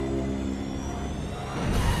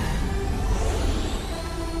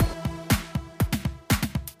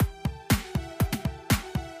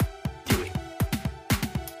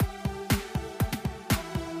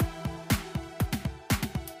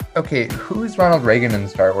Okay, who's Ronald Reagan in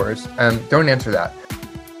Star Wars? Don't answer that.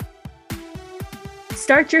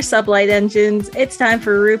 Start your sublight engines. It's time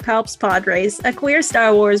for RuPalp's Pod Race, a queer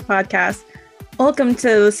Star Wars podcast. Welcome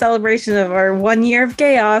to the celebration of our 1 year of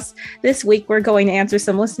chaos. This week, we're going to answer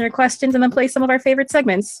some listener questions and then play some of our favorite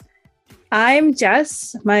segments. I'm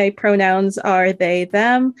Jess. My pronouns are they,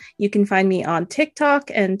 them. You can find me on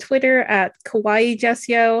TikTok and Twitter at Kawaii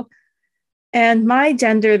Jessio. And my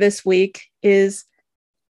gender this week is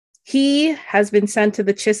he has been sent to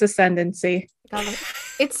the Chiss Ascendancy.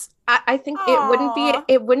 I think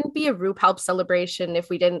it wouldn't be a RuPaul celebration if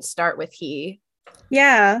we didn't start with he.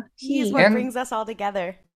 Yeah, he's what brings us all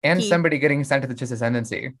together. And somebody getting sent to the Chiss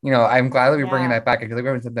Ascendancy. You know, I'm glad that we're bringing that back. I feel like we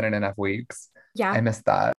haven't said that in enough weeks. Yeah, I missed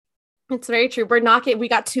that. It's very true. We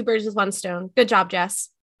got two birds with one stone. Good job, Jess.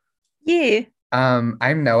 Yeah.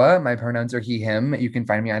 I'm Noah. My pronouns are he, him. You can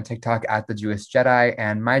find me on TikTok at The Jewish Jedi.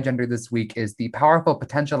 And my gender this week is the powerful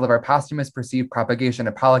potential of our posthumous perceived propagation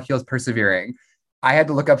of polycules persevering. I had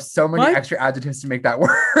to look up so many extra adjectives to make that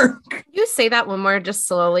work. You say that one more, just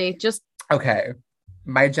slowly. Okay.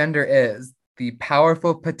 My gender is the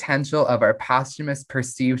powerful potential of our posthumous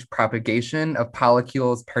perceived propagation of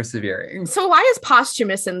polycules persevering. So why is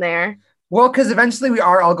posthumous in there? Well, because eventually we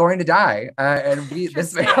are all going to die, and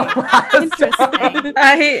this may help us. Interesting.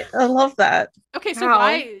 I love that. Okay, so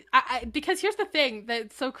why? Because here's the thing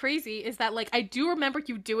that's so crazy is that I do remember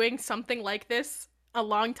you doing something like this a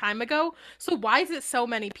long time ago. So why is it so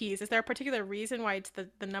many P's? Is there a particular reason why it's the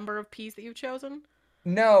number of P's that you've chosen?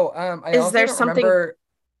 No, I don't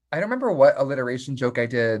remember what alliteration joke I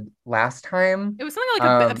did last time. It was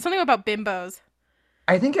something something about bimbos.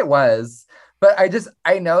 I think it was. But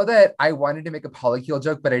I know that I wanted to make a polycule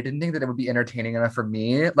joke, but I didn't think that it would be entertaining enough for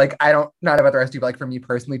me. Not about the rest of you, but for me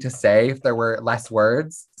personally to say if there were less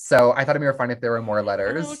words. So I thought it'd be more fun if there were more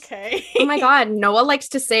letters. Okay. Oh my God, Noah likes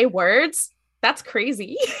to say words? That's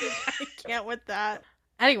crazy. I can't with that.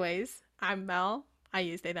 Anyways, I'm Mel. I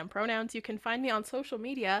use they, them pronouns. You can find me on social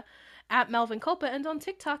media at Melvin Culpa and on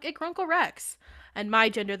TikTok at Grunkle Rex. And my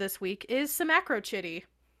gender this week is Samacro Chitty.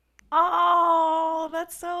 Oh,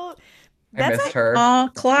 that's so... I missed her. Oh,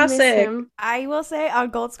 classic. I will say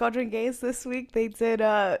on Gold Squadron Gays this week, they did,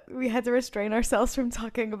 we had to restrain ourselves from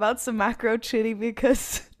talking about some macro chitty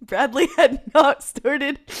because Bradley had not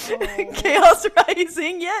started Chaos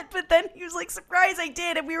Rising yet, but then he was like, surprise, I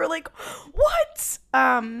did. And we were like, what?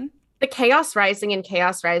 The Chaos Rising in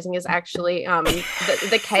Chaos Rising is actually,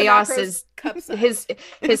 the chaos is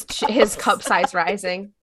his cup size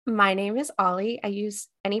rising. My name is Ollie. I use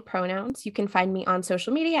any pronouns. You can find me on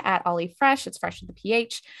social media at Ollie Fresh. It's Fresh with a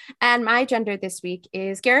PH. And my gender this week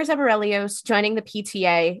is Gareth Aberelios joining the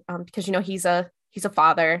PTA because he's a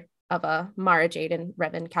father of Mara Jade and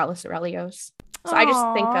Revan Callus Aurelios. So I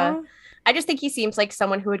just think he seems like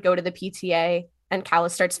someone who would go to the PTA and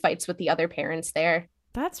Callus starts fights with the other parents there.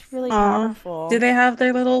 That's really powerful. Do they have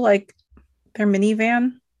their little their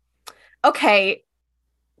minivan? Okay.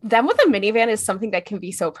 Them with a minivan is something that can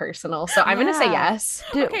be so personal. So I'm going to say yes.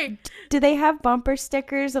 Do they have bumper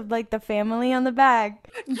stickers of the family on the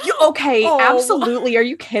back? Absolutely. Are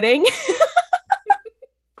you kidding?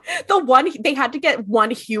 They had to get one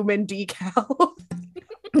human decal.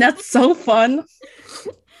 That's so fun.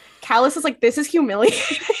 Callus is like, this is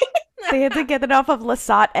humiliating. They had to get it off of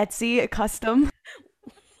Lasat Etsy custom.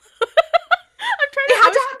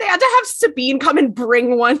 They had to have Sabine come and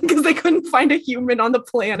bring one because they couldn't find a human on the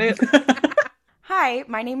planet. Hi,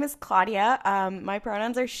 my name is Claudia. My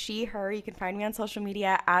pronouns are she, her. You can find me on social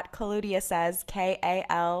media at Kaludia Says,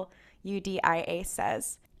 Kaludia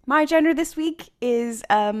Says. My gender this week is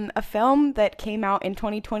a film that came out in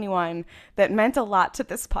 2021 that meant a lot to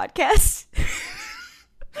this podcast.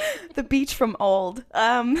 The Beach from Old.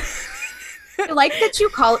 I like that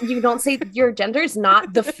you don't say your gender is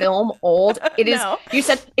not the film Old. It is, no. You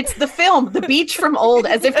said it's the film, The Beach from Old,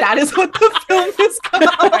 as if that is what the film is called.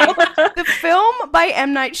 The film by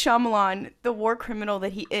M. Night Shyamalan, the war criminal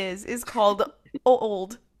that he is called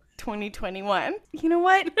Old 2021. You know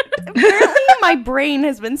what? Apparently my brain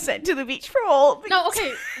has been sent to the beach for Old. No,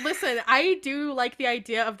 okay, listen, I do like the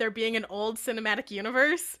idea of there being an old cinematic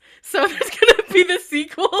universe, so there's gonna be the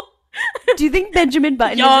sequel. Do you think Benjamin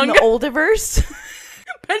Button is in the Oldiverse?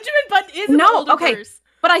 Benjamin Button is in the Oldiverse. Okay.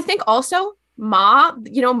 But I think also Ma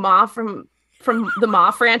from the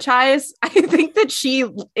Ma franchise, I think that she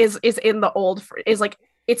is in the old,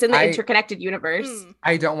 it's in the interconnected universe.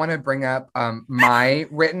 I don't want to bring up my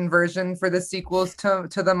written version for the sequels to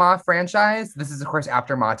the Ma franchise. This is, of course,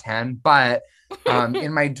 after Ma 10, but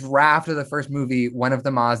in my draft of the first movie, one of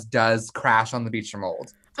the Ma's does crash on the beach from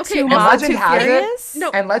Old. Okay, Too And much, legend too has furious? it.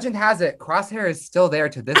 No. And legend has it, Crosshair is still there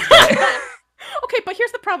to this day. Okay, but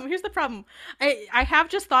here's the problem. I have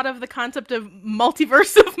just thought of the concept of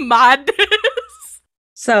multiverse of madness.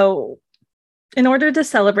 So, in order to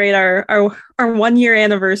celebrate our 1 year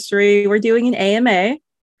anniversary, we're doing an AMA.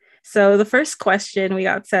 So the first question we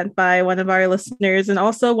got sent by one of our listeners and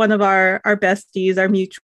also one of our besties, our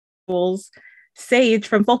mutuals, Sage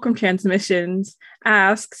from Fulcrum Transmissions,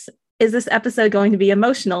 asks, is this episode going to be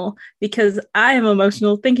emotional? Because I am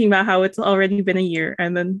emotional thinking about how it's already been a year,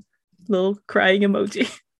 and then little crying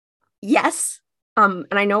emoji. Yes. And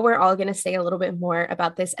I know we're all going to say a little bit more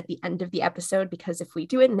about this at the end of the episode, because if we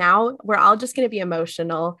do it now, we're all just going to be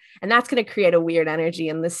emotional, and that's going to create a weird energy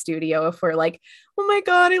in the studio if we're like, oh my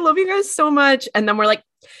God, I love you guys so much. And then we're like,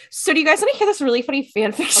 so do you guys want to hear this really funny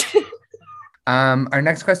fan fiction? Our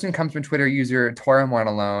next question comes from Twitter user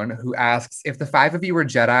Torum1Alone, who asks, if the 5 of you were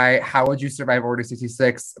Jedi, how would you survive Order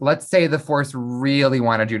 66? Let's say the Force really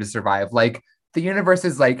wanted you to survive. Like, the universe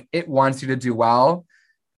is like, it wants you to do well.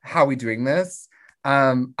 How are we doing this?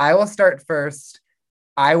 I will start first.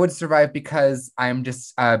 I would survive because I'm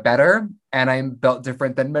just better, and I'm built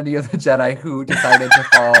different than many of the Jedi who decided to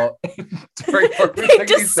fall during Order 66. They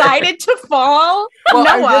decided to fall? Well,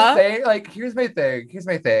 Noah. I'm just saying, like, here's my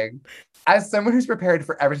thing. As someone who's prepared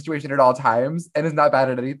for every situation at all times and is not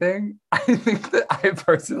bad at anything, I think that I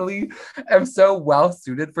personally am so well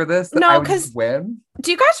suited for this that I would just win.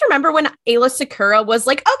 Do you guys remember when Ayla Sakura was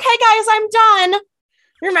like, okay, guys, I'm done?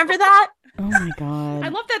 Remember that? Oh my God. I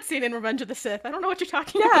love that scene in Revenge of the Sith. I don't know what you're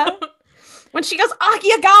talking Yeah. about. When she goes, oh,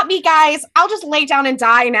 you got me, guys. I'll just lay down and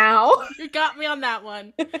die now. You got me on that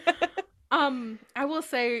one. I will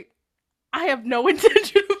say I have no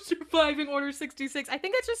intention of surviving Order 66. I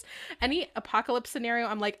think it's just any apocalypse scenario.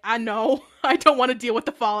 I'm like, I know. I don't want to deal with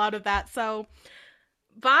the fallout of that. So,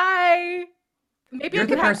 bye. Maybe You're I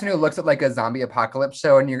the could person who looks at like a zombie apocalypse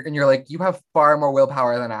show, and you're like, you have far more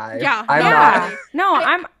willpower than I. Yeah, I'm yeah. not.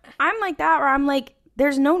 No, I'm like that, where I'm like,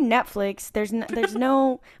 there's no Netflix. There's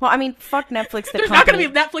no. Well, I mean, fuck Netflix. There's not gonna be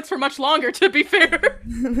Netflix for much longer, to be fair.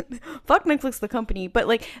 Fuck Netflix, the company. But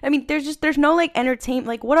like, I mean, there's no like entertainment.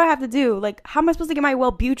 Like, what do I have to do? Like, how am I supposed to get my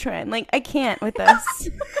Wellbutrin? Like, I can't with this.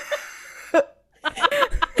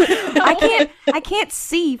 I can't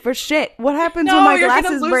see for shit. What happens when my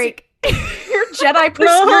glasses break? Your Jedi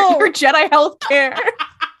your Jedi healthcare.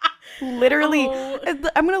 Literally,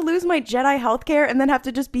 I'm gonna lose my Jedi healthcare and then have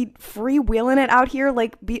to just be freewheeling it out here,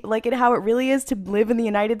 like how it really is to live in the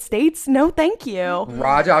United States. No, thank you.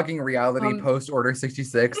 Raw dogging reality post Order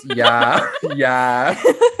 66. Yeah, yeah.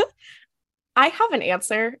 I have an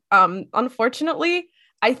answer. Unfortunately,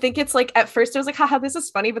 I think it's like, at first it was like, haha, this is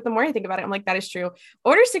funny. But the more I think about it, I'm like, that is true.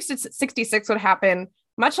 Order 66 would happen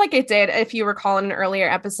much like it did. If you recall in an earlier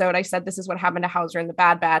episode, I said this is what happened to Hauser in the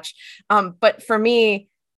Bad Batch. But for me,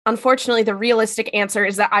 unfortunately, the realistic answer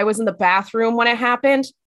is that I was in the bathroom when it happened.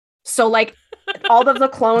 So like all of the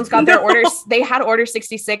clones got their orders. They had Order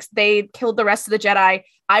 66. They killed the rest of the Jedi.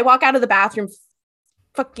 I walk out of the bathroom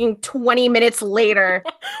fucking 20 minutes later.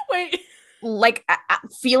 Wait. Like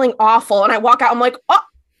feeling awful. And I walk out. I'm like, oh,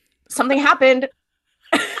 something happened.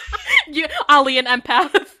 Ali, an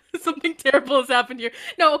empath. Something terrible has happened here.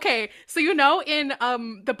 No, okay. So in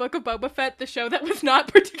the Book of Boba Fett, the show that was not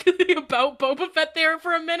particularly about Boba Fett there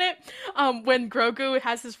for a minute, when Grogu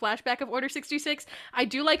has his flashback of Order 66, I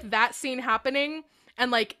do like that scene happening,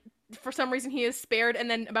 and like for some reason he is spared,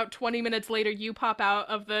 and then about 20 minutes later you pop out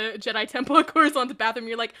of the Jedi Temple of Coruscant's bathroom,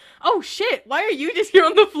 you're like, oh shit, why are you just here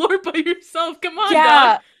on the floor by yourself? Come on,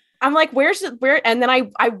 yeah. dog. I'm like, where? And then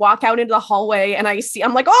I walk out into the hallway and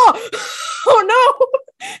I'm like, oh no.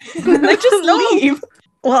 And I just leave.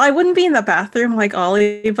 Well, I wouldn't be in the bathroom like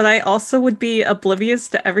Ollie, but I also would be oblivious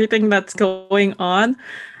to everything that's going on.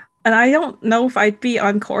 And I don't know if I'd be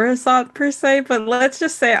on Coruscant per se, but let's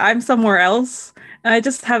just say I'm somewhere else. And I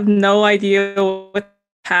just have no idea what's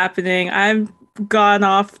happening. I'm gone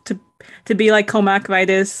off to be like Comac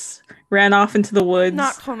Vitus, ran off into the woods.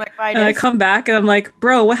 Not Comac Vitus. And I come back and I'm like,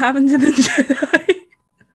 bro, what happened to the Jedi?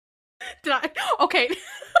 Okay.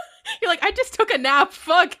 You're like, I just took a nap.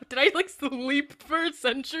 Fuck. Did I like sleep for a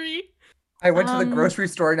century? I went to the grocery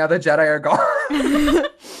store. Now the Jedi are gone. I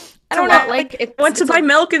don't know. Like, I went to buy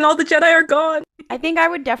milk and all the Jedi are gone. I think I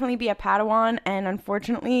would definitely be a Padawan, and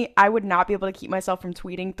unfortunately, I would not be able to keep myself from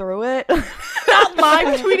tweeting through it. Not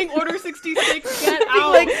live tweeting Order 66. Get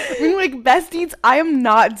out. like besties, I am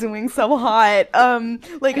not doing so hot.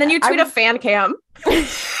 Like, and then you tweet a fan cam.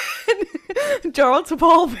 Jarl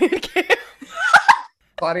T'Pol fan cam.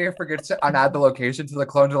 Claudia forgets to unadd the location to the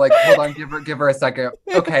clone to like, hold on, give her a second.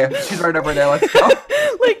 Okay, she's right over there. Let's go.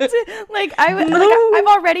 I've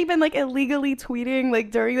already been like illegally tweeting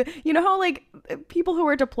like during the, you know how like people who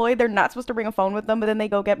are deployed, they're not supposed to bring a phone with them, but then they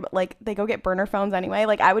go get burner phones anyway.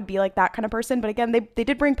 Like I would be like that kind of person. But again, they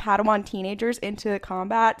did bring Padawan teenagers into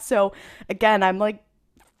combat. So again, I'm like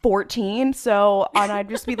 14, so and I'd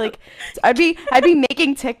just be like I'd be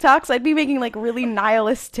making TikToks. I'd be making like really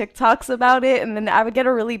nihilist TikToks about it, and then I would get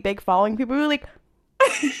a really big following. People would be like,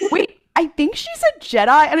 wait, I think she's a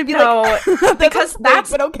Jedi, and I'd be like, because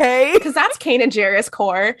that's okay, because that's Kanan Jarrus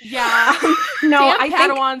core. Yeah. No, Damn,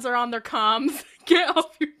 Padawans are on their comms. Get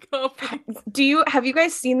off your comms. Have you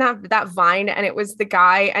guys seen that Vine? And it was the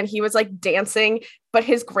guy, and he was like dancing, but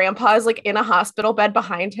his grandpa is like in a hospital bed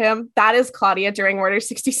behind him. That is Claudia during Order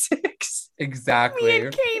 66. Exactly. Me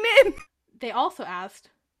and Kanan. They also asked,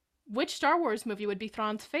 which Star Wars movie would be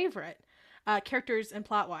Thrawn's favorite? Characters and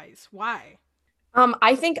plot-wise. Why?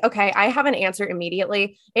 I think, okay, I have an answer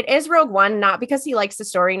immediately. It is Rogue One, not because he likes the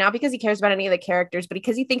story, not because he cares about any of the characters, but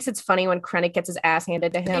because he thinks it's funny when Krennic gets his ass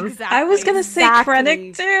handed to him. Exactly. I was gonna say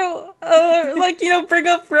Krennic too. Like, you know, bring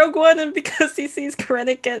up Rogue One, and because he sees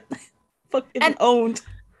Krennic get fucking owned.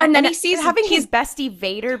 And then he sees having his bestie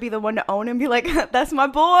Vader be the one to own him, be like, that's my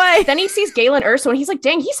boy. Then he sees Galen Erso, and he's like,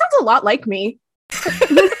 dang, he sounds a lot like me.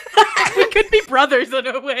 We could be brothers in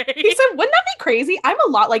a way. He said, wouldn't that be crazy? I'm a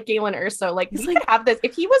lot like Galen Erso. Like, we could have this.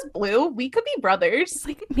 If he was blue, we could be brothers. It's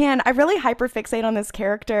like, man, I really hyperfixate on this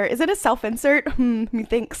character. Is it a self-insert?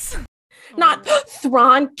 Methinks. Not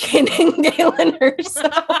Thrawn killing Galen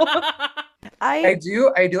Erso. I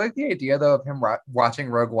do like the idea though of him watching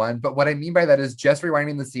Rogue One, but what I mean by that is just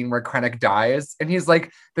rewinding the scene where Krennic dies, and he's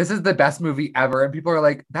like, "This is the best movie ever," and people are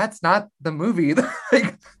like, "That's not the movie."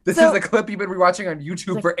 Like, this is a clip you've been rewatching on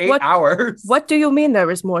YouTube for 8 hours. What do you mean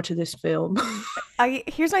there is more to this film?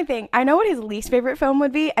 Here's my thing. I know what his least favorite film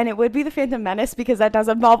would be, and it would be The Phantom Menace because that does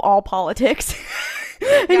involve all politics.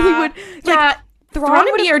 And he would, like, Thrawn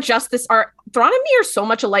and me are so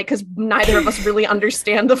much alike because neither of us really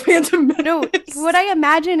understand the Phantom Menace. No, what I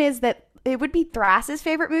imagine is that it would be Thras's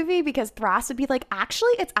favorite movie because Thras would be like,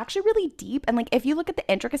 it's actually really deep. And like, if you look at the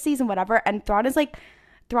intricacies and whatever, and Thrawn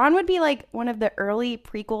would be like one of the early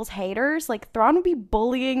prequels haters. Like Thrawn would be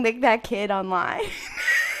bullying like that kid online.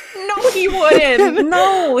 No, he wouldn't.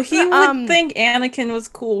 No, he would think Anakin was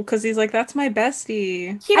cool because he's like, that's my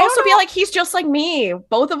bestie. He'd also be like, he's just like me.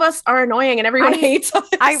 Both of us are annoying and everyone hates us.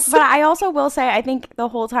 But I also will say, I think the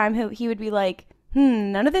whole time he would be like,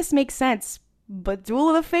 none of this makes sense, but Duel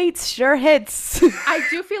of the Fates sure hits. I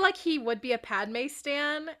do feel like he would be a Padme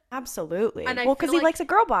stan. Absolutely. And because he likes a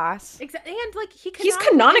girl boss. Exactly. And like he's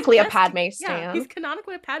canonically a Padme stan. Yeah, he's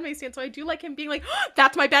canonically a Padme stan. So I do like him being like, oh,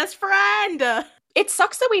 that's my best friend. It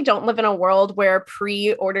sucks that we don't live in a world where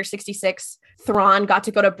pre-Order 66, Thrawn got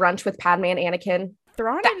to go to brunch with Padme and Anakin.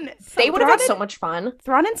 They would have had so much fun.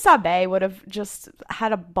 Thrawn and Sabe would have just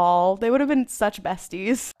had a ball. They would have been such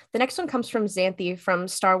besties. The next one comes from Xanthi from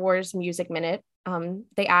Star Wars Music Minute.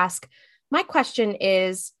 They ask, my question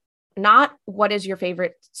is not what is your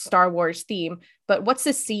favorite Star Wars theme, but what's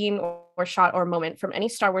the scene or shot or moment from any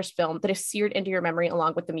Star Wars film that is seared into your memory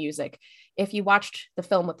along with the music? If you watched the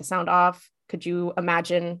film with the sound off, could you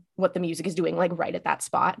imagine what the music is doing like right at that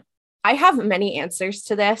spot? I have many answers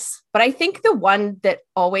to this, but I think the one that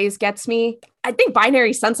always gets me, I think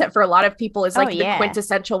Binary Sunset for a lot of people is like the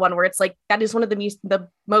quintessential one where it's like, that is one of the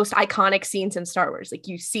most iconic scenes in Star Wars. Like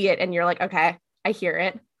you see it and you're like, okay, I hear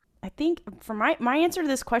it. I think for my answer to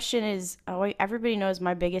this question is, everybody knows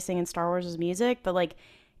my biggest thing in Star Wars is music, but like,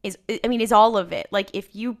 is all of it. Like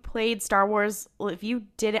if you played Star Wars, if you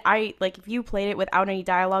did it, if you played it without any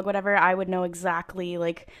dialogue, whatever, I would know exactly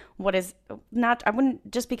like what is not, I wouldn't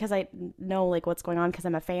just because I know like what's going on because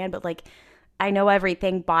I'm a fan, but like I know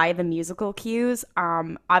everything by the musical cues.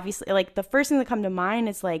 Obviously like the first thing that come to mind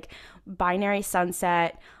is like Binary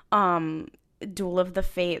Sunset, Duel of the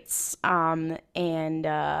Fates, and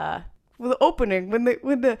the opening when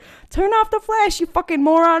the turn off the flash, you fucking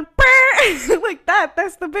moron. Like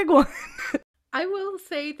that's the big one. I will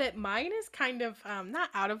say that mine is kind of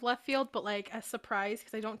not out of left field, but like a surprise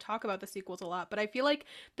because I don't talk about the sequels a lot, but I feel like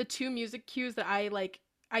the two music cues that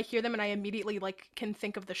I hear them and I immediately like can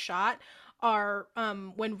think of the shot are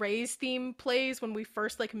when Rey's theme plays when we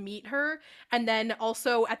first like meet her, and then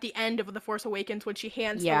also at the end of The Force Awakens when she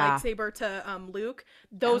hands the lightsaber to Luke.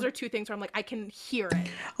 Those are two things where I'm like, I can hear it.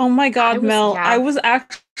 Oh my god, Mel. I was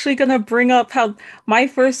actually gonna bring up how my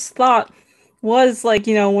first thought was like,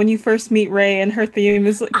 you know, when you first meet Rey and her theme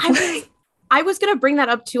is like I was gonna bring that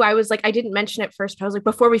up too. I was like, I didn't mention it first, but I was like,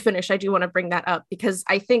 before we finish, I do want to bring that up because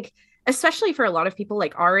I think especially for a lot of people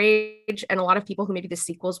like our age and a lot of people who maybe the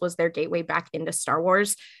sequels was their gateway back into Star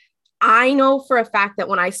Wars. I know for a fact that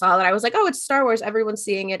when I saw that, I was like, oh, it's Star Wars. Everyone's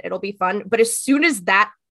seeing it. It'll be fun. But as soon as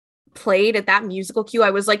that played at that musical cue,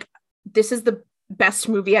 I was like, this is the best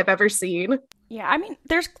movie I've ever seen. Yeah, I mean,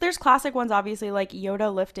 there's classic ones, obviously, like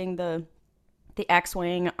Yoda lifting the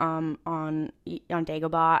X-wing on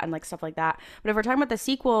Dagobah and like stuff like that. But if we're talking about the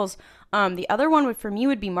sequels, the other one for me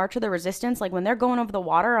would be March of the Resistance. Like when they're going over the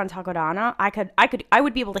water on Takodana, I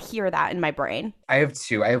would be able to hear that in my brain. I have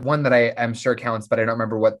two. I have one that I am sure counts, but I don't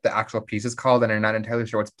remember what the actual piece is called, and I'm not entirely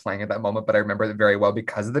sure what's playing at that moment, but I remember it very well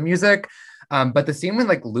because of the music. But the scene when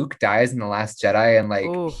like Luke dies in The Last Jedi and like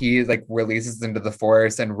Ooh. he like releases into the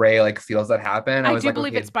Force and Rey like feels that happen. I was do like,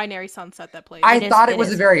 believe okay. it's Binary Sunset that plays. I thought it it was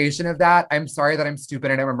is. a variation of that. I'm sorry that I'm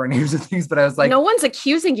stupid and I don't remember names of things, but I was like, No one's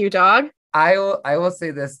accusing you, dog. I will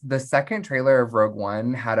say this. The second trailer of Rogue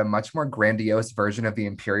One had a much more grandiose version of the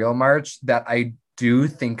Imperial March that I do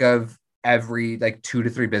think of every like 2 to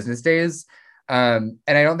 3 business days. And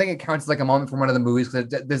I don't think it counts as like a moment from one of the movies because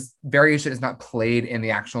this variation is not played in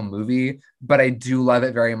the actual movie, but I do love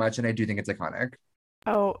it very much and I do think it's iconic.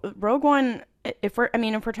 Oh, Rogue One. If we're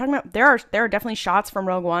talking about, there are definitely shots from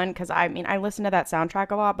Rogue One because I listen to that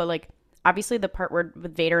soundtrack a lot, but like obviously the part where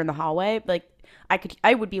with Vader in the hallway, like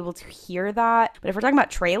I would be able to hear that. But if we're talking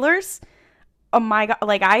about trailers, oh my god,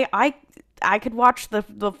 like I could watch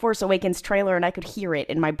the Force Awakens trailer and I could hear it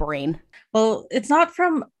in my brain. Well, it's not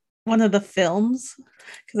from one of the films,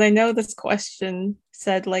 because I know this question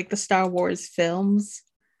said like the Star Wars films,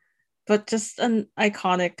 but just an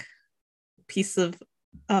iconic piece of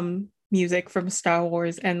music from Star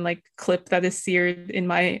Wars and like clip that is seared in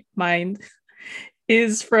my mind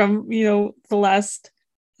is from, the last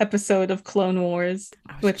episode of Clone Wars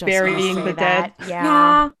with burying the dead.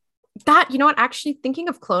 Yeah. That, you know what, actually thinking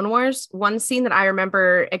of Clone Wars, one scene that I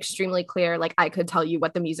remember extremely clear, like I could tell you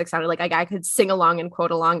what the music sounded like I could sing along and quote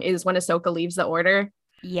along, is when Ahsoka leaves the Order.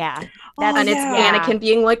 Yeah. And it's Anakin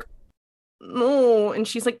being like, oh, and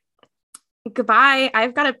she's like, goodbye,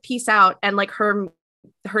 I've got to peace out. And like her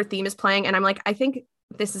theme is playing. And I'm like, I think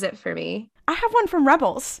this is it for me. I have one from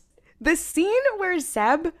Rebels. The scene where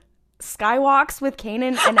Zeb skywalks with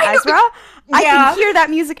Kanan and Ezra, I can hear that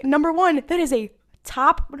music. Number one, that is a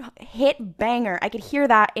top hit banger. I could hear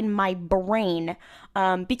that in my brain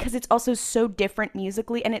because it's also so different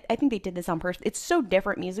musically, and I think they did this on purpose. It's so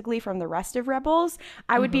different musically from the rest of Rebels.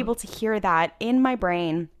 I would be able to hear that in my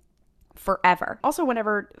brain forever. Also,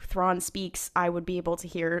 whenever Thrawn speaks, I would be able to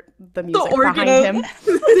hear the music behind him.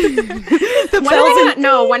 When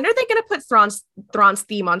are they gonna put Thrawn's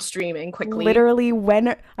theme on streaming quickly? Literally,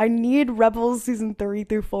 when I need Rebels season 3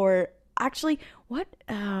 through 4. Actually, what?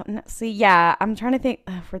 I'm trying to think.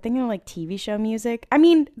 If we're thinking of like TV show music, I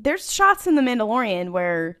mean, there's shots in The Mandalorian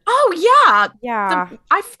where. Oh yeah.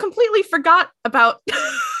 I completely forgot about.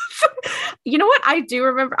 You know what I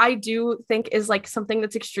do think is like something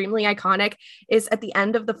that's extremely iconic is at the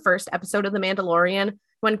end of the first episode of The Mandalorian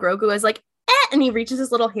when Grogu is like, and he reaches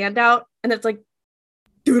his little hand out and it's like,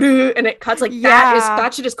 doo-doo, and it cuts like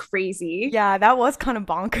that shit is crazy. Yeah, that was kind of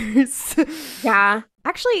bonkers. Yeah.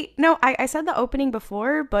 Actually, no, I said the opening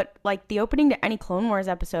before, but like the opening to any Clone Wars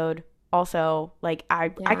episode also, like I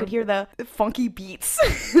could hear the funky beats.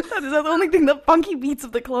 That is the only thing, the funky beats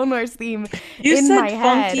of the Clone Wars theme you in said my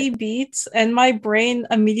head. Funky beats and my brain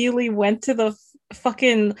immediately went to the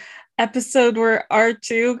fucking episode where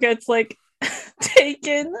R2 gets like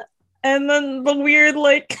taken. And then the weird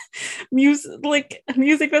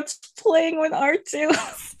music that's playing with R2.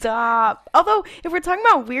 Stop. Although, if we're talking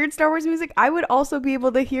about weird Star Wars music, I would also be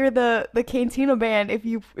able to hear the Cantina Band if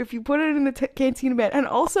you put it in the Cantina Band, and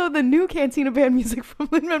also the new Cantina Band music from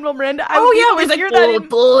Lin-Manuel Miranda. I hear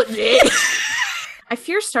that. I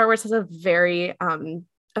fear Star Wars has a very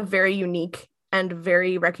unique and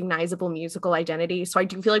very recognizable musical identity. So I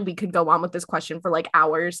do feel like we could go on with this question for like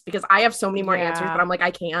hours because I have so many more answers, but I'm like, I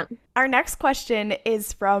can't. Our next question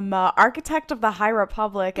is from architect of the High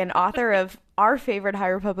Republic and author of our favorite High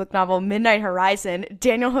Republic novel, Midnight Horizon,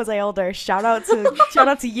 Daniel Jose Older. Shout out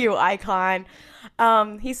to you, icon.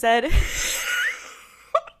 He said,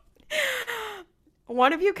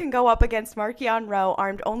 one of you can go up against Marchion Ro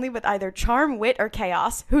armed only with either charm, wit, or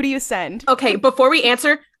chaos. Who do you send? Okay, before we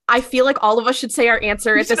answer, I feel like all of us should say our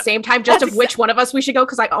answer at the same time, just of which one of us we should go,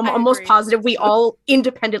 because I'm almost positive we all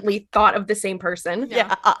independently thought of the same person.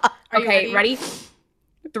 Yeah. Okay, ready?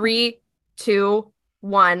 3, 2,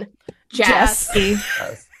 1. Jess.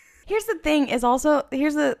 Yes. Here's the thing is also,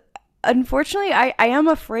 unfortunately, I am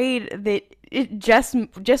afraid that Jess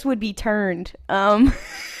would be turned.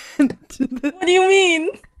 What do you mean?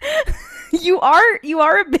 You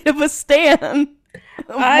are a bit of a stan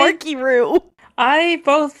of Marky Roo. I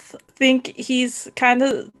both think he's kind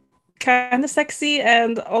of sexy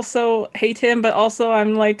and also hate him, but also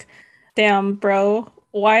I'm like, damn, bro,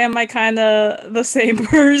 why am I kind of the same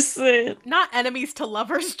person? Not enemies to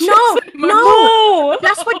lovers. No.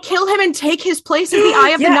 Jess would kill him and take his place in the Eye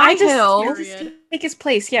of the Nihil. Just take his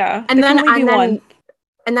place, yeah. And then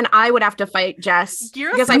I would have to fight Jess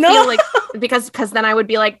because I feel like because then I would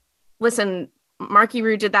be like, listen, Marky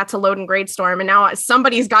Roo did that to Loden Greatstorm, and now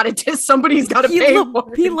somebody's got to pay for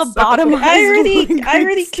it. He lobotomized. I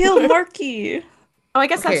already killed Marky. Oh, I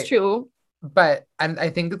guess that's true. But and I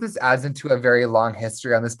think that this adds into a very long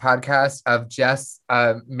history on this podcast of Jess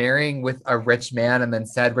marrying with a rich man and then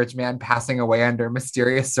said rich man passing away under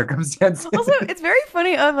mysterious circumstances. Also, it's very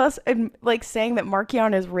funny of us like saying that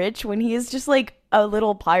Markion is rich when he is just like a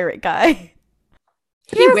little pirate guy.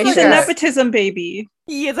 He's a nepotism baby.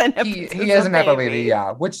 He is a nepotism he is a nepo baby,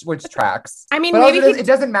 yeah. Which tracks. I mean, but maybe also it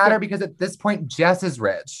doesn't matter because at this point Jess is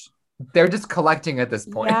rich. They're just collecting at this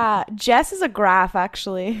point. Yeah, Jess is a graph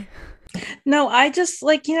actually. No, I just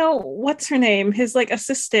like, what's her name? His like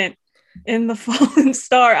assistant in the Fallen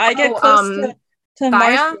Star. I get close to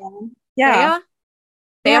Marcion. Yeah.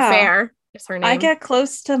 Bea Fair is her name. I get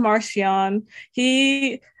close to Marcion.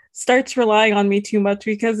 He starts relying on me too much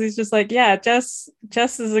because he's just like, yeah, Jess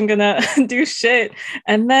isn't gonna do shit.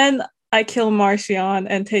 And then I kill Marcion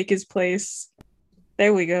and take his place.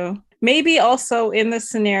 There we go. Maybe also in this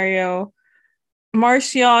scenario,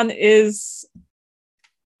 Marcion is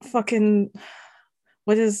fucking,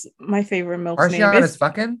 what is my favorite MILF's name? Marcion is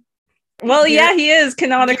fucking? Well, yeah, he is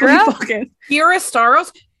canonically fucking. Gira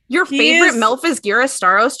Staros? Your favorite MILF is Gira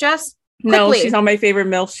Staros, Jess? No, she's not my favorite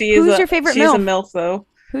MILF. Who's your favorite MILF? She's a MILF, though.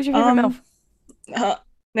 Who's your favorite MILF?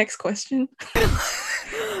 Next question.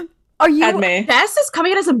 Are you? Padme. Jess is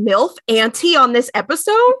coming in as a MILF auntie on this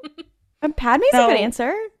episode? Padme's a good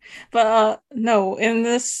answer. But no, in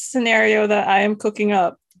this scenario that I am cooking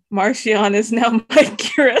up, Marcion is now my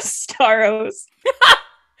Gira Staros.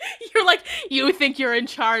 You're like, you think you're in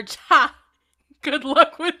charge. Ha! Good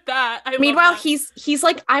luck with that. Meanwhile, he's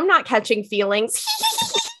like, I'm not catching feelings.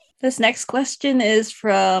 This next question is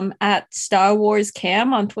from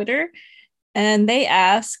 @StarWarsCam on Twitter. And they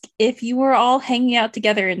ask, if you were all hanging out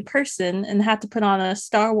together in person and had to put on a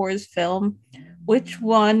Star Wars film, which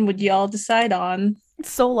one would y'all decide on?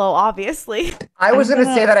 Solo, obviously. I was going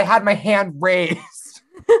to say that I had my hand raised.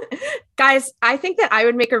 Guys, I think that I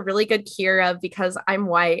would make a really good Kira because I'm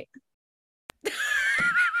white.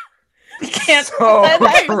 Can't so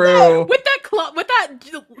true. With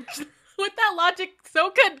that logic,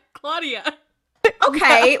 so good, Claudia.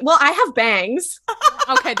 Okay, well, I have bangs.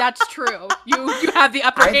 Okay, that's true. You have the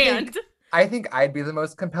upper hand. I think I'd be the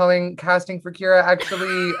most compelling casting for Kira,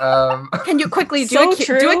 actually. Can you quickly do a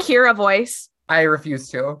Kira voice? I refuse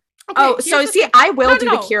to. Okay, so I will do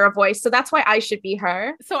the Kira voice, so that's why I should be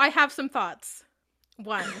her. So I have some thoughts.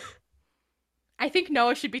 1, I think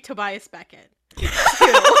Noah should be Tobias Beckett. 2.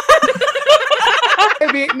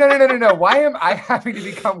 I mean, no. Why am I having to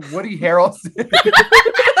become Woody Harrelson?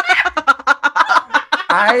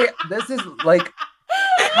 This is like,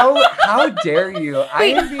 how dare you?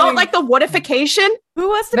 Wait, like the whatification? Who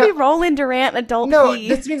wants to be Roland Durant adult? No,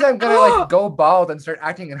 this means I'm gonna like go bald and start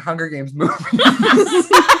acting in Hunger Games movies.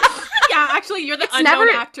 Yeah, actually, you're the unknown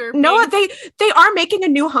actor. No, they are making a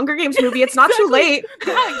new Hunger Games movie. It's not too late.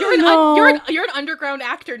 Yeah, you're an underground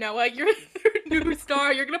actor, Noah. You're a new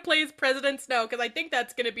star. You're gonna play as President Snow because I think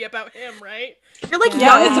that's gonna be about him, right? You're like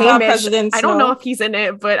young it's about President Snow. I don't know if he's in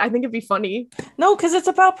it, but I think it'd be funny. No, because it's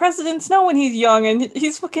about President Snow when he's young and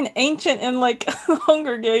he's fucking ancient in like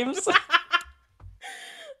Hunger Games.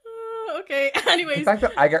 Okay, anyways. The fact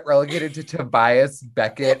that I got relegated to Tobias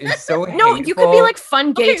Beckett is so hateful. No, you could be like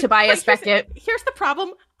fun gay Tobias Beckett. Here's the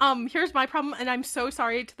problem. Here's my problem, and I'm so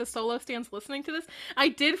sorry to the solo stands listening to this. I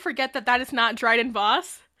did forget that is not Dryden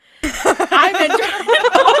Voss. I'm in Dryden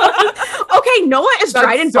Voss. Okay, Noah is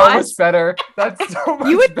Dryden Voss. That's so much better. That's so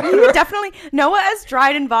much better. You would definitely Noah as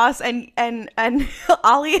Dryden Voss and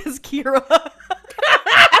Ollie as Kira.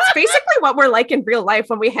 That's basically what we're like in real life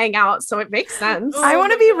when we hang out, so it makes sense. I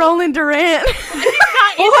want to be Roland Durant. He's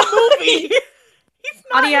not in the movie. He's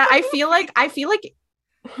not. Nadia, I feel like. Are you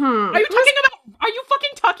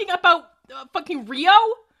fucking talking about fucking Rio?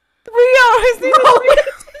 His name is Rio.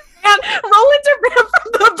 And Roland Durant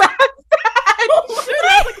from the Bad Batch.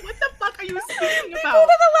 Like, what the fuck are you speaking about?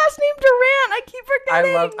 They the last name Durant. I keep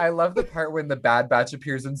forgetting. I love the part when the Bad Batch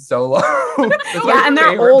appears in Solo. It's yeah, and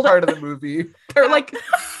they're favorite old. Part of the movie. They're like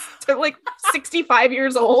They're like 65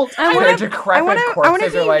 years old. Their decrepit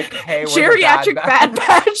corpses are like, hey, we're geriatric Bad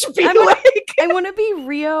Batch. I want to be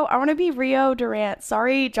Rio. I want to be Rio Durant.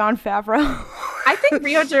 Sorry, Jon Favreau. I think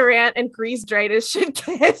Rio Durant and Grease Dreidus should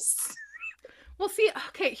kiss. Well, see,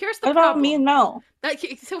 okay, here's the What problem. about me and Mel?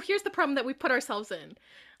 So here's the problem that we put ourselves in,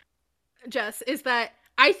 Jess, is that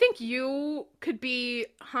I think you could be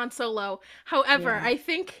Han Solo. However, I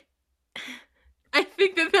think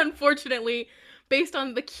that unfortunately, based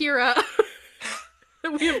on the Kira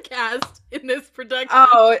that we have cast in this production.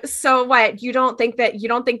 Oh, so what? You don't think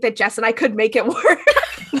that Jess and I could make it work?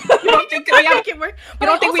 You don't think we have, make it work? you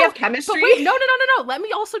don't think we have chemistry? But wait, no. Let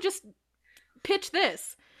me also just pitch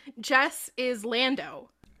this. Jess is Lando.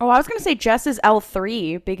 Oh, I was gonna say Jess is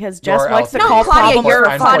L3 because Jess You're likes to L3. call Claudia, problems.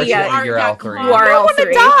 you're Claudia. You're L3. You are I want to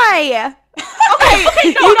L3. die. Okay,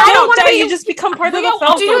 You I don't don't want die, to be. you just become part of the Leo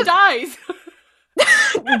Falcon. dies.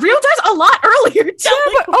 Real does a lot earlier. Yeah,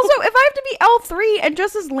 but also if I have to be L3 and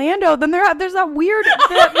Jess is Lando, then there's that weird.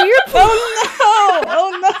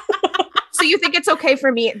 Oh no! So you think it's okay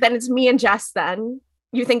for me? Then it's me and Jess. Then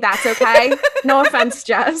you think that's okay? No offense,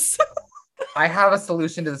 Jess. I have a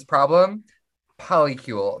solution to this problem.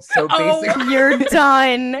 Polycule. So basically, You're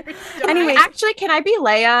done. Anyway, Actually, can I be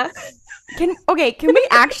Leia? can we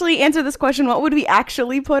actually answer this question? What would we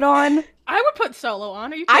actually put on? I would put Solo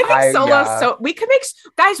on. Are you I kidding? think Solo. yeah. So we could make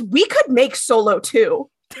guys. We could make Solo too.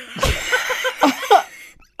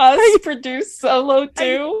 Us produce Solo I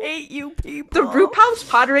too. hate you people. The RuPaul's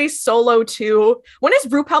Padres Solo 2. When is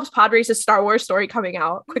RuPaul's Padres a Star Wars story coming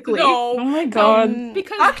out? Quickly. Oh No, my god.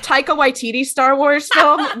 because Taika Waititi Star Wars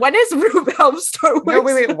film. When is RuPaul's Star Wars? no,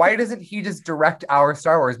 wait. Why doesn't he just direct our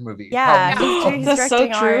Star Wars movie? Yeah, Help me. he's That's so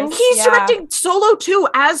directing true. ours. He's Yeah. directing Solo 2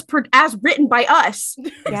 as written by us.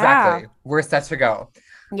 Exactly. We're set to go.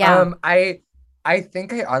 Yeah. I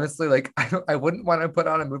think I honestly I wouldn't want to put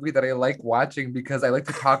on a movie that I like watching because I like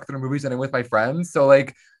to talk through movies and I'm with my friends. So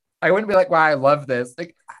like I wouldn't be like, wow, I love this.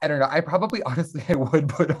 Like, I don't know. I probably honestly I would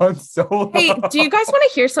put on Solo. Hey, do you guys want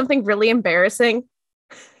to hear something really embarrassing?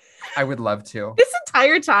 I would love to. This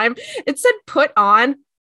entire time it said put on.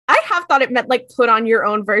 I have thought it meant like put on your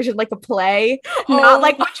own version, like a play, not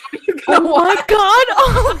like which one you're Oh gonna watch.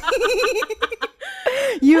 my god.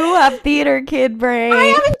 You have theater kid brain. I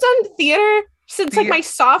haven't done theater since like The- my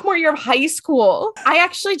sophomore year of high school. I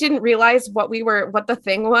actually didn't realize what the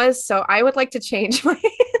thing was, so I would like to change my answer.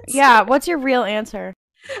 Yeah, what's your real answer?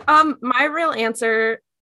 My real answer,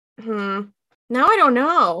 now I don't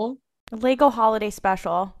know. Lego Holiday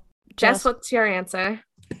Special. Jess, what's your answer?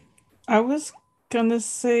 I was gonna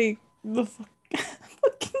say the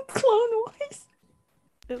fucking Clone Wars.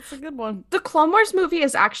 It's a good one. The Clone Wars movie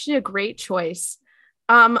is actually a great choice.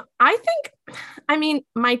 I mean,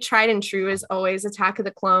 my tried and true is always Attack of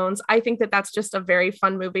the Clones. I think that that's just a very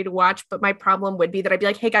fun movie to watch, but my problem would be that I'd be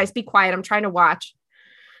like, hey guys, be quiet. I'm trying to watch.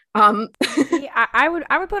 Yeah, I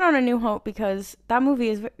would put on A New Hope because that movie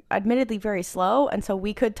is admittedly very slow, and so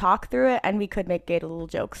we could talk through it and we could make gay little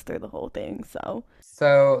jokes through the whole thing. So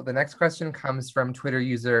the next question comes from Twitter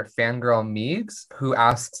user Fangirl Meegs, who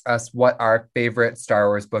asks us what our favorite Star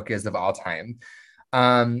Wars book is of all time.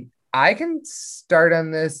 I can start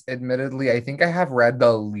on this. Admittedly, I think I have read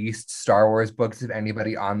the least Star Wars books of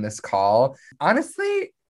anybody on this call.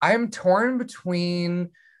 Honestly, I'm torn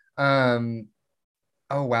between, oh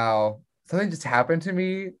wow, something just happened to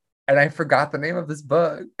me and I forgot the name of this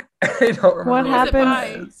book. I don't remember What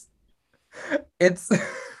happened? it is.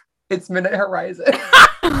 It's Midnight Horizon.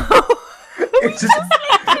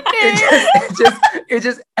 It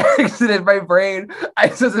just exited my brain. I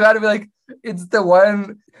was about to be like, it's the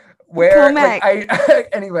one where like,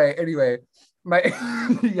 anyway, my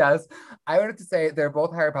yes, I would have to say they're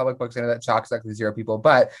both High Republic books. I know that shocks like zero people,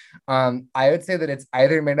 but I would say that it's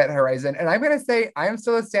either Midnight Horizon, and I'm gonna say I'm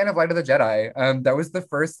still a stan of Light of the Jedi. That was the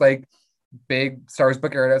first like big Star Wars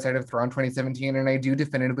book aired outside of Thrawn 2017, and I do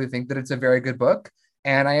definitively think that it's a very good book,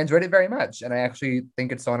 and I enjoyed it very much, and I actually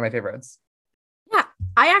think it's still one of my favorites. Yeah,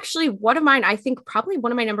 I actually, I think probably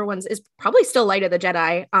one of my number ones is probably still Light of the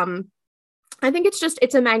Jedi. I think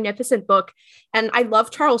it's a magnificent book. And I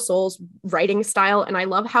love Charles Soule's writing style. And I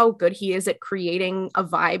love how good he is at creating a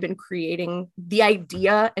vibe and creating the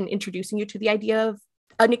idea and introducing you to the idea of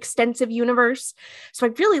an extensive universe. So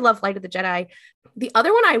I really love Light of the Jedi. The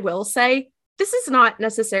other one I will say, this is not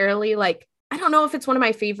necessarily like, I don't know if it's one of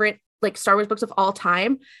my favorite like Star Wars books of all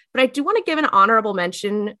time, but I do want to give an honorable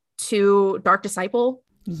mention to Dark Disciple.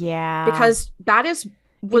 Yeah. Because that was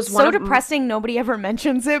it's one so of depressing nobody ever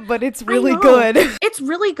mentions it, but it's I really know. good. It's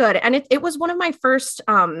really good. And it was one of my first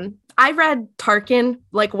I read Tarkin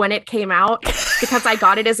like when it came out because I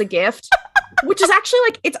got it as a gift. which is actually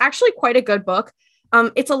like, it's actually quite a good book.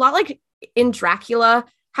 It's a lot like in Dracula,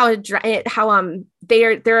 there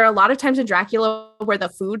are a lot of times in Dracula where the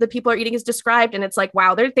food that people are eating is described, and it's like,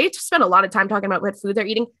 wow, they spend a lot of time talking about what food they're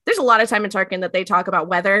eating. There's a lot of time in Tarkin that they talk about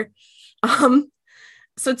weather.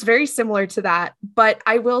 So it's very similar to that. But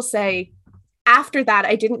I will say, after that,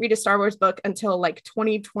 I didn't read a Star Wars book until like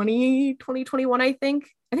 2020, 2021, I think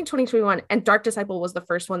 2021. And Dark Disciple was the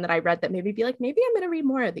first one that I read that made me be like, maybe I'm going to read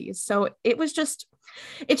more of these. So it's just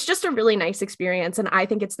a really nice experience. And I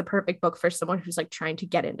think it's the perfect book for someone who's like trying to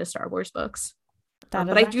get into Star Wars books.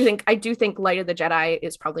 But I do think Light of the Jedi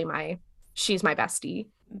is probably she's my bestie.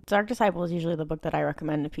 Dark Disciple is usually the book that I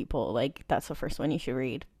recommend to people. Like, that's the first one you should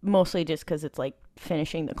read. Mostly just because it's like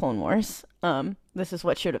finishing the Clone Wars. This is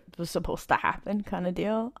what was supposed to happen kind of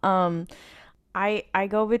deal. I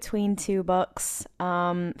go between two books.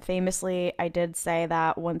 Famously, I did say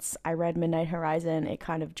that once I read Midnight Horizon, it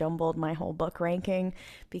kind of jumbled my whole book ranking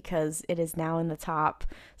because it is now in the top.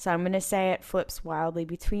 So I'm going to say it flips wildly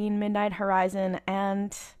between Midnight Horizon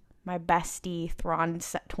and my bestie, Thrawn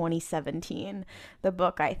 2017, the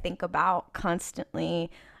book I think about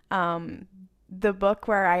constantly. The book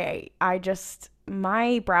where I just,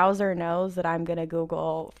 my browser knows that I'm going to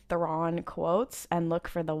Google Thrawn quotes and look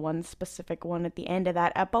for the one specific one at the end of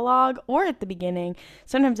that epilogue or at the beginning.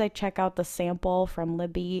 Sometimes I check out the sample from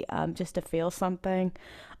Libby just to feel something.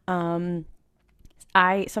 Sometimes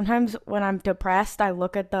when I'm depressed, I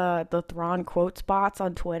look at the Thrawn quote spots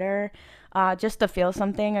on Twitter just to feel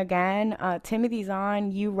something again. Timothy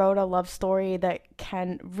Zahn, you wrote a love story that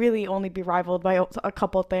can really only be rivaled by a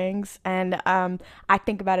couple things, and I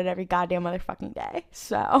think about it every goddamn motherfucking day.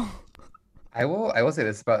 So I will say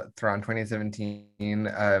this about Thrawn 2017.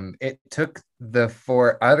 It took the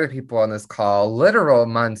 4 other people on this call literal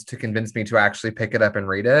months to convince me to actually pick it up and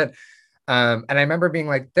read it. And I remember being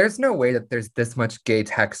like, there's no way that there's this much gay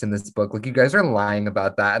text in this book. Like, you guys are lying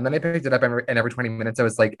about that. And then I picked it up and every 20 minutes I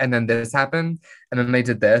was like, and then this happened. And then they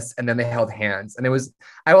did this. And then they held hands. And I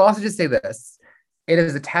will also just say this. It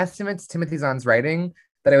is a testament to Timothy Zahn's writing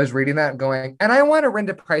that I was reading that and going, and I want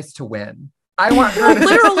Arinda Price to win. I want her to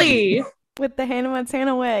literally. With the Hannah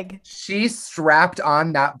Montana wig. She strapped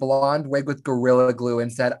on that blonde wig with Gorilla Glue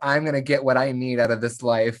and said, I'm going to get what I need out of this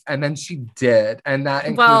life. And then she did. And that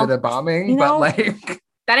included a bombing, but like...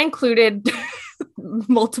 That included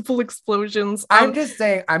multiple explosions. I'm just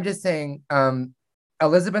saying,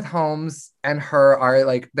 Elizabeth Holmes and her are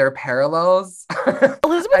like, they're parallels.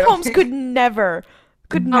 Elizabeth Holmes could never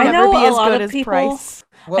be as good as Price.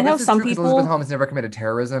 Well, I know some people... Elizabeth Holmes never committed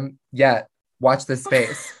terrorism yet. Watch this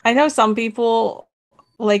space. I know some people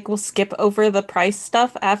like will skip over the Price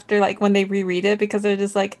stuff after like when they reread it because they're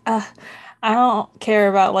just like, I don't care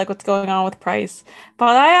about like what's going on with Price.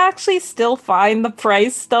 But I actually still find the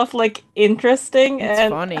Price stuff like interesting.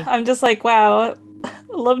 It's funny. I'm just like, wow, I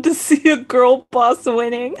love to see a girl boss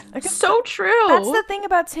winning. So true. That's the thing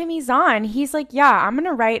about Timmy Zahn. He's like, yeah, I'm going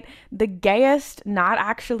to write the gayest, not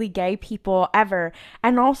actually gay people ever.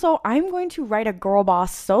 And also, I'm going to write a girl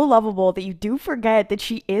boss so lovable that you do forget that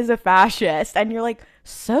she is a fascist. And you're like,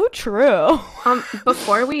 so true.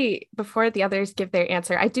 Before the others give their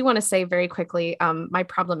answer, I do want to say very quickly, my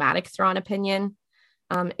problematic Thrawn opinion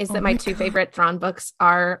is that my two favorite Thrawn books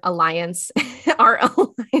are Alliances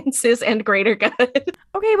and Greater Good.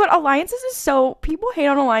 Okay, but Alliances is so... People hate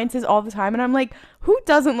on Alliances all the time, and I'm like, who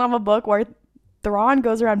doesn't love a book where Thrawn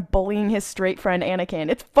goes around bullying his straight friend Anakin?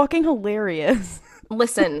 It's fucking hilarious.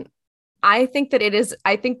 Listen, I think that it is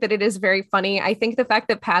very funny. I think the fact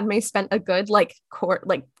that Padme spent a good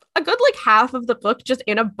half of the book just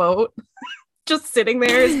in a boat, just sitting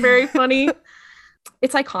there is very funny.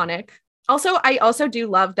 It's iconic. Also, I also do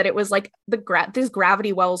love that it was like these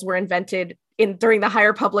gravity wells were invented during the High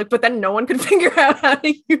Republic, but then no one could figure out how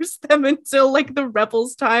to use them until like the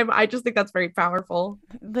Rebels' time. I just think that's very powerful.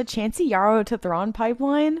 The Chancey Yarrow to Thrawn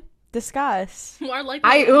pipeline? Discuss. More like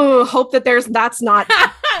I hope that that's not.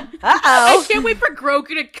 I can't wait for Grogu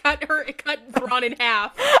to cut Thrawn in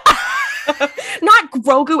half. Not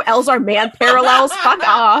Grogu Elzar man parallels. Fuck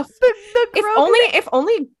off. If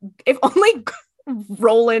only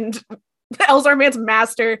Roland, Elzar Man's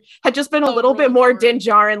master, had just been a little bit more Din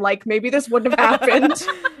Djarin, like maybe this wouldn't have happened.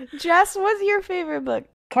 Jess, what's your favorite book?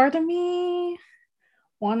 Part of me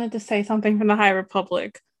wanted to say something from the High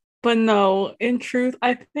Republic, but no, in truth,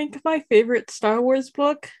 I think my favorite Star Wars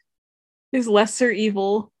book is Lesser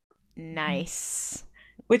Evil. Nice.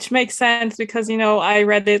 Which makes sense because, I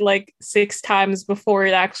read it like 6 times before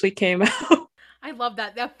it actually came out. I love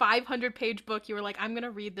that 500-page book. You were like, I'm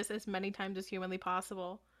gonna read this as many times as humanly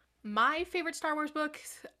possible. My favorite Star Wars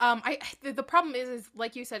books, the problem is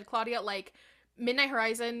like you said, Claudia, like Midnight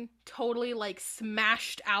Horizon totally like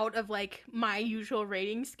smashed out of like my usual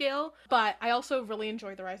rating scale, but I also really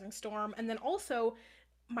enjoy The Rising Storm. And then also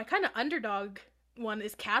my kind of underdog one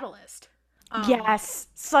is Catalyst. Yes,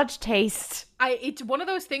 such taste. It's one of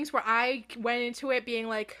those things where I went into it being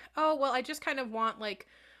like, oh well, I just kind of want like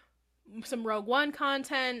some Rogue One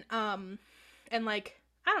content, and like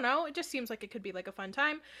I don't know, it just seems like it could be like a fun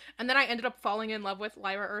time. And then I ended up falling in love with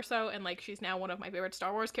Lyra Erso, and like she's now one of my favorite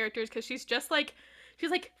Star Wars characters because she's like,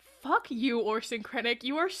 fuck you, Orson Krennic,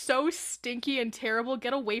 you are so stinky and terrible.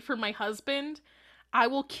 Get away from my husband. I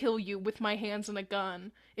will kill you with my hands and a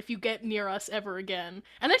gun if you get near us ever again.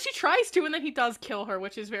 And then she tries to, and then he does kill her,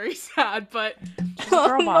 which is very sad, but She's a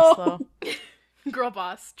girl boss, though. Girl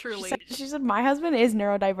boss, truly. She said, my husband is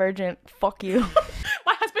neurodivergent. Fuck you.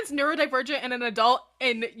 My husband's neurodivergent and an adult,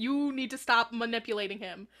 and you need to stop manipulating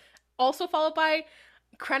him. Also followed by,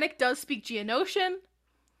 Krennic does speak Geonosian,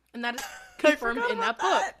 and that is confirmed in that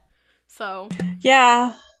book. So.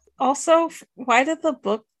 Yeah. Also, why did the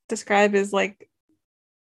book describe his, like,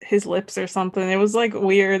 his lips or something? It was, like,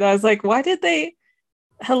 weird. I was like, why did they...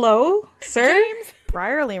 Hello, sir? James?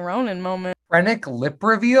 Brierly Ronan moment. Krennic lip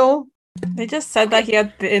reveal? They just said that he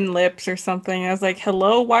had thin lips or something. I was like,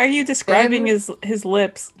 hello? Why are you describing his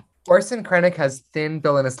lips? Orson Krennic has thin,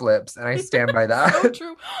 villainous lips, and I stand by that. So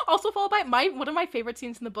true. Also followed by one of my favorite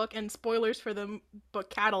scenes in the book, and spoilers for the book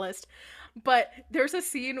Catalyst, but there's a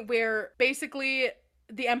scene where basically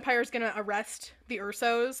the Empire's gonna arrest the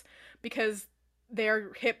Ursos because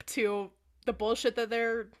they're hip to the bullshit that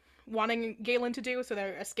they're wanting Galen to do, so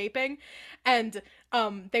they're escaping, and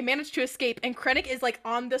they manage to escape, and Krennic is like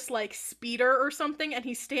on this like speeder or something, and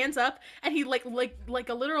he stands up and he like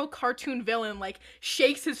a literal cartoon villain like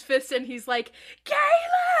shakes his fist and he's like,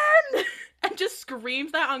 Galen, and just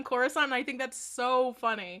screams that on Coruscant, and I think that's so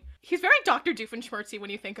funny. He's very Dr. Doofenshmirtzy when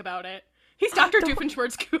you think about it. He's Dr.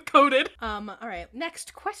 Doofenshmirtz coded. All right,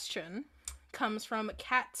 next question comes from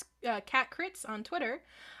Cat Crits on Twitter.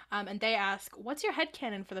 And they ask, what's your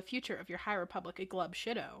headcanon for the future of your High Republic Glub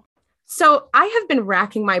Shido? So I have been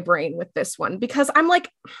racking my brain with this one because I'm like,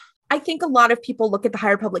 I think a lot of people look at the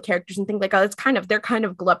High Republic characters and think like, oh, they're kind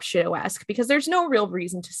of Glub Shido-esque because there's no real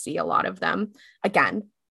reason to see a lot of them again.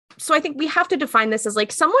 So I think we have to define this as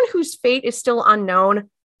like someone whose fate is still unknown,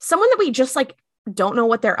 someone that we just like don't know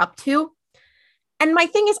what they're up to. And my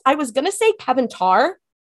thing is, I was going to say Kevin Tarr,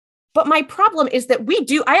 but my problem is that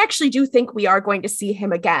I actually do think we are going to see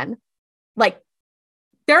him again. Like,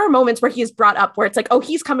 there are moments where he is brought up where it's like, oh,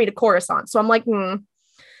 he's coming to Coruscant. So I'm like,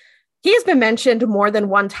 He has been mentioned more than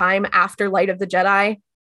one time after Light of the Jedi.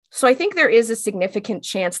 So I think there is a significant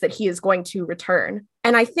chance that he is going to return.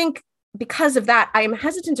 And I think because of that, I am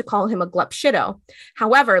hesitant to call him a Glup Shido.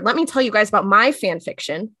 However, let me tell you guys about my fan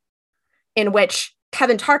fiction in which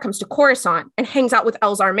Kevin Tarr comes to Coruscant and hangs out with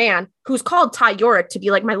Elzar Mann, who's called Ty Yorick to be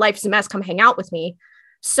like, my life's a mess, come hang out with me.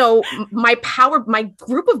 So my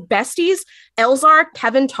group of besties, Elzar,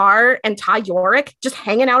 Kevin Tarr, and Ty Yorick, just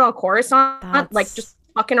hanging out on Coruscant, like just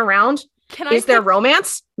fucking around. Is there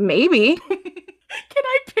romance? Maybe. Can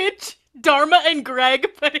I pitch Dharma and Greg,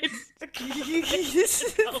 but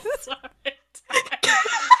it's Dharma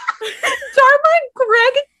and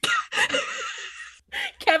Greg?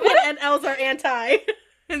 Kevin and Elzar and Ty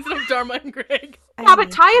instead of Dharma and Greg. Yeah,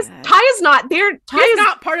 but Ty is not there. Ty is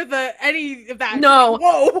not part of any of that. No.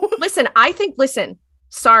 Whoa. Listen, I think that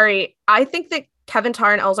Kevin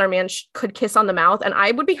Tarr and Elzar Mann could kiss on the mouth, and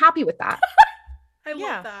I would be happy with that. I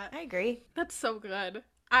love that. I agree. That's so good.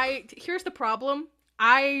 Here's the problem.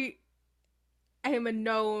 I am a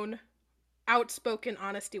known outspoken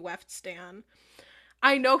Honesty Weft stan.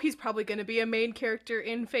 I know he's probably going to be a main character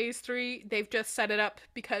in Phase 3. They've just set it up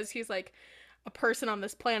because he's like a person on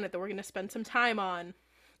this planet that we're going to spend some time on.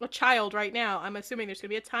 A child right now. I'm assuming there's going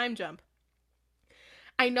to be a time jump.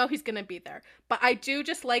 I know he's going to be there. But I do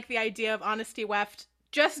just like the idea of Honesty Weft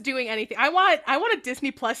just doing anything. I want a Disney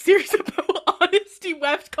Plus series about Honesty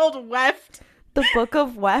Weft called Weft. The Book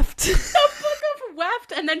of Weft. The Book of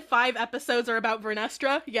Weft. And then 5 episodes are about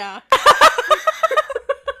Vernestra. Yeah.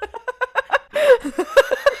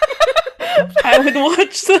 I would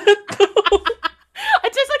watch that though.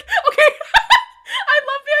 It's just like, okay. I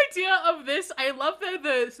love the idea of this. I love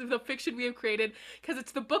the fiction we have created because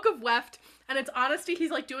it's the Book of Weft and it's Honesty.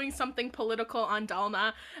 He's like doing something political on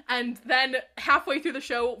Dalna, and then halfway through the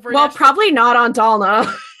show, Vernestra... Well, probably not on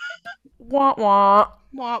Dalna. Wah wah.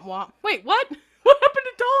 Wah wah. Wait, what? What happened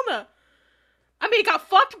to Dalna? I mean, it got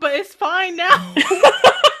fucked, but it's fine now.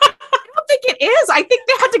 I don't think it is. I think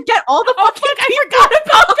they had to get all the fucking I forgot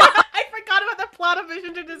about that. I forgot about the plot of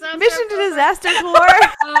Mission to Disaster. disaster tour.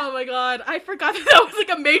 Oh my god, I forgot that was like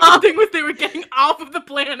a major thing was they were getting off of the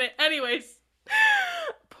planet. Anyways,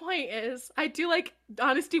 point is, I do like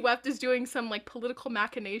Honesty Weft is doing some like political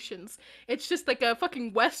machinations. It's just like a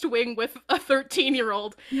fucking West Wing with a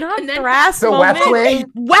 13-year-old. Not and then Thras The moment. West Wing.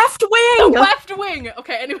 Weft Wing. The Weft Wing.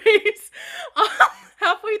 Okay, anyways,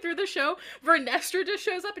 halfway through the show, Vernestra just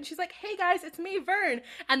shows up and she's like, "Hey guys, it's me, Vern,"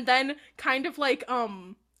 and then kind of like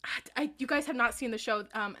you guys have not seen the show,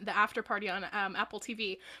 the After Party on Apple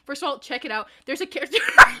TV. First of all, check it out. There's a character.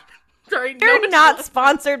 Sorry, You're not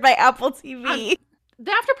sponsored by Apple TV.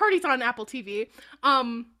 The After Party's on Apple TV.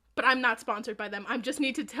 But I'm not sponsored by them. I just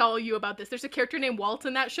need to tell you about this. There's a character named Walt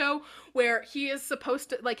in that show where he is supposed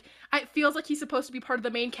to, like, it feels like he's supposed to be part of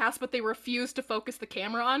the main cast, but they refuse to focus the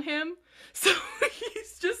camera on him. So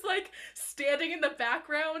he's just, like, standing in the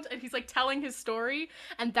background, and he's, like, telling his story,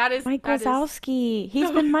 and that is... Mike Wazowski.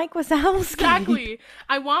 He's been Mike Wazowski. Exactly.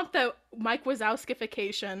 I want the Mike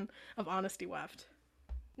Wazowskification of Honesty Weft.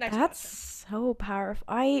 Next That's question. so powerful.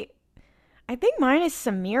 I think mine is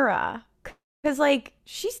Samira. Because, like,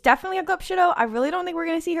 she's definitely a Glupshido. I really don't think we're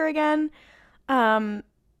going to see her again.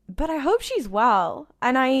 But I hope she's well.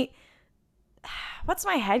 And what's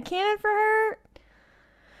my headcanon for her?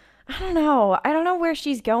 I don't know. I don't know where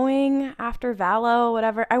she's going after Valo,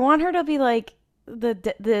 whatever. I want her to be, like,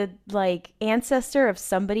 the like, ancestor of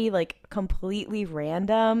somebody, like, completely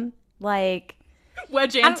random. Like...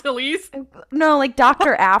 Wedge Antilles. No, like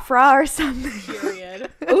Dr. Aphra or something.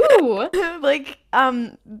 Period. Ooh. Like,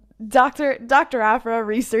 Dr. Aphra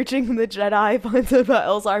researching the Jedi finds out about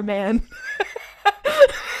Elzar Mann.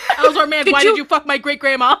 Elzar Mann, why did you fuck my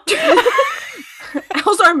great-grandma?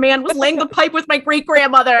 Elzar Mann was laying the pipe with my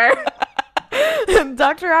great-grandmother.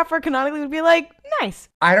 Dr. Aphra canonically would be like, nice.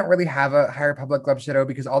 I don't really have a High Republic Glupshido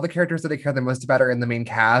because all the characters that I care the most about are in the main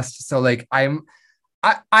cast. So, like, I am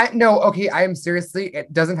seriously,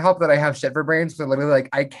 it doesn't help that I have shit for brains. So literally, like,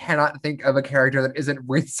 I cannot think of a character that isn't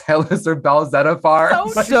Ruth Silas or Bel Zettifar.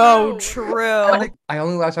 So true. Like, I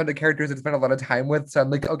only latch on to characters I spend a lot of time with. So I'm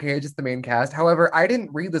like, okay, just the main cast. However, I didn't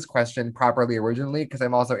read this question properly originally because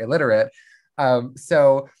I'm also illiterate.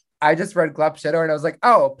 So I just read Glupshido and I was like,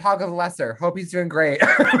 oh, Poggle the Lesser. Hope he's doing great.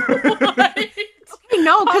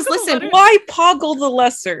 No, because listen, why Poggle the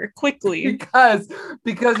Lesser? Quickly. because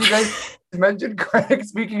you guys mentioned Craig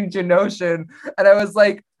speaking Geonosian, and I was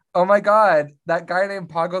like, oh my god, that guy named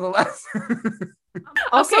Poggle the Lesser.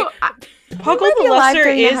 Also, Poggle the Lesser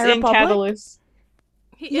is in Catalyst.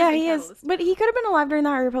 He is. But he could have been alive during the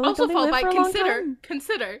High Republic. Also, Don't they live for a long time?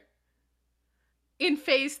 consider in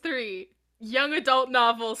Phase 3, young adult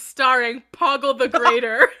novel starring Poggle the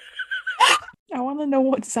Greater. I want to know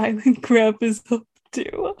what Silent Graph is up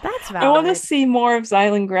to. That's valid. I want to see more of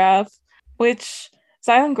Silent Graph, which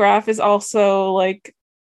Silent Graph is also like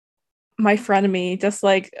my frenemy, just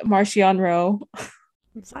like Marcion Rowe.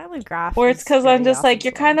 Silent Graph. Or it's because I'm just like,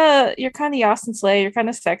 you're kind of Yasin Slay, you're kind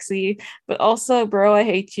of sexy, but also, bro, I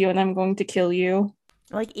hate you and I'm going to kill you.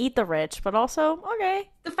 Like, eat the rich, but also, okay.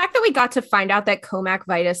 the fact that we got to find out that Comac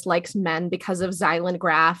Vitus likes men because of Xylem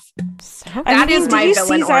Graph, So that is did my you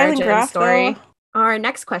villain see Xylem origin Graph, story. though? Our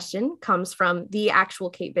next question comes from the actual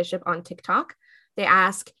Kate Bishop on TikTok. They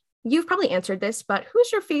ask, you've probably answered this, but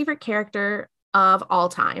who's your favorite character of all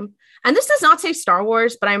time? And this does not say Star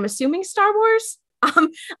Wars, but I'm assuming Star Wars.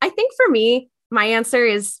 I think for me, my answer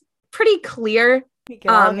is pretty clear. we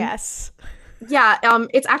can all guess. Yeah,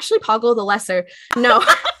 it's actually Poggle the Lesser. No,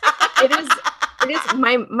 it is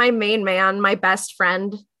my main man, my best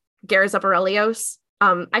friend, Garza Aurelios.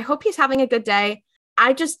 I hope he's having a good day.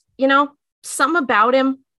 I just, something about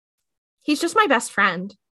him. He's just my best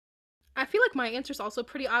friend. I feel like my answer's also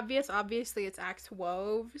pretty obvious. Obviously, it's Axe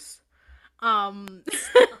Woves. Oh,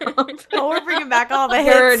 we're bringing back all the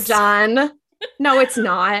You're hits. done. No, it's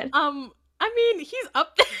not. I mean, he's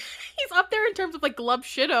up there. He's up there in terms of like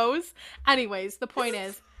Glupshidos. Anyways, the point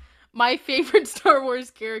is, my favorite Star Wars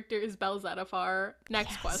character is Bel Zettifar.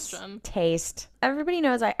 Next question. Taste. Everybody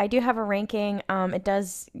knows I do have a ranking. It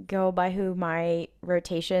does go by who my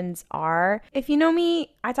rotations are. If you know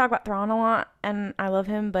me, I talk about Thrawn a lot, and I love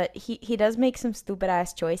him, but he does make some stupid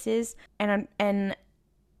ass choices, and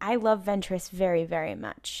I love Ventress very, very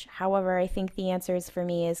much. However, I think the answers for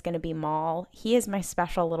me is going to be Maul. He is my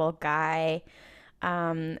special little guy.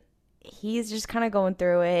 He's just kind of going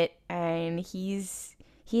through it, and he's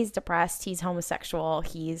depressed, he's homosexual,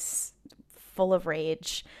 he's full of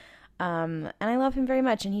rage, and I love him very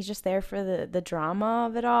much, and he's just there for the drama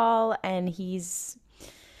of it all, and he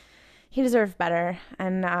deserves better,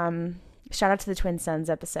 and Shout out to the Twin Sons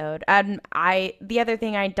episode. And the other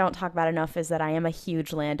thing I don't talk about enough is that I am a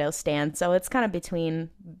huge Lando stan, so it's kind of between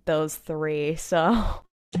those three. So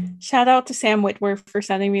shout out to Sam Witwer for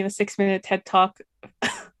sending me the 6-minute TED Talk.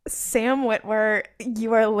 Sam Witwer,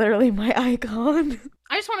 you are literally my icon.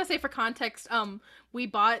 I just want to say for context, we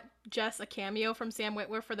bought Jess a cameo from Sam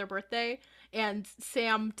Witwer for their birthday, and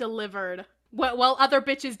Sam delivered. Well, other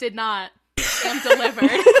bitches did not. Sam delivered.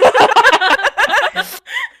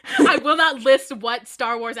 I will not list what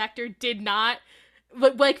Star Wars actor did not,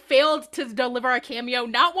 like, failed to deliver a cameo,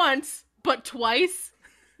 not once, but twice.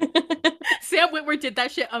 Sam Witwer did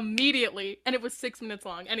that shit immediately, and it was 6 minutes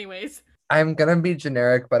long. Anyways. I'm gonna be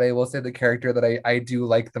generic, but I will say the character that I do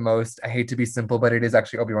like the most, I hate to be simple, but it is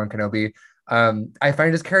actually Obi-Wan Kenobi. I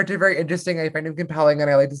find his character very interesting. I find him compelling, and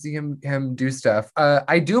I like to see him do stuff.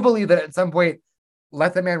 I do believe that at some point,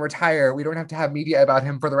 let the man retire. We don't have to have media about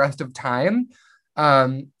him for the rest of time.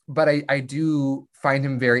 But I do find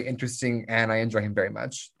him very interesting, and I enjoy him very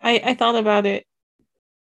much. I thought about it.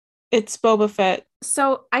 It's Boba Fett.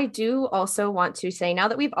 So I do also want to say, now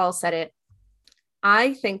that we've all said it,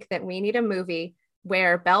 I think that we need a movie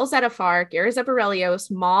where Bell Zettifar, Gareth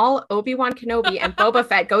Eberelios, Maul, Obi-Wan Kenobi, and Boba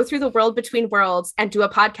Fett go through the world between worlds and do a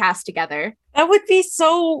podcast together. That would be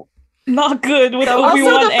so not good with Also,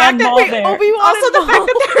 Obi-Wan the fact and that- Maul wait, there. Also, the fact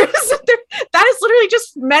that that is literally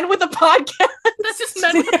just men with a podcast. That's just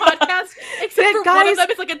men with a podcast, except for one of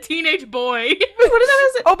them is like a teenage boy. One of them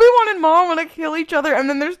is Obi-Wan and Maul want to kill each other, and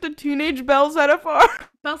then there's the teenage Bell Zettifar.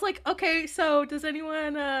 Belle's like, okay, so does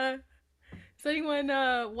anyone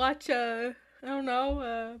watch I don't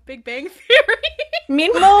know, Big Bang Theory?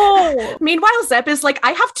 Meanwhile, Zeb is like,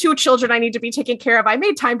 I have 2 children I need to be taking care of. I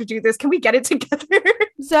made time to do this. Can we get it together?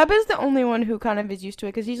 Zeb is the only one who kind of is used to it,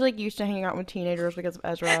 because he's like used to hanging out with teenagers because of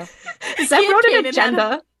Ezra. Zeb wrote an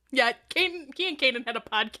agenda. Yeah, he and Kanan had a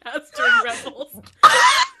podcast during Rebels.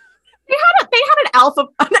 They had an alpha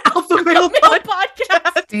male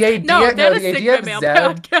podcast. The idea,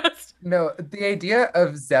 the idea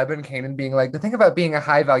of Zeb and Kanan being like, the thing about being a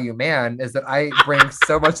high value man is that I bring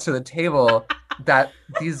so much to the table that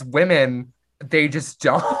these women, they just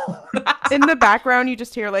don't. In the background, you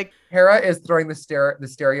just hear like Hera is throwing the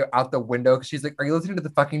stereo out the window because she's like, are you listening to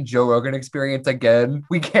the fucking Joe Rogan Experience again?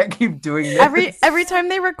 We can't keep doing this. Every time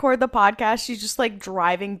they record the podcast, she's just like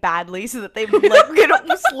driving badly so that they like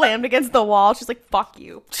get slammed against the wall. She's like, fuck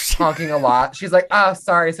you. Honking a lot. She's like,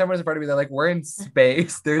 sorry, someone's in front of me. They're like, we're in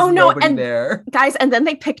space. There's nobody there. Guys, and then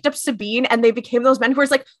they picked up Sabine and they became those men who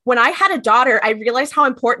was like, when I had a daughter, I realized how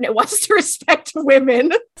important it was to respect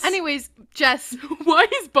women. Anyways, Jess, why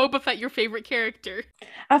is Boba Fett your favorite character?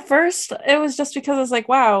 At first, it was just because I was like,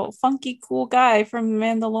 wow, funky, cool guy from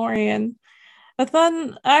Mandalorian. But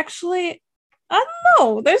then, actually, I don't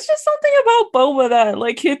know. There's just something about Boba that,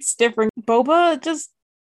 like, hits different. Boba just,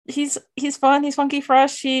 he's fun, he's funky,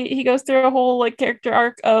 fresh. He goes through a whole, like, character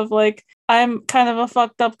arc of, like, I'm kind of a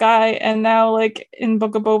fucked up guy, and now, like, in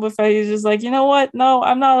Book of Boba Fett, he's just like, you know what? No,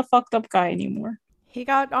 I'm not a fucked up guy anymore. He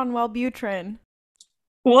got on Wellbutrin.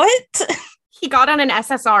 What? He got on an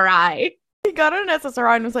SSRI. He got on an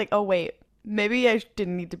SSRI and was like, oh wait, maybe I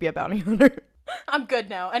didn't need to be a bounty hunter. I'm good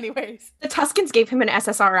now. Anyways. The Tuskens gave him an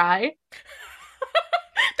SSRI.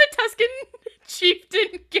 The Tusken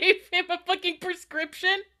chieftain gave him a fucking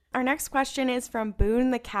prescription. Our next question is from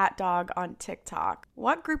Boone the Cat Dog on TikTok.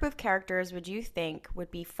 What group of characters would you think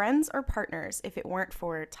would be friends or partners if it weren't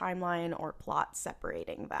for timeline or plot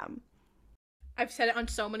separating them? I've said it on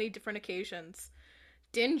so many different occasions.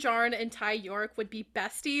 Din Djarin and Ty York would be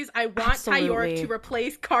besties. I want Absolutely. Ty York to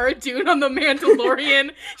replace Cara Dune on The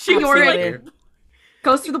Mandalorian. She York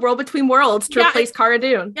goes through the world between worlds to replace Cara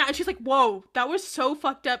Dune. Yeah, and she's like, whoa, that was so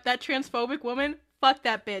fucked up. That transphobic woman, fuck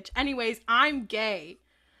that bitch. Anyways, I'm gay.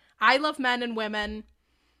 I love men and women.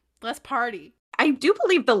 Let's party. I do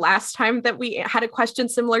believe the last time that we had a question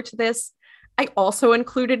similar to this, I also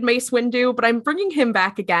included Mace Windu, but I'm bringing him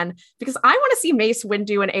back again because I want to see Mace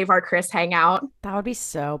Windu and Avar Kriss hang out. That would be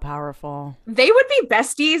so powerful. They would be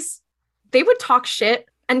besties. They would talk shit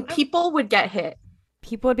and people would get hit.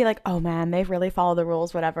 People would be like, oh man, they really follow the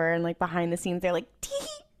rules, whatever. And like behind the scenes, they're like, tee.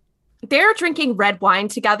 They're drinking red wine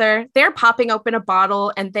together. They're popping open a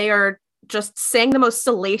bottle and they are just saying the most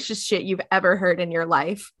salacious shit you've ever heard in your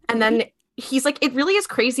life. And then he's like, it really is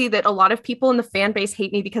crazy that a lot of people in the fan base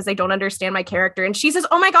hate me because they don't understand my character. And she says,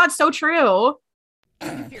 oh my God, so true.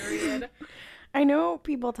 Period. I know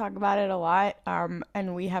people talk about it a lot,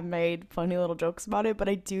 and we have made funny little jokes about it, but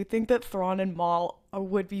I do think that Thrawn and Maul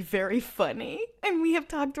would be very funny. And we have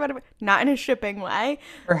talked about it, not in a shipping way.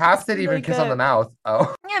 Perhaps they'd even like kiss on the mouth.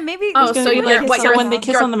 Oh. Yeah, maybe. Oh, so you like what? You're when they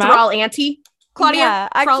kiss on the mouth? Thrall auntie? Claudia,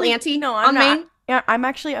 Thrall actually, Auntie no, on I'm not. main? Yeah,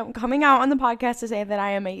 I'm coming out on the podcast to say that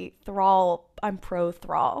I am a Thrall. I'm pro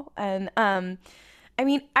Thrall, and I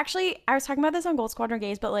mean, actually, I was talking about this on Gold Squadron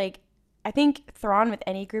Gaze, but like, I think Thrawn with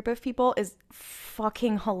any group of people is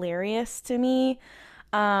fucking hilarious to me.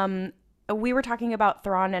 We were talking about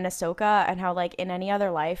Thrawn and Ahsoka and how, like, in any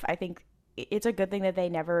other life, I think it's a good thing that they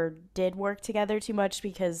never did work together too much,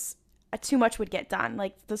 because too much would get done.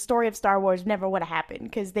 Like, the story of Star Wars never would have happened,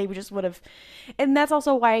 because they just would have, and that's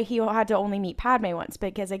also why he had to only meet Padme once,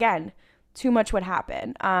 because again, too much would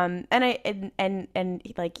happen. And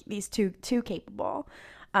like, these two capable.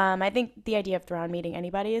 I think the idea of Thrawn meeting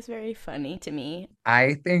anybody is very funny to me.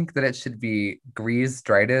 I think that it should be Grease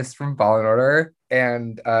Dritus from Fallen Order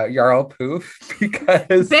and Jarl Poof,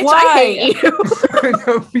 because Bitch, Why? I hate you.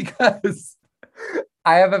 no, because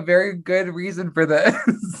I have a very good reason for this.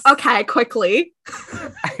 Okay, quickly.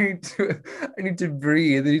 I need to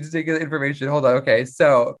breathe. I need to take the information. Hold on. Okay,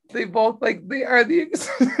 so they both, like, they are the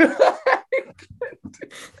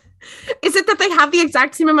Is it that they have the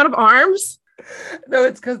exact same amount of arms? No,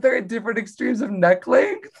 it's because they're at different extremes of neck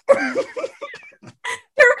length.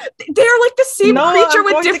 They're like the same No, creature I'm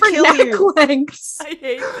with going to different kill neck you. lengths. I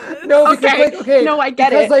hate this. No, because Okay. like, okay, No, I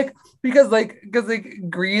get because it. because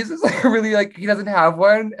Grease is like really, like, he doesn't have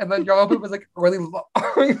one, and then Jarl Poof is like really long.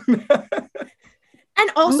 And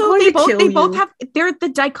also, going they to kill both you. have. They're the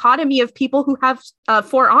dichotomy of people who have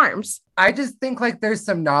 4 arms. I just think, like, there's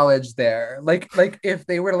some knowledge there. Like if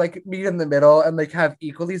they were to, like, meet in the middle and, like, have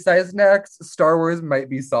equally sized necks, Star Wars might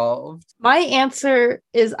be solved. My answer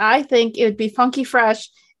is I think it would be funky fresh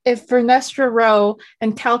if Vernestra Rowe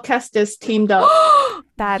and Cal Kestis teamed up.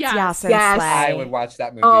 That's Yes. Yasin Yes. Slay. I would watch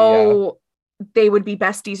that movie. Oh, they would be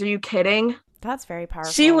besties. Are you kidding? That's very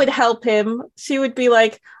powerful. She would help him. She would be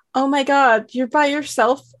like, "Oh my god, you're by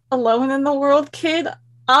yourself alone in the world, kid.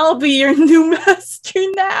 I'll be your new master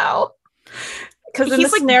now." Because in the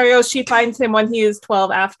He's like- scenario, she finds him when he is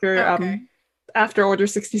 12 after Okay. after Order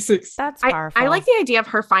 66. That's I powerful. like the idea of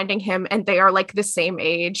her finding him, and they are like the same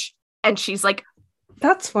age, and she's like,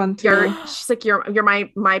 That's fun too. "You're my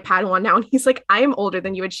Padawan now," and he's like, "I am older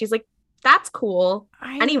than you," and she's like, "That's cool."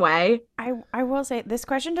 Anyway, I will say this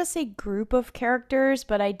question does say group of characters,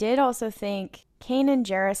 but I did also think Kanan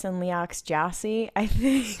Jarrus and Leox Jassi, I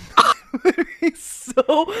think would be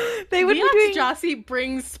so, they would be Leox doing Jossie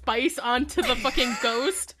brings spice onto the fucking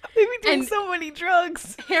ghost. they'd be doing and- so many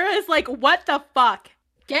drugs. Hera is like, "What the fuck?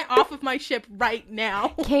 Get off of my ship right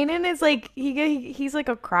now." Kanan is like he's like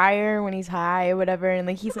a crier when he's high or whatever, and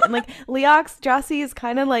like he's and like Leox Jassi is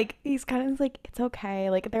kind of like he's kind of like it's okay,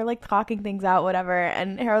 like they're like talking things out, whatever,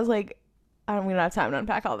 and Hera's like, we don't have time to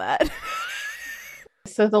unpack all that.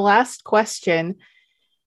 So the last question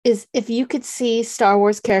is, if you could see Star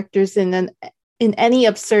Wars characters in any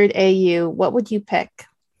absurd AU, what would you pick?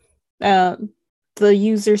 The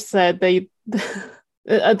user said they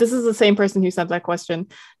this is the same person who sent that question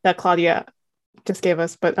that Claudia just gave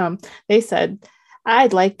us, but they said,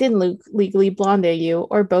 "I'd like Din Luke Legally Blonde AU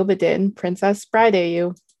or Boba Din Princess Bride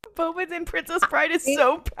AU." Boba Din Princess Bride is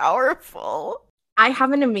so powerful. I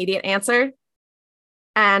have an immediate answer,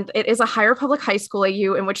 and it is a High Republic High School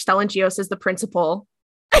AU in which Stellan Gios is the principal.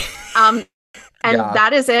 And Yeah.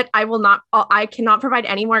 that is it. I cannot provide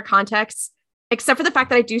any more context, except for the fact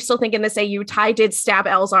that I do still think in this AU, Ty did stab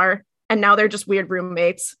Elzar, and now they're just weird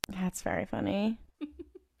roommates. That's very funny.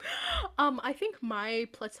 I think my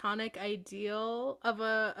platonic ideal of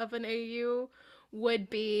an AU would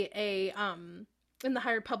be a in the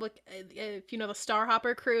High Republic, if you know the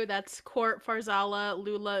Starhopper crew, that's Court, Farzala,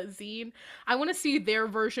 Lula, Zine. I want to see their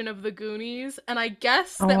version of the Goonies, and I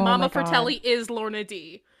guess that Oh Mama my God. Fratelli is Lorna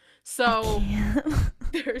D. So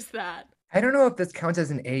there's that. I don't know if this counts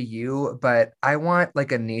as an AU, but I want,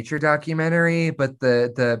 like, a nature documentary, but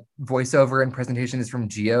the voiceover and presentation is from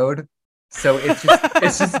Geode. So it's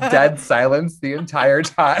just dead silence the entire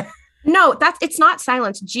time. No, it's not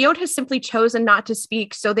silence. Geode has simply chosen not to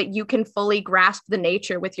speak so that you can fully grasp the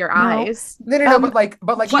nature with your eyes. No, Um, but like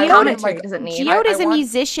What I want him, commentary like, does it need? Geode I is a want-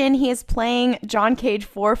 musician. He is playing John Cage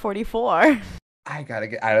 444. I gotta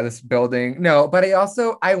get out of this building. No, but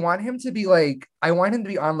I want him to be like, I want him to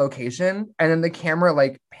be on location, and then the camera,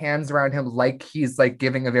 like, pans around him like he's, like,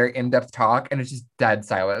 giving a very in-depth talk, and it's just dead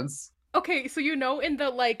silence. Okay, so you know in the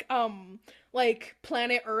like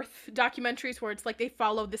Planet Earth documentaries where it's like they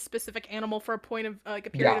follow this specific animal for a point of like a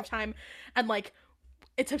period Yeah. of time, and like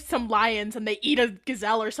it's some lions and they eat a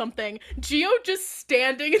gazelle or something. Geo just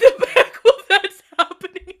standing in the back while that's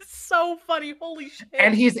happening is so funny. Holy shit.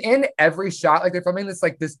 And he's in every shot. Like they're filming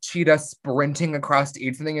this cheetah sprinting across to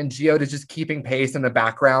eat something, and Geode is just keeping pace in the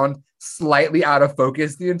background, slightly out of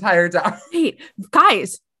focus the entire time. Hey,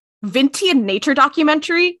 guys, Vintian nature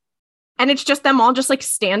documentary, and it's just them all just like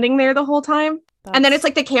standing there the whole time. And then it's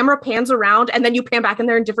like the camera pans around and then you pan back and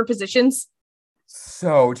they're in different positions.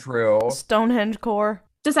 So true. Stonehenge core.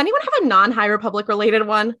 Does anyone have a non-High Republic related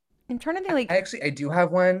one? I'm trying to think like I do have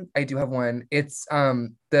one. It's the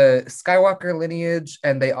Skywalker lineage,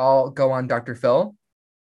 and they all go on Dr. Phil.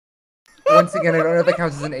 Once again, I don't know if that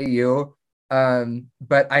counts as an AU.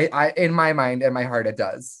 But I in my mind and my heart it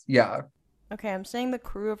does. Yeah. Okay, I'm saying the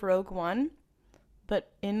crew of Rogue One,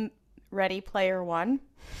 but in Ready Player One.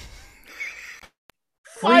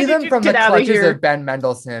 Free them from the clutches of Ben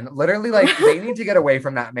Mendelsohn. Literally, like, they need to get away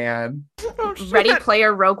from that man. Ready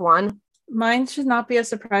Player Rogue One. Mine should not be a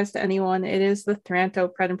surprise to anyone. It is the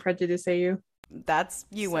Thranto Pride and Prejudice AU. That's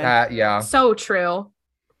you win. Yeah. So true.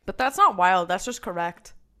 But that's not wild. That's just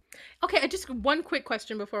correct. Okay, just one quick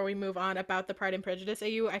question before we move on about the Pride and Prejudice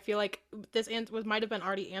AU. I feel like this might have been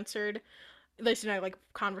already answered, at least in a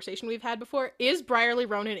conversation we've had before. Is Brierly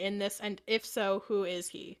Ronan in this? And if so, who is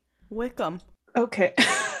he? Wickham. Okay.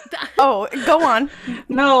 Oh, go on.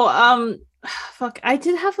 No, fuck. I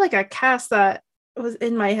did have a cast that was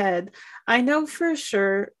in my head. I know for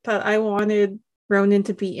sure that I wanted Ronan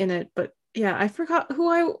to be in it, but yeah, I forgot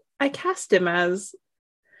who I cast him as.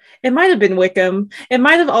 It might have been Wickham. It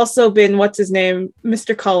might have also been what's his name,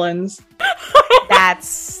 Mr. Collins.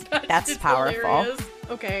 That's powerful. Hilarious.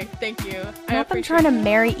 Okay, thank you. I'm trying to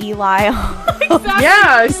marry Eli. Exactly.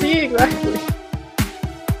 Yeah, see, exactly.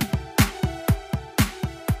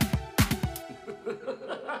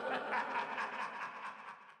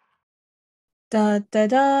 Da da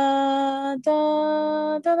da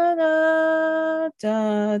da da da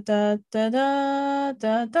da da da da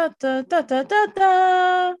da da da da da da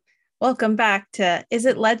da. Welcome back to Is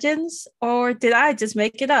It Legends or Did I Just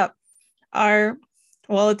Make It Up?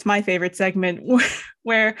 It's my favorite segment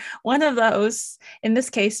where one of those, in this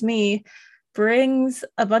case me, brings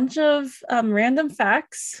a bunch of random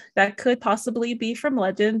facts that could possibly be from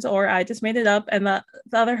Legends or I just made it up, and the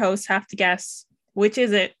other hosts have to guess which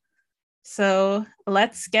is it. So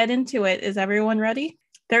let's get into it. Is everyone ready?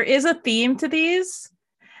 There is a theme to these,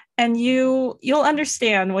 and you'll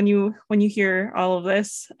understand when you hear all of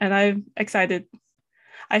this. And I'm excited.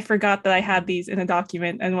 I forgot that I had these in a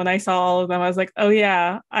document, and when I saw all of them, I was like, "Oh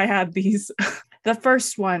yeah, I had these." The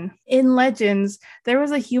first one. In Legends, there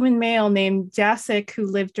was a human male named Jasik who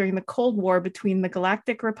lived during the Cold War between the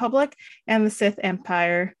Galactic Republic and the Sith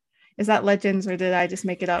Empire. Is that Legends or did I just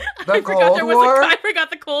make it up? The Cold War? I forgot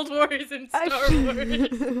the Cold War is in Star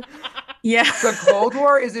Wars. Yeah. The Cold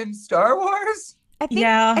War is in Star Wars? I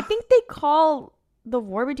think they call the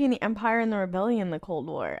war between the Empire and the Rebellion the Cold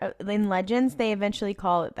War. In Legends, they eventually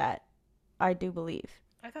call it that. I do believe.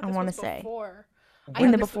 I want to say. In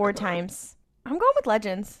the before times. I'm going with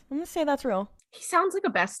Legends. I'm going to say that's real. He sounds like a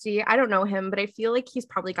bestie. I don't know him, but I feel like he's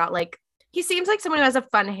probably got he seems like someone who has a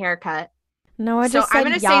fun haircut. No, I'm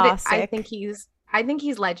gonna say that I think he's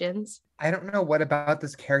Legends. I don't know what about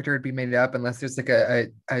this character would be made up unless there's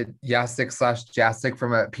a Yasik/Jasik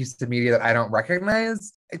from a piece of media that I don't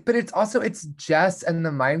recognize. But it's Jess, and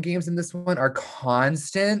the mind games in this one are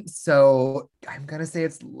constant. So I'm gonna say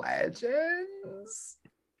it's Legends.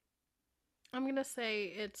 I'm gonna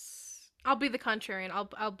say I'll be the contrarian.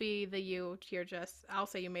 I'll be the you here, Jess. I'll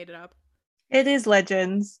say you made it up. It is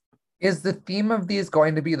Legends. Is the theme of these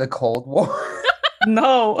going to be the Cold War?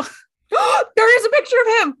 No. There is a picture of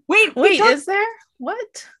him. Wait, is there?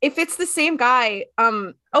 What? If it's the same guy,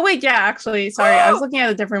 Oh wait, yeah, actually, sorry, I was looking at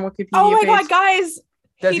a different Wikipedia Oh my page. god, guys!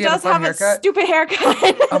 He does have a stupid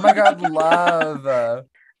haircut. Oh my god, love.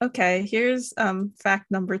 Okay, here's fact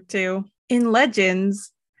number 2. In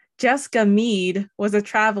Legends, Jessica Meade was a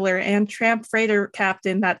traveler and tramp freighter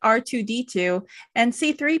captain that R2-D2 and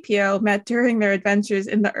C-3PO met during their adventures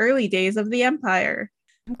in the early days of the Empire.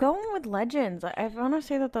 I'm going with Legends. I want to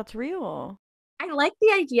say that that's real. I like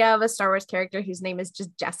the idea of a Star Wars character whose name is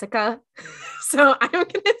just Jessica. So I'm going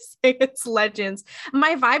to say it's Legends.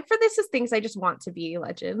 My vibe for this is things I just want to be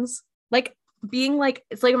Legends. It's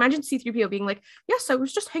like, imagine C-3PO being like, yes, I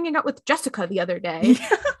was just hanging out with Jessica the other day.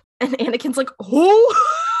 And Anakin's like, oh.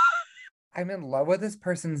 I'm in love with this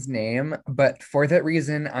person's name, but for that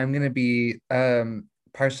reason, I'm going to be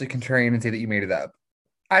partially contrarian and say that you made it up.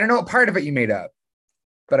 I don't know what part of it you made up,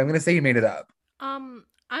 but I'm going to say you made it up. I'm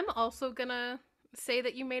also going to say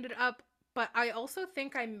that you made it up, but I also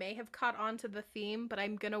think I may have caught on to the theme, but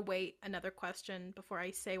I'm going to wait another question before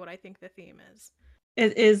I say what I think the theme is.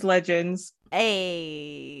 It is Legends.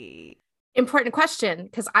 Hey. Important question,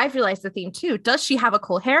 because I've realized the theme too. Does she have a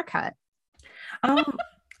cool haircut? I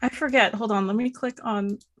forget. Hold on. Let me click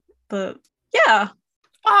on the. Yeah.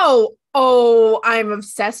 Oh, I'm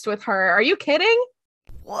obsessed with her. Are you kidding?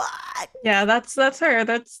 What? Yeah, that's her.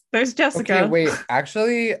 There's Jessica. Okay, wait.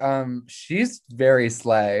 Actually, she's very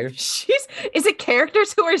slay. Is it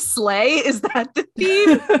characters who are slay? Is that the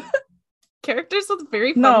theme? Characters with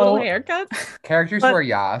very fun little haircuts? Characters who are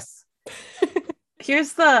Yas.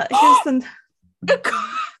 Here's the I think it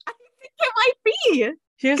might be.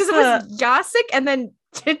 Because it was Yasik and then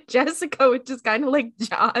Jessica, which is kind of like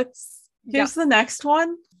Joss. Here's the next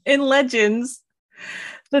one. In Legends,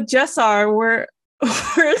 the Jessar were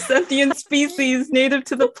a sentient species native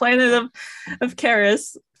to the planet of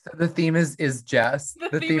Karis. So the theme is Jess.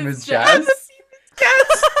 The theme is Jess.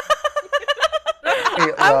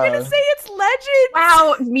 I'm gonna say it's Legends.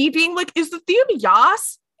 Wow, me being like, is the theme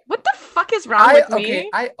Yas? What the fuck is wrong with me? Okay,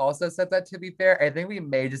 I also said that, to be fair. I think we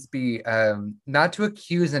may just be not to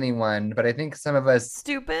accuse anyone, but I think some of us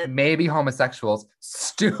stupid, maybe homosexuals.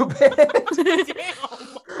 Stupid.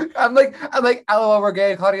 I'm like, LOL, we're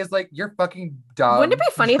gay. Claudia's like, you're fucking dumb. Wouldn't it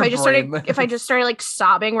be funny if I just started like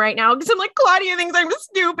sobbing right now because I'm like, Claudia thinks I'm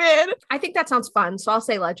stupid. I think that sounds fun, so I'll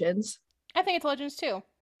say Legends. I think it's Legends too.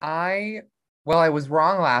 Well, I was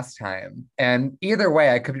wrong last time. And either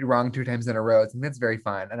way, I could be wrong 2 times in a row. I think that's very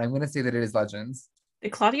fun. And I'm going to say that it is Legends.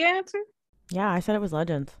 Did Claudia answer? Yeah, I said it was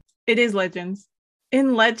Legends. It is Legends.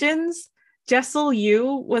 In Legends, Jessel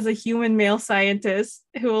Yu was a human male scientist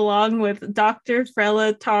who, along with Dr.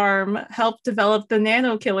 Frela Tarm, helped develop the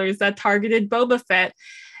nano killers that targeted Boba Fett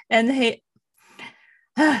and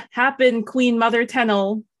happened Queen Mother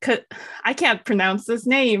Tenel. I can't pronounce this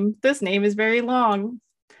name. This name is very long.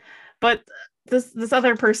 But this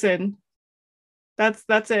other person, that's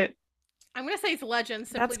it. I'm gonna say it's Legends.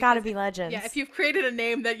 That's got to be Legends. Yeah, if you've created a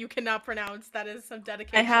name that you cannot pronounce, that is some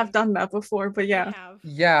dedication. I have done that before, but yeah.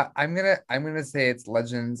 Yeah, I'm gonna say it's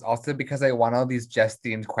Legends, also because I want all these Jess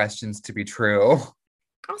themed questions to be true.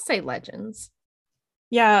 I'll say Legends.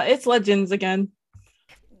 Yeah, it's Legends again.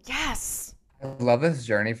 Yes. I love this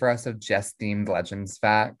journey for us of Jess themed Legends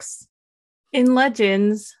facts. In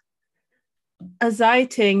Legends, a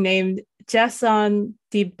Zaiting named Jason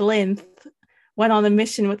de Blinth went on a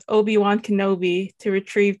mission with Obi-Wan Kenobi to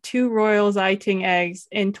retrieve 2 royal Zaiting eggs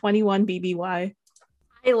in 21 BBY.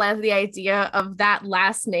 I love the idea of that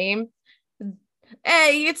last name.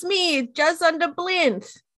 Hey, it's me, Jason de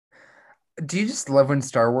Blinth. Do you just love when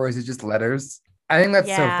Star Wars is just letters? I think that's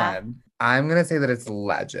so fun. I'm going to say that it's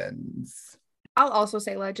Legends. I'll also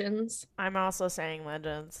say Legends. I'm also saying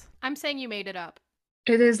Legends. I'm saying you made it up.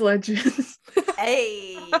 It is Legends.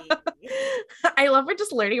 Hey. I love we're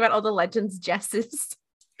just learning about all the Legends Jesses.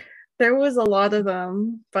 There was a lot of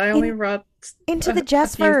them, but I only brought into the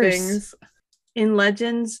Jessverse. In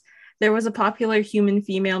Legends, there was a popular human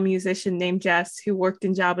female musician named Jess who worked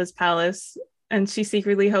in Jabba's palace, and she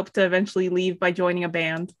secretly hoped to eventually leave by joining a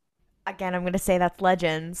band. Again, I'm going to say that's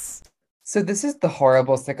Legends. So this is the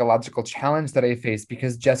horrible psychological challenge that I face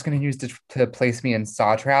because Jess continues to place me in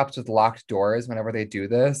saw traps with locked doors whenever they do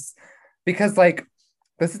this. Because, like,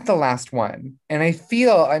 this is the last one. And I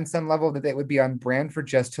feel on some level that it would be on brand for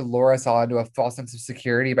Jess to lure us all into a false sense of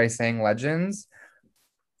security by saying Legends.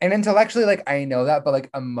 And intellectually, like, I know that, but,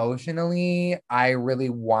 like, emotionally, I really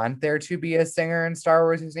want there to be a singer in Star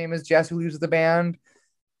Wars whose name is Jess who leaves the band.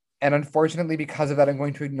 And unfortunately, because of that, I'm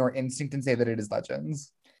going to ignore instinct and say that it is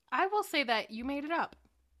Legends. I will say that you made it up.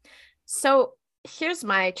 So here's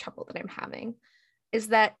my trouble that I'm having is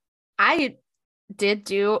that I did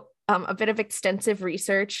do a bit of extensive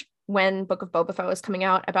research when Book of Boba Fett was coming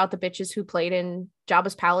out about the bitches who played in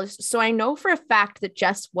Jabba's palace. So I know for a fact that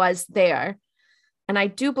Jess was there. And I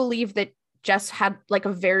do believe that Jess had like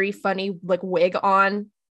a very funny like wig on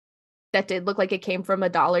that did look like it came from a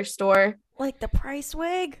dollar store. Like the Price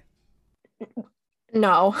wig?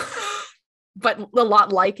 No. But a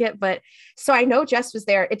lot like it. But so I know Jess was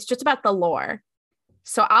there. It's just about the lore.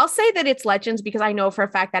 So I'll say that it's Legends because I know for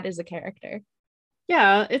a fact that is a character.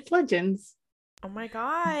 Yeah, it's Legends. Oh my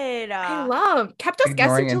god. I love. Kept us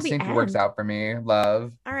guessing until the end. Works out for me.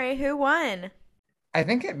 Love. All right, who won? I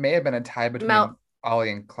think it may have been a tie between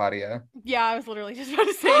Ollie and Claudia. Yeah, I was literally just about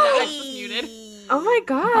to say that. I was muted. Oh my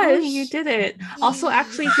gosh. Oh, you did it. Also,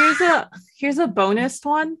 actually, here's a bonus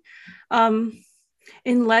one.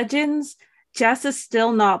 In Legends, Jess is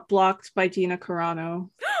still not blocked by Gina Carano.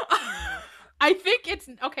 I think it's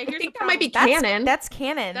okay. Here's the that might be canon. That's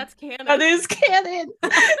canon. That's canon. That is canon.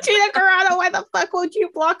 Gina Carano, why the fuck won't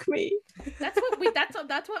you block me? That's what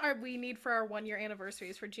we need for our 1-year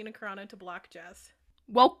anniversary is for Gina Carano to block Jess.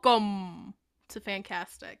 Welcome to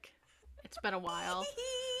Fantastic. It's been a while.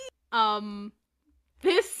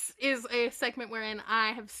 This is a segment wherein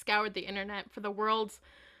I have scoured the internet for the world's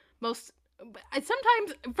most,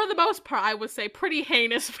 sometimes, for the most part, I would say pretty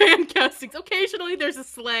heinous fan castings. Occasionally there's a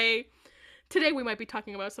slay. Today we might be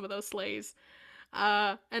talking about some of those slays.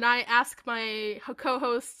 And I ask my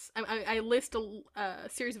co-hosts, I list a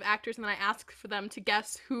series of actors, and then I ask for them to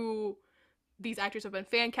guess who these actors have been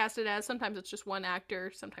fan casted as. Sometimes it's just one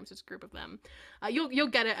actor, sometimes it's a group of them. You'll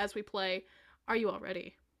get it as we play. Are you all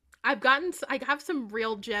ready? I have some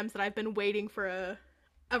real gems that I've been waiting for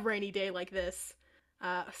a rainy day like this.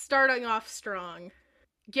 Starting off strong.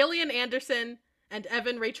 Gillian Anderson and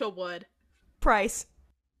Evan Rachel Wood. Price.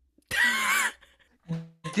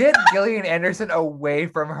 Get Gillian Anderson away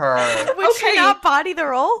from her. Would she not body the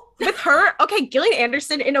role? With her, okay, Gillian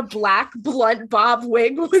Anderson in a black blunt bob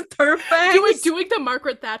wig with her face. Doing the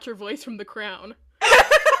Margaret Thatcher voice from The Crown.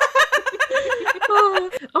 Oh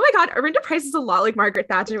my god, Arinda Price is a lot like Margaret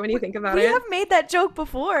Thatcher when you think about it. We have made that joke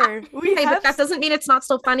before. But that doesn't mean it's not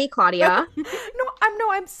still funny, Claudia.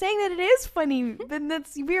 I'm saying that it is funny. Then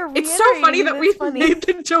it's so funny that we've made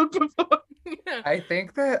the joke before. I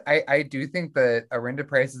think that I do think that Arinda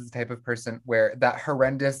Price is the type of person where that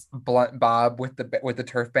horrendous blunt bob with the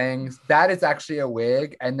turf bangs, that is actually a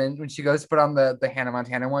wig. And then when she goes to put on the Hannah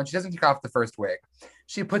Montana one, she doesn't take off the first wig.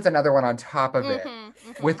 She puts another one on top of it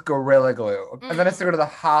with Gorilla Glue. And then has to go to the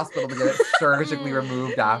hospital to get it surgically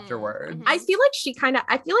removed afterwards. I feel like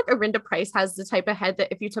Arinda Price has the type of head that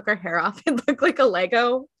if you took her hair off, it'd look like a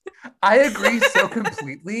Lego. I agree so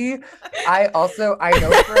completely. I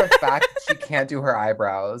know for a fact she can't do her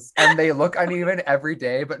eyebrows. And they look uneven every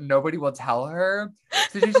day, but nobody will tell her.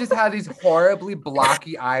 So she just had these horribly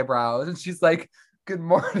blocky eyebrows. And she's like, "Good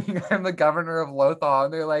morning, I'm the governor of Lothal."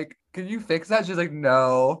 And they're like, "Can you fix that?" She's like,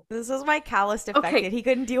 "No." This was my callus affected. Okay. He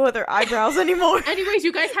couldn't deal with her eyebrows anymore. Anyways,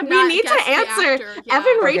 you guys have we need to answer. Yeah.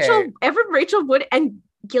 Evan Rachel Wood and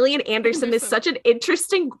Gillian Anderson is such an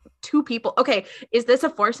interesting two people. Okay, is this a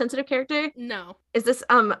Force sensitive character? No. Is this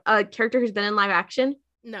a character who's been in live action?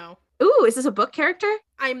 No. Ooh, is this a book character?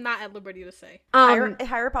 I'm not at liberty to say. A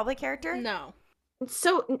High Republic character? No.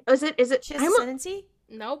 So is it? She has ascendancy?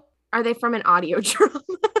 Nope. Are they from an audio drama?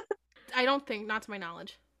 I don't think, not to my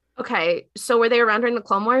knowledge. Okay, so were they around during the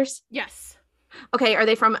Clone Wars? Yes. Okay, are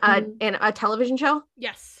they from a television show?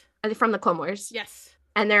 Yes. Are they from the Clone Wars? Yes.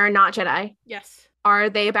 And they're not Jedi? Yes. Are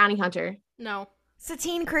they a bounty hunter? No.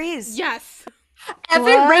 Satine Kryze. Yes.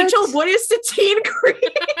 Evan Rachel Wood is Satine Kryze.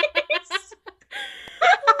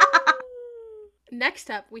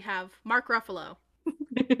 Next up, we have Mark Ruffalo.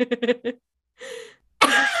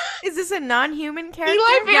 Is this a non-human character?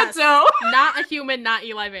 Eli Vanto. Yes. Not a human, not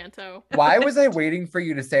Eli Vanto. Why was I waiting for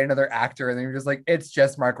you to say another actor and then you're just like, it's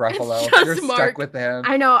just Mark Ruffalo. You're stuck with him.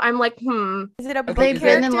 I know. I'm like, Is it a Have they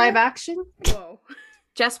been in live action? Whoa.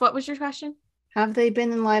 Jess, what was your question? Have they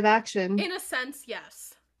been in live action? In a sense,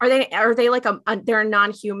 yes. Are they like they're a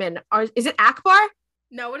non-human? Is it Akbar?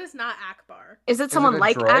 No, it is not Akbar. Is it someone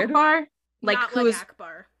like droid? Akbar? Like not who's like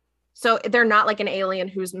Akbar. So they're not like an alien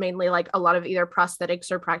who's mainly like a lot of either prosthetics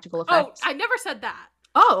or practical effects. Oh, I never said that.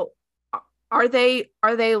 Oh, are they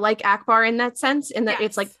like Akbar in that sense? In that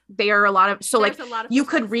It's like they are a lot of you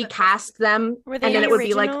could recast them and then it would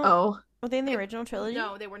be like, oh, were they in the original trilogy?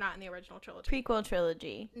 No, they were not in the original trilogy. Prequel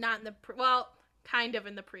trilogy. Not in the kind of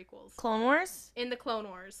in the prequels. Clone Wars? In the Clone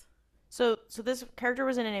Wars. So this character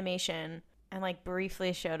was in animation and like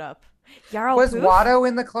briefly showed up. Yarael Was Poof? Watto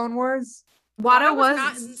in the Clone Wars? Watto was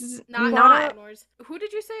not in the Clone Wars. Who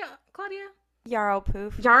did you say, Claudia? Yarael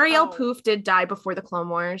Poof. Yarael Poof did die before the Clone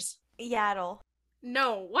Wars. Yaddle.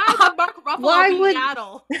 No. Why would Mark Ruffalo be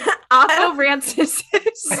Yaddle? Otto Francis.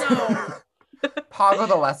 No. Pago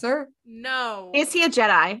the Lesser? No. Is he a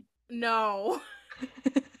Jedi? No.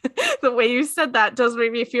 The way you said that does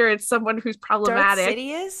make me fear it's someone who's problematic. Darth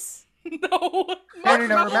Sidious? No. No.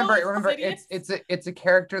 Remember, it's a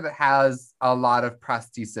character that has a lot of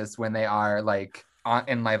prosthesis when they are like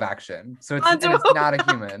in live action. So it's not a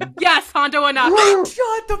human. Yes, Hondo enough.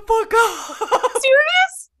 Shut the fuck up.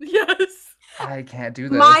 Serious? Yes. I can't do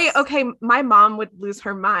this. My mom would lose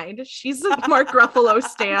her mind. She's a Mark Ruffalo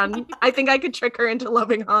stan. I think I could trick her into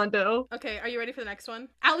loving Hondo. Okay, are you ready for the next one?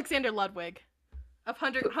 Alexander Ludwig of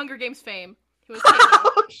Hunger Games fame. Who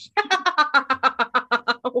was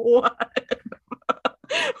What?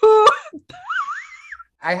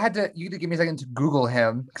 You had to give me a second to Google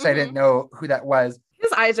him because I didn't know who that was.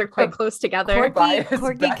 His eyes are quite close together. Corky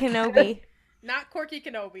Kenobi. Not Corky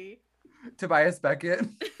Kenobi. Tobias Beckett.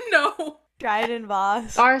 No. Dryden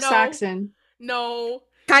Voss. Gar Saxon. No.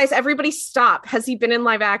 Guys, everybody stop. Has he been in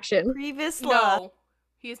live action? Previous No.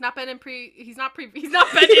 He's not been in He's not been in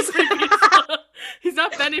previous. He's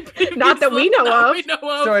not been in previous. Not that we know of.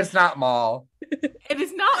 So it's not Maul. It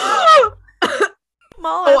is not.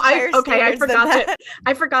 Maul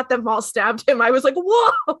I forgot that Maul stabbed him. I was like,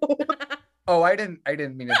 whoa. Oh, I didn't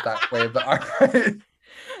mean it that way, but all right.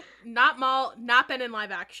 Not Maul, not been in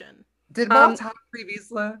live action. Did Maul talk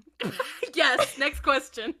previously? Yes, next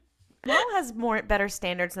question. Maul has better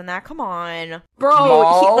standards than that. Come on.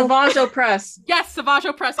 Bro, Savage Opress. Yes, Savage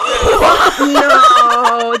Opress.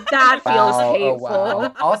 No, that feels hateful.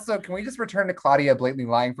 Wow. Also, can we just return to Claudia blatantly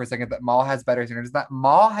lying for a second that Maul has better standards? That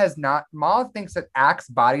Maul thinks that Axe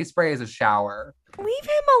body spray is a shower. Leave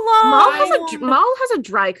him alone. Maul has a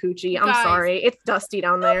dry coochie. I'm sorry. It's dusty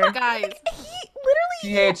down there. Guys.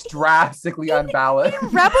 He aged drastically unbalanced. In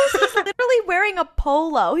Rebels, he's literally wearing a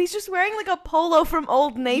polo. He's just wearing like a polo from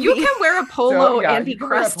Old Navy. You can wear a polo and be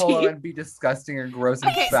crusty. Wear a polo and be disgusting and gross and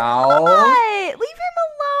Okay. foul. What? Leave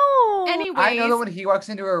him alone. Anyways, I know that when he walks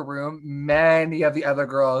into a room, many of the other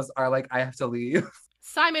girls are like, I have to leave.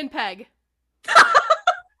 Simon Pegg.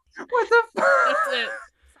 What the fuck? That's it.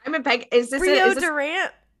 Simon Pegg, is this Rio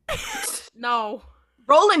Durant? No.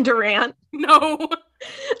 Roland Durant? No.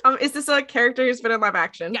 Is this a character who's been in live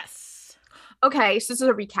action? Yes. Okay, so this is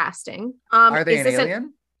a recasting. Are they is an this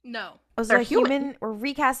alien? No. Was They're it a human? We're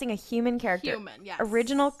recasting a human character. Human, yes.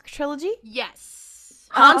 Original trilogy? Yes.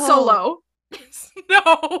 Han Solo?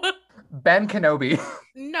 No. Ben Kenobi.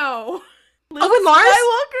 No. Owen Lars?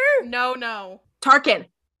 No. Tarkin?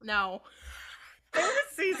 No. I want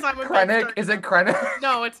to see Simon Krennic? Pegg. Is it Krennic?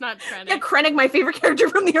 No, it's not Krennic. Yeah, Krennic, my favorite character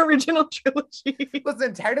from the original trilogy.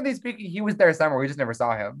 Listen, technically speaking, he was there somewhere. We just never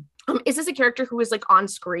saw him. Is this a character who was like on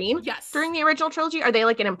screen? Yes. During the original trilogy? Are they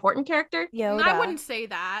like an important character? Yoda. I wouldn't say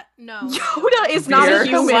that. No. Yoda is not a Veers? The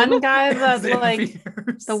human. one guy that Is it like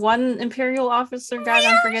Veers? the one Imperial officer guy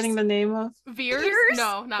that I'm forgetting the name of. Veers? Veers?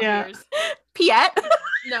 No, not Yeah. Veers. Piet?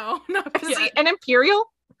 No, not Is he Piet. an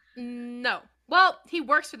Imperial? No. Well, he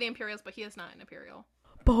works for the Imperials, but he is not an Imperial.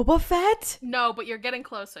 Boba Fett? No, but you're getting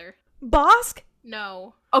closer. Bosk?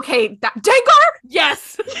 No. Okay, Dengar?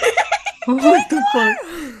 Yes. What the fuck?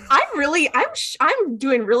 I'm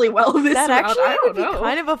doing really well this That round. actually I would don't be know.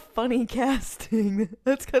 kind of a funny casting.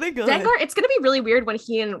 That's kind of good. Dengar, it's gonna be really weird when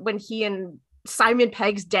he and Simon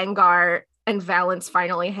Pegg's Dengar and Valance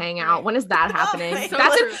finally hang out. When is that happening? So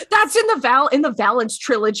That's in the Valance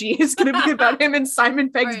trilogy. Is gonna be about him and Simon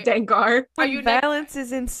Pegg's Right. Dengar. Are you next? Valance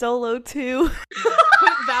is in Solo too. Put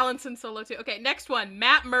Valance in Solo too. Okay, next one.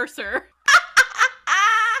 Matt Mercer.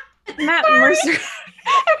 Matt Mercer.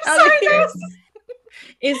 I'm sorry,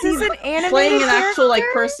 Is Is he an animated playing an actual like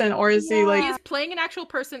character? person, or is he He like? is playing an actual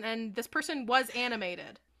person, and this person was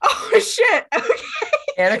animated. Oh shit. Okay.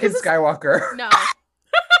 Anakin Skywalker. No.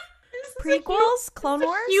 Prequels? Clone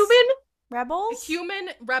Wars? Human? Rebels? Human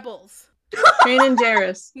Rebels. Kanan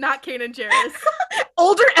Jarrus. Not Kanan Jarrus.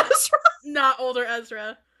 Older Ezra? Not older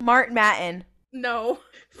Ezra. Martin Matten. No.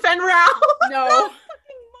 Fen Rao? No.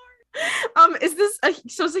 Is this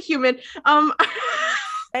so it's a human?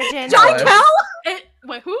 Legend. Jai Kel?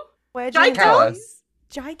 Wait, who? Legend. Callus.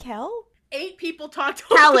 Jai Kel? 8 people talked.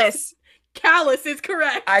 Callus. Callus is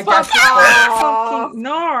correct. I guess. Fucking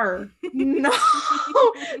Nar. No.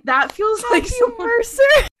 That feels like Matthew someone. Mercer.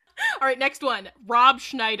 All right, next one. Rob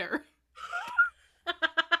Schneider.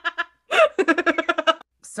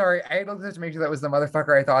 Sorry, I looked at this to make sure that was the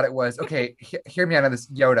motherfucker I thought it was. Okay, hear me out on this.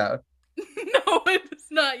 Yoda. No, it's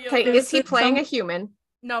not you. Okay, is he playing a human?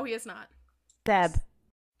 No, he is not. Zeb.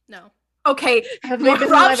 No. Okay, Have they been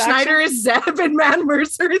Rob live Schneider action? is Zeb and Matt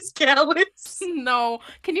Mercer is Callus. No.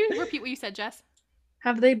 Can you repeat what you said, Jess?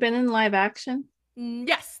 Have they been in live action?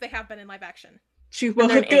 Yes, they have been in live action. And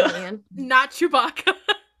they're an Chewbacca. alien. Not Chewbacca.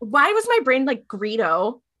 Why was my brain like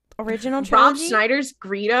Greedo? Original Rob trilogy? Schneider's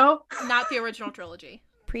Greedo? Not the original trilogy.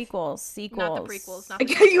 Prequels. Sequels. Not the prequels. Not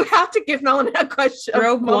the You have to give Melon a question, a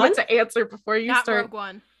Rogue moment One? to answer before you Not start. Rogue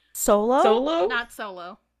One. Solo? Solo? Not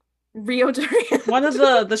Solo. Rio Durant. One of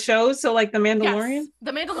the shows, so like the Mandalorian? Yes.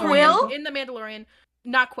 The Mandalorian. Quill? In the Mandalorian.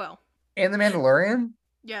 Not Quill. And the Mandalorian?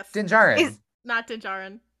 Yes. Din Djarin. Is- Not Din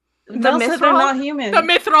Djarin. Mel said they're Mythrol? not human. The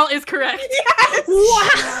Mythrol is correct. Yes!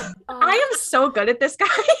 Wow! I am so good at this,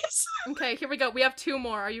 guys. Okay, here we go. We have 2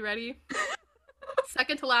 more. Are you ready?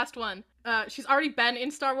 Second to last one. She's already been in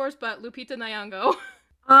Star Wars, but Lupita Nyong'o.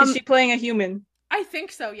 Is she playing a human? I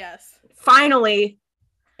think so, yes. Finally.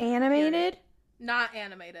 Animated? Not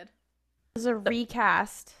animated. This is a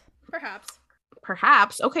recast.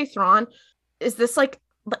 Perhaps. Okay, Thrawn. Is this like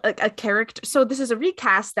a character? So this is a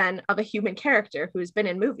recast then of a human character who's been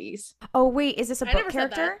in movies. Oh, wait. Is this a I book never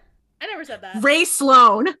said character? I never said that. Ray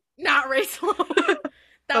Sloan. Not Ray Sloan.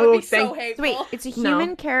 That would be so thank- hateful. Wait, it's a human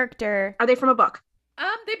No. character. Are they from a book?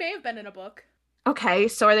 They may have been in a book. Okay,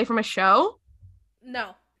 so are they from a show?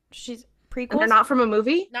 No, She's And they're prequels. not from a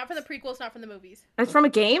movie? not from the prequels, not from the movies. It's from a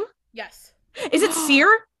game? Yes. Is it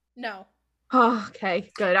Seer? No, Oh, okay,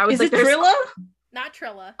 good. I was Is like, it there's Trilla? not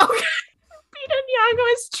Trilla. Okay. Peter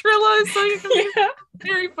Nyong'o is Trilla, so you can Yeah.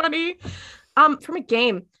 very funny. From a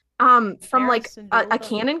game. From like Ferris and a Dildo.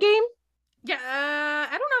 canon game? Yeah,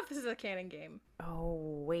 I don't know if this is a canon game.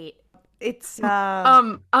 Oh wait, it's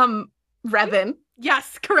Revan.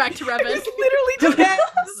 Yes, correct, Revan. literally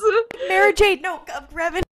Mara Jade. No,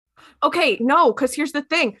 Revan. Okay, no, because here's the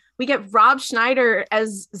thing: we get Rob Schneider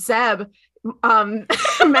as Zeb,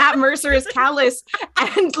 Matt Mercer as Callus,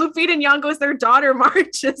 and Lupita Nyong'o as their daughter,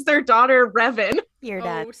 March as their daughter, Revan. You're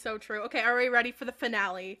dead. Oh, so true. Okay, are we ready for the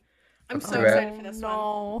finale? I'm Let's so do it. excited for this one.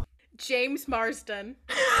 No. James Marsden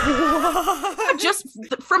Just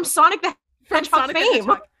from Sonic the from Hedgehog Sonic the fame.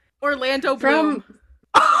 Hedgehog. Orlando Bloom. From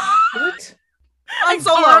what? Han And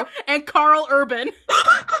Solo. and Carl Urban.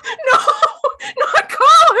 No, not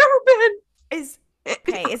Carl Urban. Is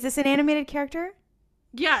okay. Is this an animated character?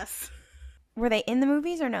 Yes. Were they in the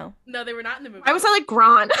movies or no? No, they were not in the movie. I was like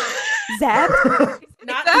Gron. Zeb.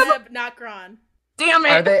 not Zeb? Zeb, not Gron. Damn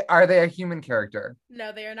it. Are they a human character?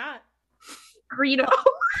 No, they are not. Greedo.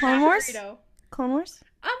 Clone Not Wars. Greedo. Clone Wars.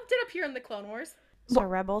 Did appear in the Clone Wars. So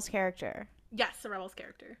Rebels character. Yes, the Rebels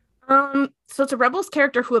character. So it's a Rebels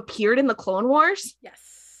character who appeared in the Clone Wars.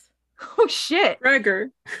 Yes. Oh shit.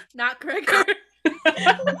 Gregor. Not Gregor.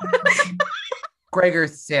 Gregor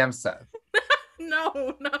Samsa.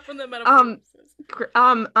 No, not from the Metamorphosis.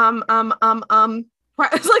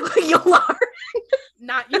 It's like Yularen.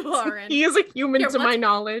 Not Yularen. He is a human Here, to my let's-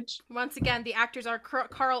 knowledge. Once again, the actors are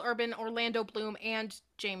Carl Urban, Orlando Bloom, and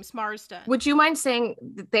James Marsden. Would you mind saying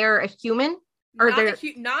that they're a human? Or not, they're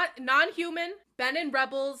not non-human. Ben in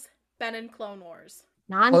Rebels. Ben in Clone Wars.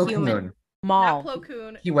 Plo non-human? Koon. Not Maul. Plo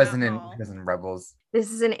Koon. He wasn't not in. Maul. He was in Rebels. This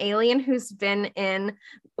is an alien who's been in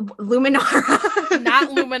Luminara. Not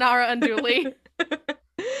Luminara Unduli.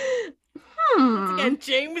 Hmm. Again,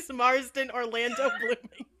 James Marsden, Orlando Bloom,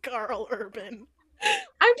 and Carl Urban.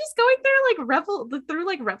 I'm just going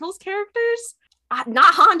through Rebels characters.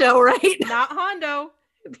 Not Hondo, right? Not Hondo.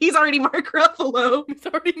 He's already Mark Ruffalo. It's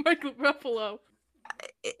already Michael Ruffalo.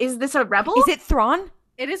 Is this a rebel? Is it Thrawn?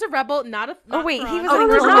 It is a rebel, not a. Oh, wait, he Thrawn. was Oh, in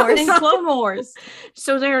he was Clone not Wars. in Clone Wars.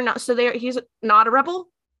 So they're not. So he's not a rebel.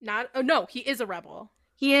 Not. Oh no, he is a rebel.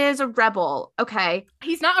 He is a rebel. Okay.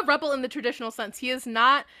 He's not a rebel in the traditional sense. He is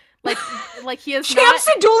not like he is Champ not.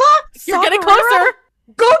 Syndulla? You're getting Saw closer.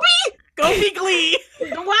 Gobi? Gobi Glee.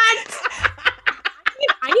 What?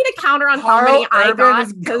 I need a counter on how Carl many I Urban got.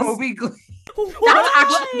 is 'cause Gobi Glee. That's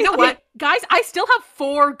actually, you know what? Okay, guys, I still have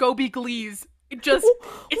 4 Gobi Glees. It's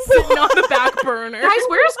sitting on the back burner. Guys,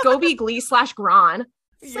 where's Gobi Glee / Gron?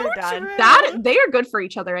 You're done. That they are good for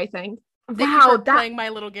each other, I think. Thank you Wow, for that playing my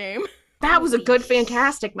little game. was a good,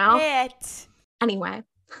 fantastic mouth. It. Anyway,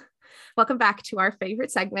 welcome back to our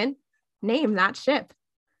favorite segment, Name That Ship.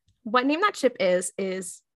 What Name That Ship is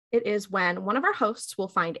it is when one of our hosts will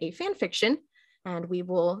find a fan fiction and we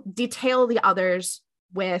will detail the others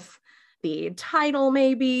with the title,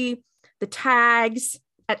 maybe the tags,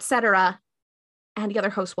 etc. And the other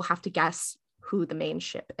host will have to guess who the main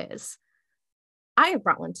ship is. I have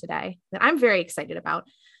brought one today that I'm very excited about.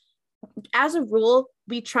 As a rule,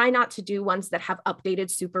 we try not to do ones that have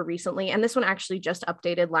updated super recently. And this one actually just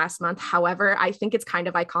updated last month. However, I think it's kind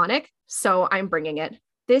of iconic, so I'm bringing it.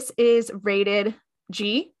 This is rated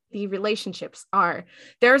G. The relationships are,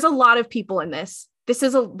 there's a lot of people in this. This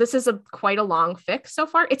is a quite a long fic so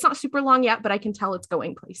far. It's not super long yet, but I can tell it's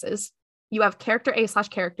going places. You have character A /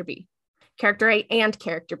 character B, character A and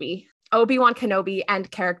character B, Obi-Wan Kenobi and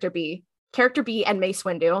character B and Mace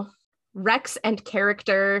Windu, Rex and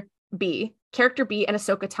character B and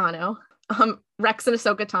Ahsoka Tano, Rex and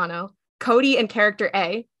Ahsoka Tano, Cody and character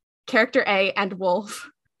A and Wolf,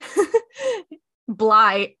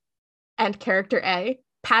 Bly and character A,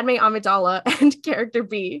 Padme Amidala and character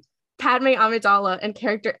B, Padme Amidala and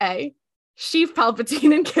character A, Sheev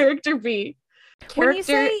Palpatine and character B, When you character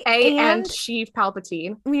say A and and- Sheev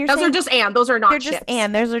Palpatine. When you're Those saying are just and. Those are not they're just ships.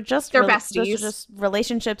 and those are just They're those are besties. just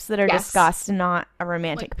relationships that are Yes. discussed, not a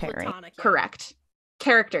romantic Like pairing. platonic, yeah. Correct.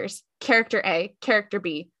 Characters. Character A, character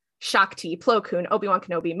B, Shakti, Plo Koon, Obi-Wan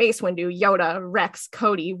Kenobi, Mace Windu, Yoda, Rex,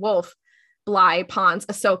 Cody, Wolf, Bly, Pons,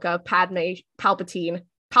 Ahsoka, Padme, Palpatine.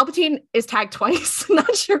 Palpatine is tagged twice.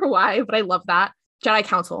 Not sure why, but I love that. Jedi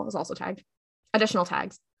Council is also tagged. Additional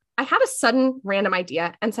tags. I had a sudden random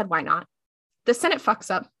idea and said, why not? The Senate fucks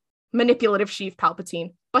up. Manipulative Sheev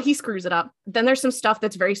Palpatine, but he screws it up. Then there's some stuff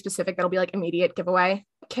that's very specific that'll be like immediate giveaway.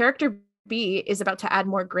 character B is about to add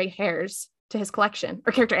more gray hairs to his collection.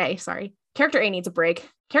 Or character A, sorry. Character A needs a break.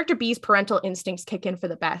 Character B's parental instincts kick in for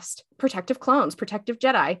the best. Protective clones, protective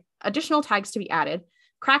Jedi. Additional tags to be added.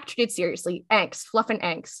 Crack treated seriously. Angst, fluff and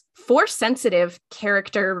angst. Force sensitive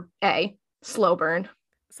character A. Slow burn.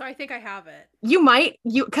 So I think I have it. You might,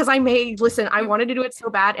 because I wanted to do it so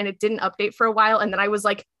bad and it didn't update for a while. And then I was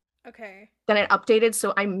like, okay. Then it updated.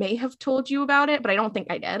 So I may have told you about it, but I don't think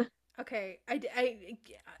I did. Okay.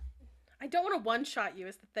 I don't want to one-shot you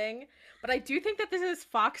is the thing, but I do think that this is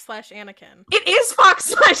Fox/Anakin. It is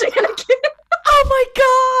Fox/Anakin. Oh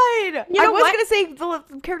my god! You know I was what? gonna say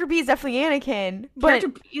the character B is definitely Anakin, but Character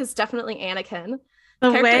B is definitely Anakin.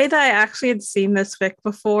 The way that I actually had seen this fic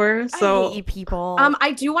before, so I hate you people.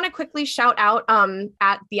 I do want to quickly shout out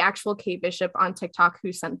at the actual K Bishop on TikTok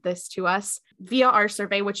who sent this to us via our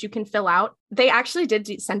survey, which you can fill out. They actually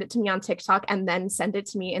did send it to me on TikTok and then send it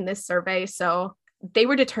to me in this survey. So they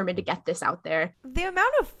were determined to get this out there. The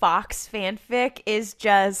amount of Fox fanfic is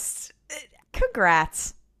just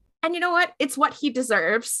congrats. And you know what? It's what he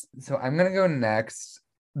deserves. So I'm going to go next.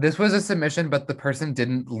 This was a submission, but the person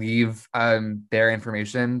didn't leave their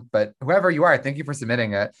information. But whoever you are, thank you for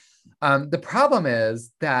submitting it. The problem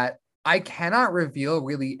is that I cannot reveal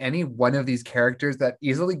really any one of these characters that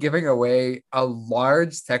easily giving away a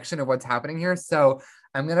large section of what's happening here. So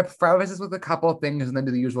I'm going to preface this with a couple of things and then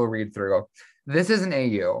do the usual read through. This is an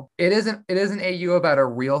AU. It is an AU about a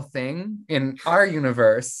real thing in our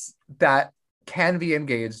universe that can be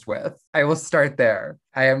engaged with. I will start there.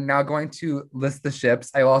 I am now going to list the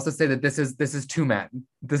ships. I will also say that this is two men.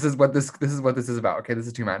 This is what this is about. Okay, this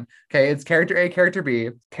is two men. Okay, it's character A, character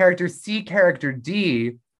B, character C, character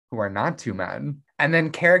D, who are not two men, and then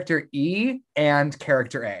character E and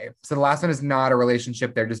character A. So the last one is not a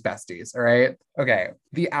relationship, they're just besties, all right? Okay,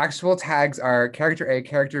 the actual tags are character A,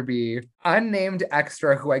 character B, unnamed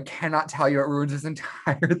extra, who I cannot tell you, it ruins this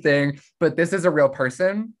entire thing, but this is a real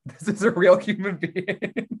person. This is a real human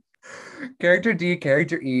being. Character D,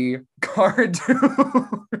 character E,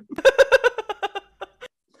 Cardoon.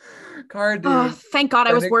 Cardoon. Oh, thank God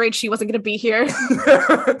I was worried she wasn't going to be here.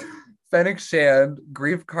 Fennec Shand,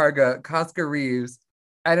 Grief Karga, Casca Reeves,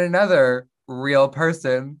 and another real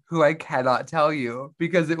person who I cannot tell you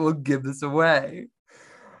because it will give this away.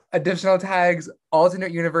 Additional tags,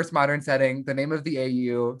 alternate universe modern setting, the name of the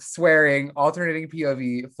AU, swearing, alternating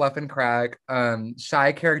POV, fluff and crack,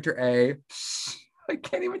 shy character A. I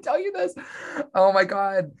can't even tell you this. Oh my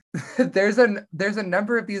God. There's a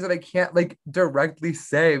number of these that I can't like directly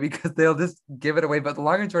say because they'll just give it away. But the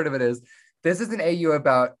long and short of it is, this is an AU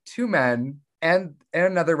about two men and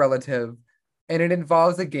another relative, and it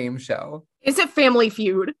involves a game show. Is it Family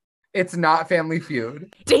Feud? It's not Family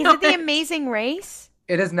Feud. Is it The Amazing Race?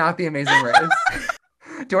 It is not The Amazing Race.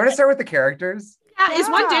 Do you want to start with the characters? Yeah, is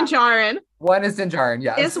one Din Djarin? One is Din Djarin,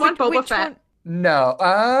 yes. Is one Boba Fett?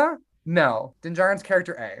 One? No. Din Djarin's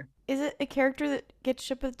character A. Is it a character that gets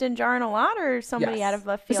shipped with Din Djarin a lot, or somebody Yes. out of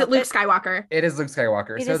left field? Is it Luke Skywalker? It is Luke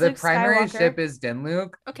Skywalker. It So is the Luke primary Skywalker. ship is Din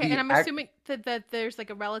Luke. Okay, and I'm assuming that there's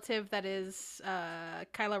like a relative that is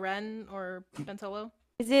Kylo Ren or Ben Solo.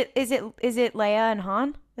 Is it Leia and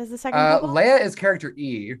Han? Is the second couple? Leia is character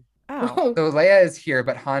E. Oh. So Leia is here,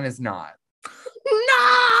 but Han is not. So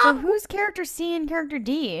No! who's character C and character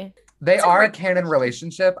D? They are a canon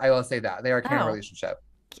relationship. I will say that. They are a canon Oh. relationship.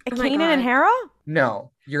 Oh my Kanan God. and Hera?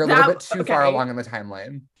 No, you're a little That- bit too far okay. along in the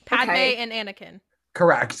timeline. Padme Okay. and Anakin.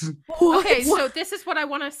 Correct. Okay, so this is what I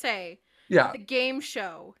want to say. Yeah. The game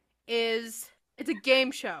show it's a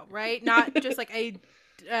game show, right? Not just like a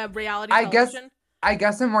reality I guess- television. I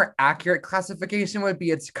guess a more accurate classification would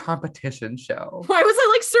be it's a competition show. Why was it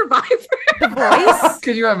like Survivor? The Voice?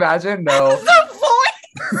 Can you imagine? No. The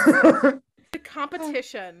Voice! The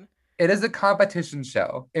competition. It is a competition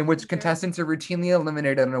show in which contestants are routinely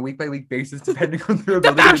eliminated on a week-by-week basis depending on their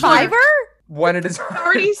ability. to Survivor? When it is I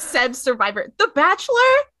already said Survivor. The Bachelor?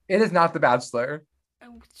 It is not The Bachelor.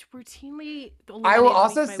 Routinely. I will eliminated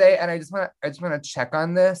also week by say, week. and I just want to check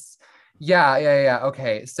on this. Yeah.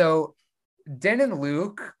 Okay, so Din and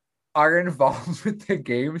Luke are involved with the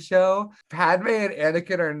game show. Padme and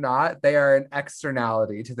Anakin are not. They are an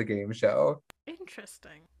externality to the game show.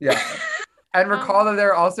 Interesting. Yeah. And recall that there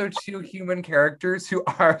are also two human characters who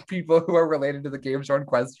are people who are related to the game show in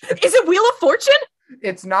question. Is it Wheel of Fortune?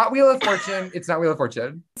 It's not Wheel of Fortune. It's not Wheel of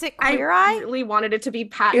Fortune. Is it Queer Eye? I really wanted it to be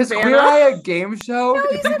Pat Is and Queer Vanna. Eye a game show? No, Do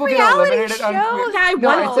it's a people get reality eliminated on show. Queer? Yeah, I No,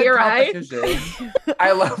 won I said Queer Eye. competition.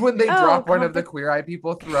 I love when they Oh, drop one of the Queer Eye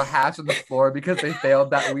people through a hatch on the floor because they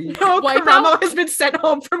failed that week. No, Wipeout? Karamo has been sent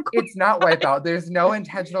home from Queer It's not Wipeout. There's no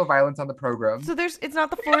intentional violence on the program. So it's not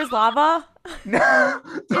the floor is lava. No.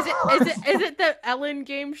 Is it the Ellen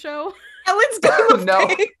game show? Ellen's Game of No.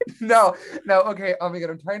 Fame. No. Okay. Oh my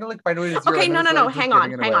god, I'm trying to like find a way to zero. Okay, in, no, but no, it's, no. like, Hang just on,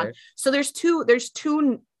 giving it hang on. away. So there's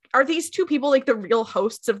two. Are these two people like the real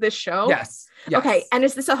hosts of this show? Yes. Okay, and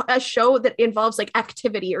is this a show that involves like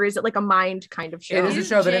activity, or is it like a mind kind of show? It is a Is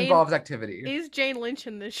show that Jane- involves activity. Is Jane Lynch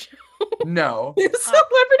in this show? No.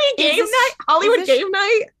 Celebrity Game this- Night, Hollywood is this- Game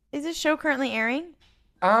Night. Is this show currently airing?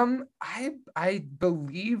 I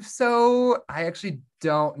believe so. I actually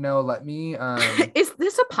don't know. Let me Is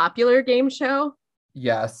this a popular game show?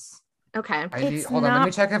 yes. Okay, It's Hold on, let me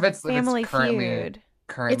not check if it's Family currently Feud.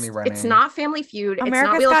 running. it's not Family Feud. It's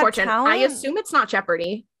America's not Wheel of Got Fortune. I Talent? assume it's not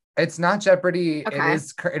Jeopardy. It's not Jeopardy. Okay.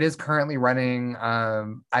 It is currently running.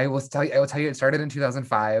 I will tell you it started in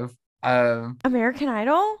 2005. American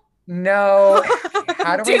Idol? No.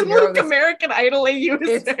 How do I Dude, narrow Luke, this? American Idol AU is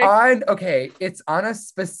It's there. on it's on a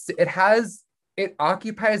specific it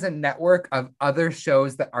occupies a network of other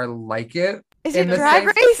shows that are like it. Is In it the Drag same-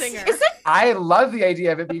 Race? Singer. Is it? I love the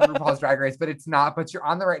idea of it being RuPaul's Drag Race, but it's not. But you're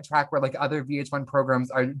on the right track where like other VH1 programs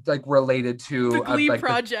are like related to The Glee like,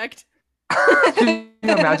 Project. Can you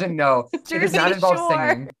imagine? No, it does Jersey not involve Shore.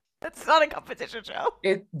 singing. That's not a competition show.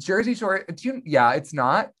 Jersey Shore. Yeah, it's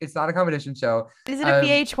not. It's not a competition show. Is it a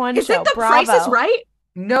VH1 Is show? it The Bravo. Price is Right?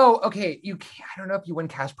 No, okay, you can't. I don't know if you win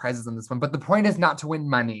cash prizes on this one, but the point is not to win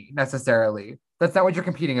money necessarily. That's not what you're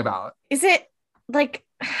competing about. Is it like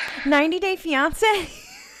 90 Day Fiance?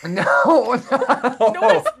 No, No no.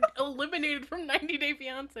 one's eliminated from 90 Day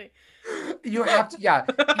Fiance. You have to. Yeah,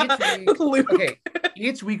 each week. Luke? Okay,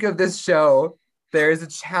 each week of this show, there is a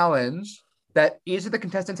challenge that each of the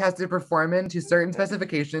contestants has to perform in to certain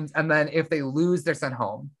specifications, and then if they lose, they're sent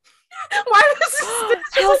home. Why was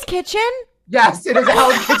Hell's Kitchen? Yes, it is a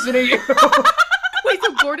Hell's Kitchen at you. Wait,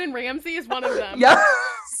 so Gordon Ramsay is one of them?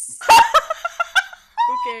 Yes.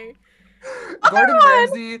 Okay. Gordon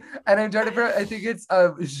Ramsay, and I'm trying to remember, I think it's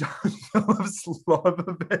Jean-Philippe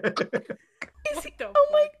Slavovic. What the Oh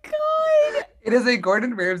my god. It is a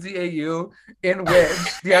Gordon Ramsay AU in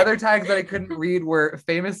which the other tags that I couldn't read were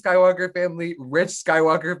famous Skywalker family, rich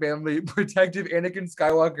Skywalker family, protective Anakin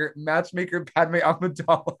Skywalker, matchmaker Padme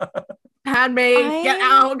Amidala. Padme, get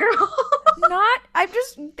out, girl. I'm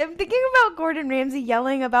thinking about Gordon Ramsay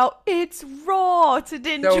yelling about it's raw to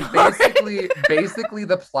Din So Djarin. basically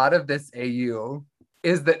the plot of this AU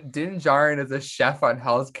is that Din Djarin is a chef on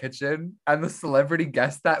Hell's Kitchen, and the celebrity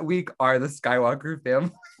guests that week are the Skywalker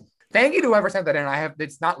family. Thank you to whoever sent that in.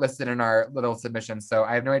 It's not listed in our little submission, so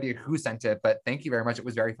I have no idea who sent it, but thank you very much. It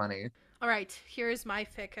was very funny. All right, here's my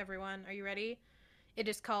fic, everyone. Are you ready? It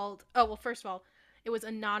is called, oh, well, first of all, it was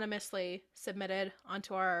anonymously submitted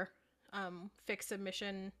onto our fic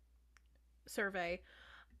submission survey.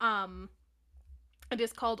 It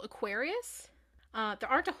is called Aquarius. There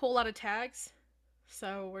aren't a whole lot of tags,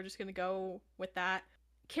 so we're just going to go with that.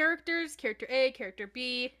 Characters, character A, character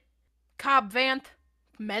B. Cobb Vanth,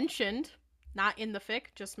 mentioned. Not in the fic,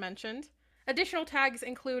 just mentioned. Additional tags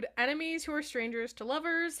include enemies who are strangers to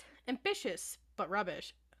lovers, ambitious but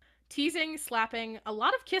rubbish, teasing, slapping, a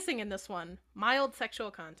lot of kissing in this one, mild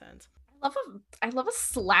sexual content. I love a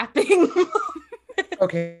slapping.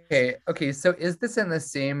 Okay. So is this in the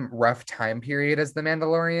same rough time period as The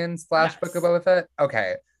Mandalorian / Yes. Book of Boba Fett?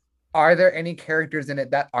 Okay. Are there any characters in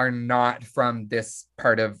it that are not from this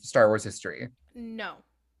part of Star Wars history? No.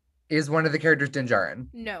 Is one of the characters Din Djarin?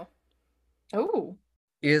 No. Oh.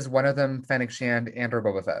 Is one of them Fennec Shand and or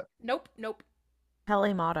Boba Fett? Nope. Nope.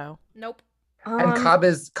 Pele Motto. Nope. And Cobb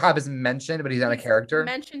is mentioned, but he's not a He's character.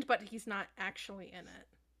 mentioned, but he's not actually in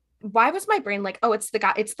it. Why was my brain like, oh, it's the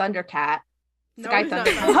guy, it's Thundercat. It's the No, guy he's not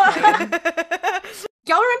Thundercat.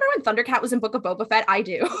 Y'all remember when Thundercat was in Book of Boba Fett? I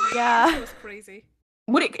do. It Yeah. was crazy.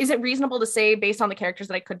 Is it reasonable to say based on the characters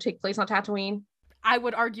that I could take place on Tatooine? I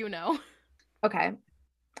would argue no. Okay.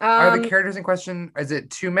 Are the characters in question, is it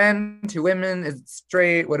 2 men, 2 women? Is it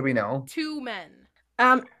straight? What do we know? 2 men.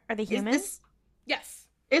 Are they human? Yes.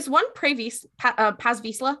 Is one Paz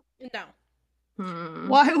Vizsla? No.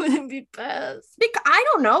 Why would it be Paz? I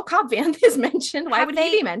don't know. Cobb Vanth is mentioned. Why Have would they-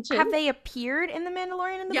 he be mentioned? Have they appeared in The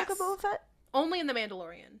Mandalorian and the Book of Yes. Boba Fett? Only in The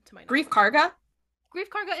Mandalorian, to my knowledge. Grief Karga? Grief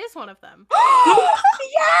Karga is one of them.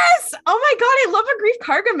 Yes! Oh my god, I love a Grief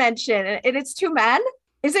Karga mention. And it's 2 men?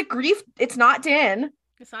 Is it Grief? It's not Din.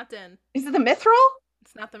 It's not Din. Is it the Mithril?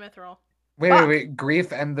 It's not the Mithril. Wait.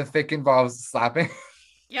 Grief and the fic involves slapping?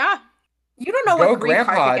 Yeah. You don't know Go what Grief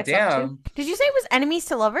Grandpa, Harker gets up to. damn. Did you say it was enemies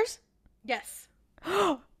to lovers? Yes.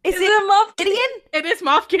 Is it Moff Gideon? It is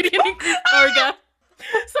Moff Gideon and Grief Karga.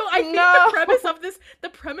 So I think the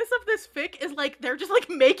premise of this fic is like they're just like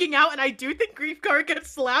making out, and I do think Grief Karga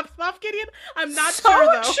slaps Moff Gideon. I'm not sure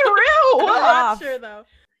though. True. I'm not sure though.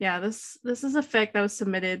 Yeah, this is a fic that was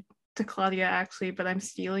submitted to Claudia actually, but I'm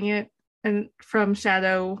stealing it and from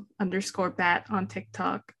Shadow_Bat on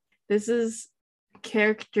TikTok. This is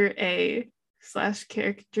character A /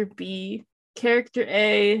 character B. Character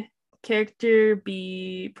A, character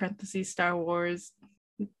B, parentheses Star Wars,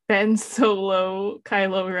 Ben Solo,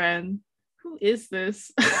 Kylo Ren. Who is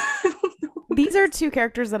this? These are two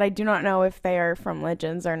characters that I do not know if they are from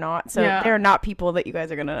Legends or not. So they're not people that you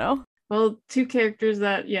guys are going to know. Well, two characters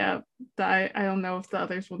that I don't know if the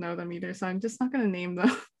others will know them either, so I'm just not going to name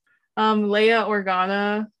them. Leia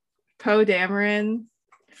Organa, Poe Dameron,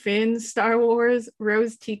 Finn Star Wars,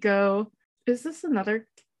 Rose Tico. Is this another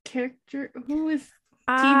character? Who is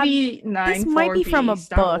TV9? This might be from a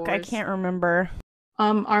Star book. Wars. I can't remember.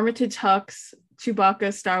 Armitage Hux,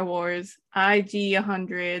 Chewbacca Star Wars,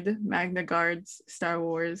 IG-100 Magna Guards Star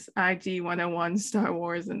Wars, IG-101 Star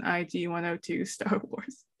Wars, and IG-102 Star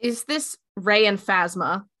Wars. Is this Rey and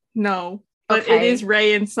Phasma? No, but Okay. it is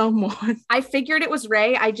Rey and someone. I figured it was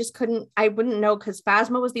Rey. I wouldn't know because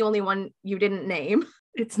Phasma was the only one you didn't name.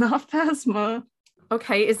 It's not Phasma.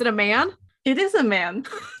 Okay, is it a man? It is a man.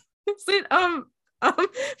 Is it I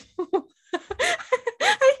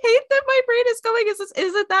hate that my brain is going. Is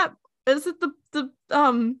it the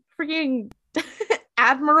freaking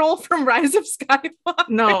Admiral from Rise of Skywalker?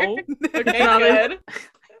 No. Okay, Not good.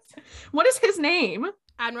 What is his name?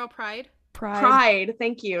 Admiral Pride. Pride.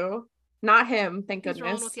 Thank you. Not him. Thank He's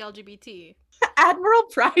rolling goodness. with the LGBT. Admiral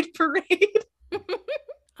Pride Parade.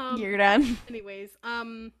 You're done. Anyways,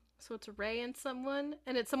 so it's Rey and someone,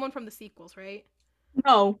 and it's someone from the sequels, right?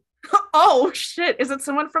 No. Oh shit! Is it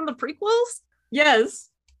someone from the prequels?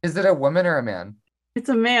 Yes. Is it a woman or a man? It's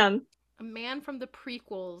a man. A man from the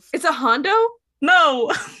prequels. It's a Hondo?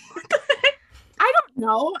 No. I don't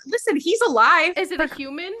know. Listen, he's alive. Is it a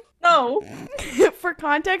human? No. For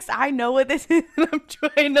context, I know what this is, and I'm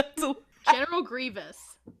trying not to. General Grievous.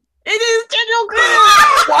 It is General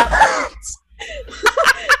What? Grievous.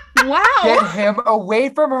 Wow. Get him away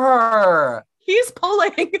from her. He's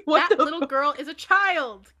pulling. What That the little girl is a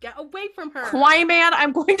child. Get away from her. Qui-Man,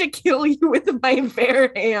 I'm going to kill you with my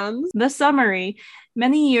bare hands. The summary.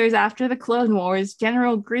 Many years after the Clone Wars,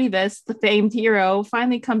 General Grievous, the famed hero,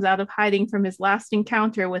 finally comes out of hiding from his last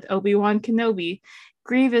encounter with Obi-Wan Kenobi.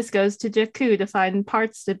 Grievous goes to Jakku to find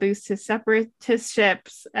parts to boost his separatist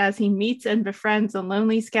ships as he meets and befriends a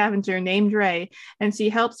lonely scavenger named Rey, and she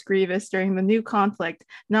helps Grievous during the new conflict,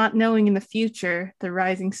 not knowing in the future the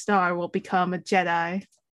rising star will become a Jedi.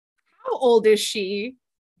 How old is she?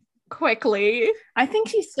 Quickly. I think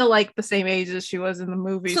she's still like the same age as she was in the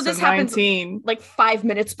movie, So so this happens 19. Like 5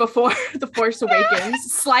 minutes before The Force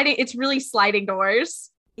Awakens. It's really sliding doors.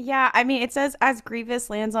 Yeah, I mean, it says as Grievous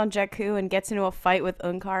lands on Jakku and gets into a fight with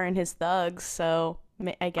Unkar and his thugs, so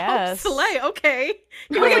I guess. Oh, slay, okay.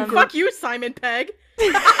 You're like, fuck you, Simon Pegg.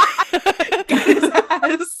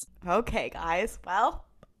 Yes. Okay, guys. Well,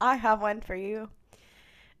 I have one for you.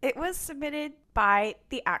 It was submitted by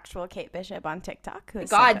the actual Kate Bishop on TikTok. Who has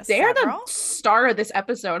sent God, us they're several. the star of this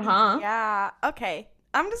episode, huh? Yeah, okay.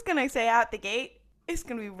 I'm just gonna say out the gate, it's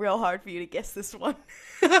gonna be real hard for you to guess this one.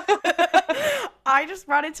 I just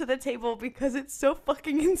brought it to the table because it's so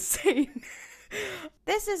fucking insane.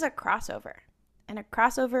 This is a crossover, and a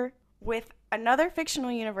crossover with another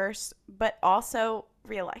fictional universe, but also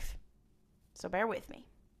real life. So bear with me.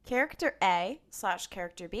 Character A /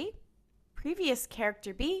 character B, previous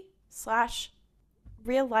character B /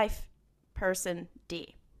 real life person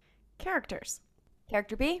D. Characters.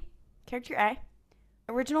 Character B, character A,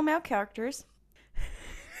 original male characters.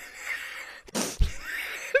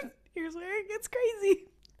 Here's where it gets crazy.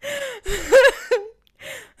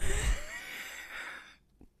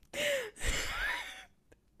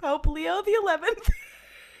 Pope Leo the 11th.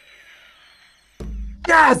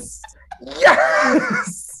 Yes!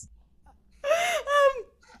 Yes!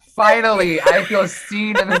 Finally, I feel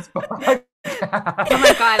seen in this podcast. Oh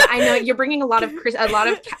my god, I know you're bringing a lot of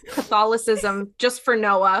Catholicism just for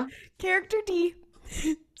Noah. Character D,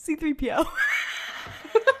 C3PO.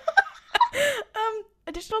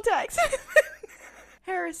 Additional tags.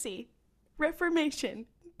 Heresy, Reformation,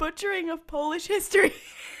 butchering of Polish history.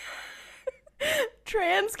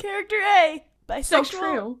 Trans character A, So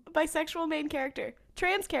true. bisexual main character.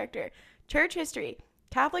 Trans character, church history,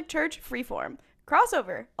 Catholic Church freeform,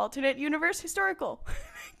 Crossover, alternate universe historical.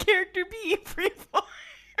 Character B, freeform.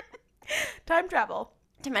 Time travel,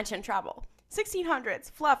 dimension travel.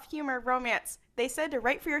 1600s, fluff, humor, romance. They said to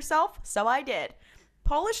write for yourself, so I did.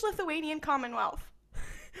 Polish-Lithuanian Commonwealth.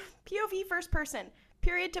 POV first person.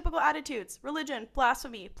 Period typical attitudes. Religion.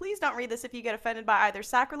 Blasphemy. Please don't read this if you get offended by either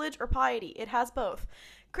sacrilege or piety. It has both.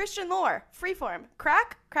 Christian lore. Freeform.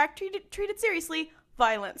 Crack treated seriously.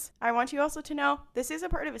 Violence. I want you also to know this is a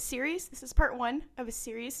part of a series. This is part 1 of a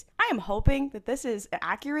series. I am hoping that this is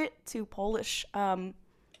accurate to Polish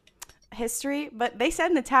history, but they said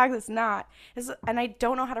in the tag it's not. And I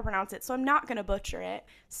don't know how to pronounce it, so I'm not going to butcher it.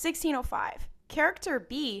 1605. Character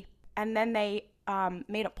B, and then they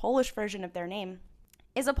made a Polish version of their name,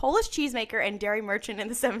 is a Polish cheesemaker and dairy merchant in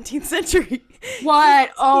the 17th century.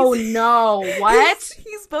 What? Oh no. What?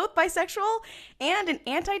 He's both bisexual and an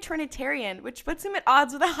anti-Trinitarian, which puts him at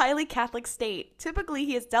odds with a highly Catholic state. Typically,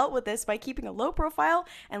 he has dealt with this by keeping a low profile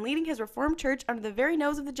and leading his Reformed church under the very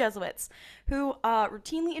nose of the Jesuits, who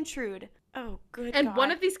routinely intrude. Oh, good And God.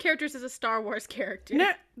 one of these characters is a Star Wars character.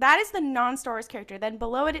 No, that is the non-Star Wars character. Then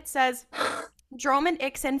below it says, Droman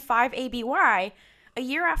Ixen 5ABY, a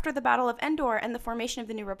year after the Battle of Endor and the formation of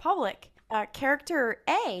the New Republic, character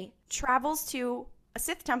A travels to a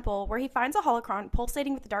Sith temple where he finds a holocron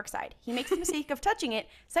pulsating with the dark side. He makes the mistake of touching it,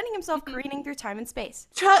 sending himself careening through time and space.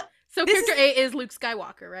 So character A is Luke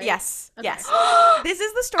Skywalker, right? Yes, Okay. yes. This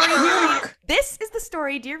is the story, This is the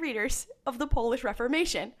story, dear readers, of the Polish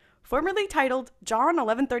Reformation, formerly titled John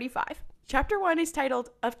 11:35. Chapter 1 is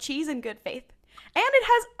titled Of Cheese and Good Faith, and it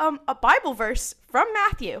has a Bible verse from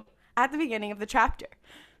Matthew at the beginning of the chapter.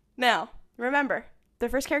 Now, remember, the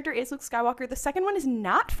first character is Luke Skywalker. The second one is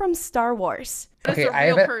not from Star Wars. That's Okay, a I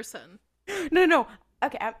real have a- person. No.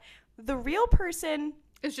 Okay, the real person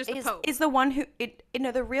It's just the is Pope. the one who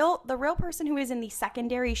the real person who is in the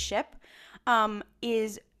secondary ship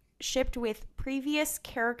is shipped with previous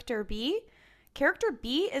character B. Character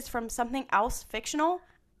B is from something else fictional,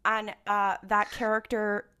 and that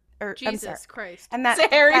character Jesus Christ. and that Is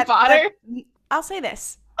it Harry Potter? I'll say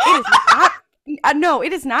this: it is not. No,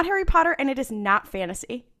 it is not Harry Potter, and it is not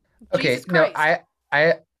fantasy. Okay, Jesus no, Christ.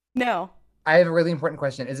 No, I have a really important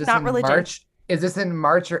question. Is this Not in religion. March? Is this in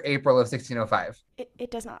March or April of 1605? it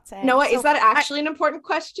does not say. Noah, is So that actually an important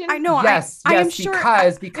question? I know. Yes, I am yes, sure.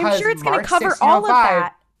 because I'm sure it's going to March cover all of 1605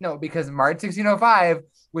 that. No, because March 1605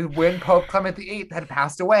 was when Pope Clement VIII had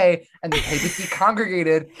passed away and the papacy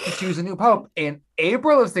congregated to choose a new pope. In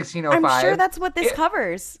April of 1605, I'm sure that's what this it-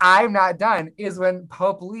 covers. I'm not done, is when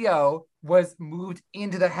Pope Leo was moved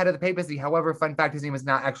into the head of the papacy. However, fun fact, his name is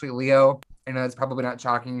not actually Leo. I know that's probably not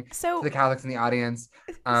shocking to So, the Catholics in the audience.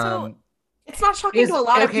 It's not shocking to a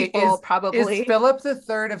lot of people, probably. Is Philip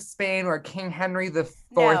III of Spain or King Henry IV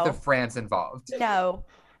No. of France involved? no.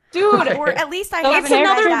 Dude, Or at least I it's haven't read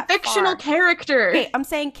another that fictional far. character. Okay, I'm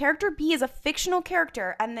saying character B is a fictional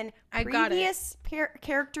character, and then I got it. previous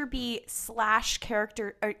character B /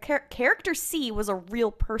 character character C was a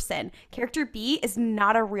real person. Character B is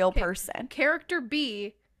not a real person. Character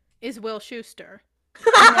B is Will Schuester.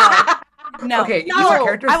 No. Okay, No. you are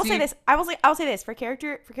character I will C- say this. I will say this for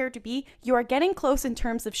character B. You are getting close in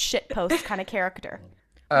terms of shit post kind of character.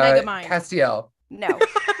 Megamind. Castiel. No.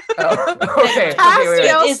 Oh, okay. Wait.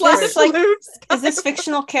 Castiel Is slash this like- Luke Is this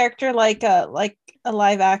fictional character like a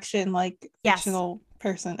live action Yes. fictional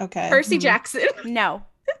person? Okay. Percy Jackson. No.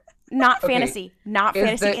 Not Okay. fantasy. Not Is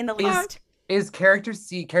fantasy the- in the is- least. Is character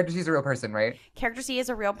C is a real person, right? Character C is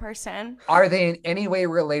a real person. Are they in any way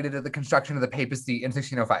related to the construction of the papacy in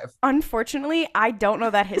 1605? Unfortunately, I don't know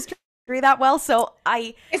that history that well, so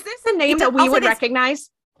Is this a name It's a- that we I'll say would this. recognize?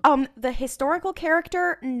 the historical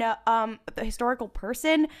character, no, the historical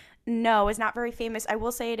person, no, is not very famous. I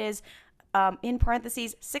will say it is, in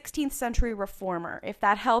parentheses, 16th century reformer, if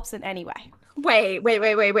that helps in any way. Wait.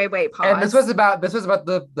 Pause. And this was about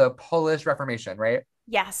the Polish Reformation, right?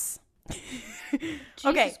 Yes. Jesus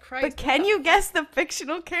Okay, Christ, but can you guess the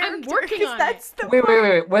fictional character? working 'Cause on that's the Wait.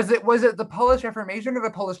 part. Was it the Polish Reformation or the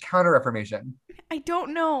Polish Counter Reformation? I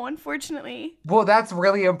don't know, unfortunately. Well, that's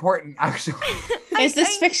really important, actually. Is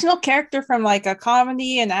this fictional character from like a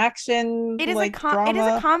comedy, an action, It is like it is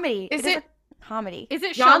drama? a comedy. Is it is it- a comedy? Is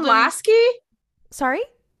it John Sheldon? Lasky? Sorry,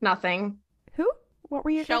 Nothing. who? What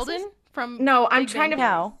were your Sheldon guesses? from No, I'm Big trying to Bang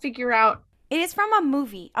No. figure out. It is from a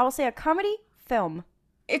movie. I will say a comedy film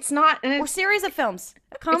It's not. And or it's, series of films.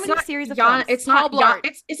 A comedy it's not series of Jan, films. It's not Paul Jan. Blart.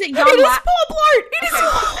 Is it It Jan? is La- Paul Blart. It is.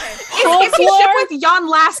 Is he shipped with Jan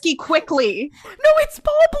Lasky quickly? No, it's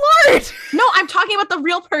Paul Blart. No, I'm talking about the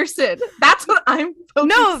real person. That's what I'm.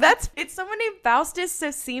 No, it's someone named Faustus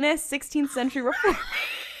Socinus, 16th century reformer.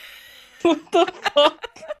 What the fuck?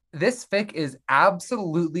 this fic is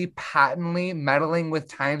absolutely patently meddling with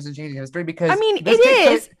times and changing history because I mean, it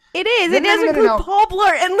is. It does include Paul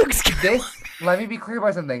Blart and Luke Skywalker. Let me be clear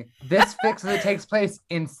about something. This fic takes place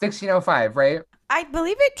in 1605, right? I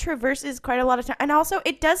believe it traverses quite a lot of time. And also,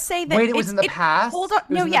 it does say that... Wait, it was in the past? Hold on.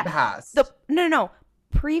 No, yeah. The past. No.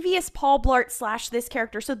 Previous Paul Blart / this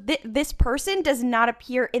character. So this person does not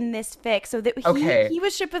appear in this fic. So that he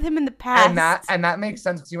was shipped with him in the past. And that makes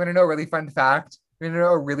sense because you want to know a really fun fact? You want to know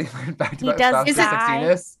a really fun fact about Faustus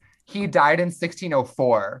Sextinus? He died in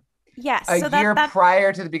 1604. Yes. A year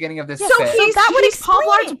prior to the beginning of this fic. So that would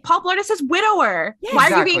explain Paul Blart' widower. Yeah, Why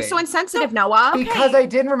are you being so insensitive, Noah? Because I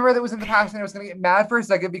didn't remember that was in the past and I was going to get mad for a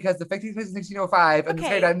second because the fic takes place in 1605 and this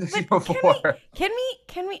guy died in 1604.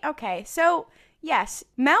 Can we? Okay, so... Yes,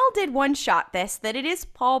 Mel did one shot this, that it is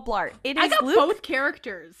Paul Blart. I got both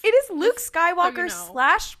characters. It is Luke Skywalker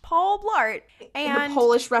 / Paul Blart. And the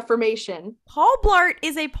Polish Reformation. Paul Blart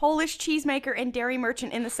is a Polish cheesemaker and dairy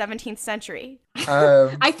merchant in the 17th century.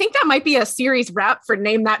 I think that might be a series wrap for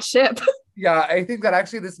Name That Ship. Yeah, I think that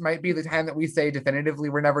actually this might be the time that we say definitively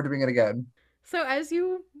we're never doing it again. So as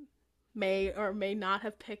you may or may not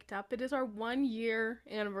have picked up, it is our 1-year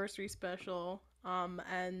anniversary special.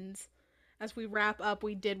 And... as we wrap up,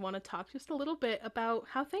 we did want to talk just a little bit about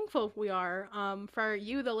how thankful we are for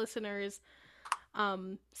you, the listeners,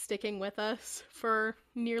 sticking with us for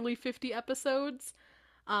nearly 50 episodes.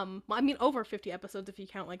 Over 50 episodes if you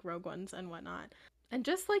count like Rogue Ones and whatnot. And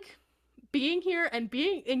just like being here and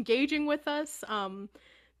engaging with us,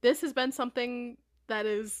 this has been something that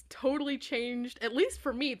has totally changed, at least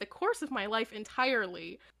for me, the course of my life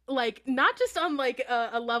entirely. Like, not just on like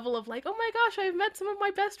a level of like, oh my gosh, I've met some of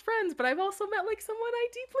my best friends, but I've also met like someone I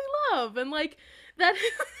deeply love, and like that is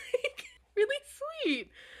like really sweet.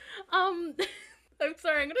 I'm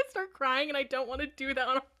sorry, I'm gonna start crying, and I don't want to do that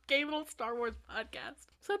on a gay little Star Wars podcast.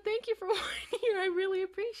 So thank you for 1 year. I really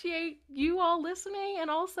appreciate you all listening, and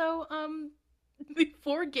also the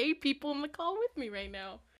 4 gay people in the call with me right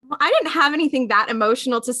now. Well, I didn't have anything that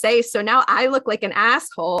emotional to say, so now I look like an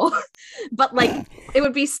asshole. But like, it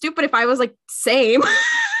would be stupid if I was like, same.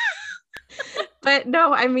 But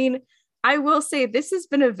no, I mean, I will say this has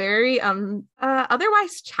been a very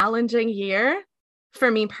otherwise challenging year for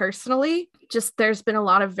me personally. Just there's been a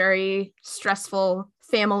lot of very stressful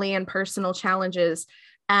family and personal challenges.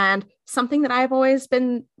 And something that I've always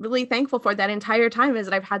been really thankful for that entire time is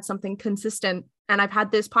that I've had something consistent. And I've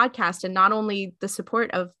had this podcast, and not only the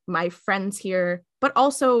support of my friends here, but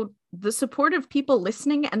also the support of people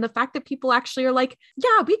listening, and the fact that people actually are like,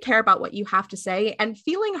 yeah, we care about what you have to say. And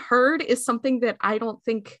feeling heard is something that I don't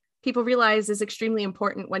think people realize is extremely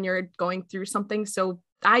important when you're going through something. So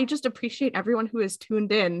I just appreciate everyone who has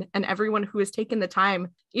tuned in and everyone who has taken the time,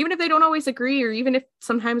 even if they don't always agree, or even if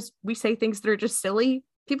sometimes we say things that are just silly,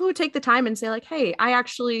 people who take the time and say like, hey, I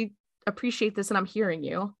actually appreciate this and I'm hearing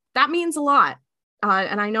you. That means a lot.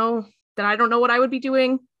 And I know that I don't know what I would be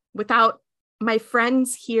doing without my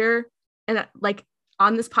friends here and like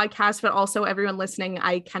on this podcast, but also everyone listening.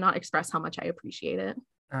 I cannot express how much I appreciate it.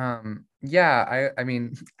 Yeah, I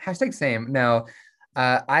mean, #same. No,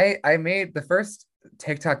 I made the first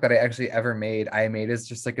TikTok that I actually ever made. I made as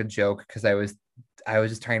just like a joke because I was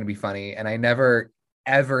just trying to be funny, and I never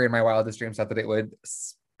ever in my wildest dreams thought that it would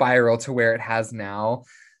spiral to where it has now.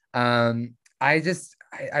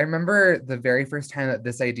 I remember the very first time that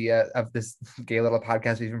this idea of this gay little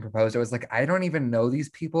podcast was even proposed, I was like, I don't even know these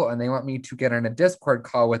people, and they want me to get on a Discord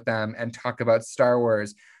call with them and talk about Star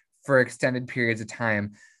Wars for extended periods of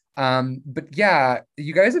time. But yeah,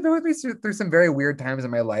 you guys have been with me through some very weird times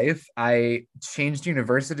in my life. I changed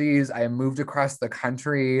universities, I moved across the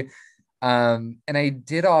country, and I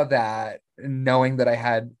did all that knowing that I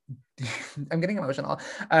had I'm getting emotional.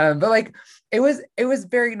 But like it was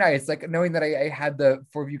very nice, like knowing that I had the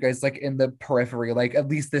 4 of you guys like in the periphery, like at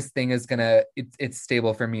least this thing is it's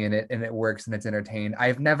stable for me, and it works and it's entertained.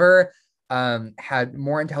 I've never had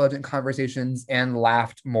more intelligent conversations and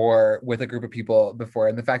laughed more with a group of people before.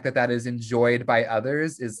 And the fact that that is enjoyed by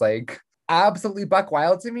others is like absolutely buck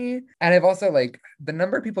wild to me. And I've also like the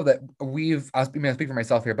number of people that I'll speak for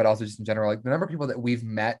myself here, but also just in general, like the number of people that we've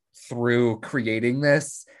met through creating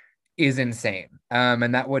this is insane.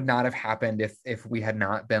 And that would not have happened if we had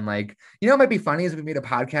not been like, you know, it might be funny is we made a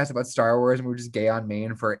podcast about Star Wars and we were just gay on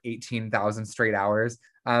main for 18,000 straight hours.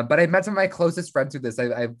 But I've met some of my closest friends through this.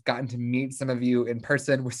 I've gotten to meet some of you in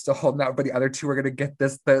person. We're still holding out, but the other 2 are going to get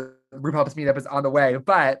this. The RuPaul's meetup is on the way.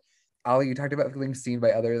 But Ollie, you talked about feeling seen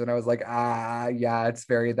by others, and I was like, yeah, it's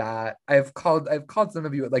very that. I've called some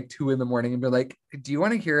of you at like 2 a.m. and be like, do you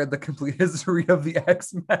want to hear the complete history of the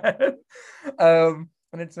X-Men?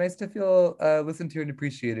 And it's nice to feel listened to and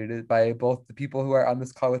appreciated by both the people who are on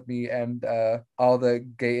this call with me and all the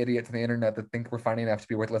gay idiots on the internet that think we're funny enough to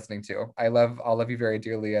be worth listening to. I love all of you very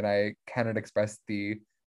dearly, and I cannot express the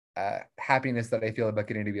happiness that I feel about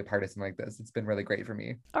getting to be a part of something like this. It's been really great for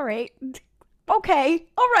me. All right. Okay.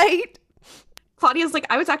 All right. Claudia's like,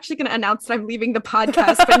 I was actually going to announce that I'm leaving the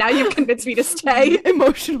podcast, but now you've convinced me to stay.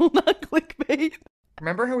 Emotional, not clickbait.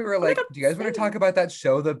 Remember how we were like, do you guys want to talk about that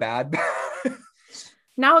show, The Bad Batch?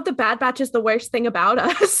 Now the Bad Batch is the worst thing about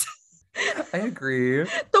us. I agree.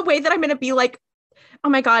 The way that I'm going to be like, oh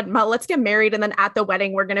my God, Mel, let's get married. And then at the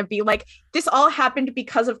wedding, we're going to be like, this all happened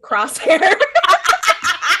because of Crosshair.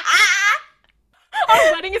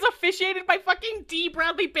 Our wedding is officiated by fucking D.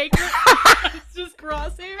 Bradley Baker. It's just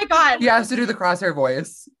Crosshair. Oh my God. He has to do the Crosshair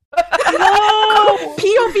voice. No!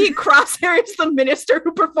 POV Crosshair is the minister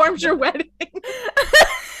who performs your wedding.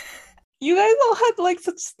 You guys all had like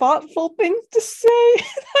such thoughtful things to say.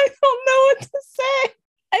 I don't know what to say.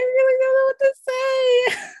 I really don't know what to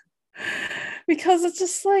say. Because it's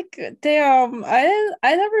just like, damn, I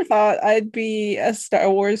never thought I'd be a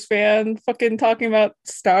Star Wars fan fucking talking about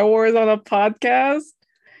Star Wars on a podcast.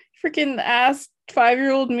 Freaking asked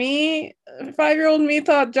 5-year-old me. 5-year-old me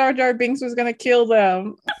thought Jar Jar Binks was gonna kill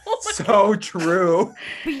them. So true.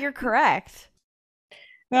 But you're correct.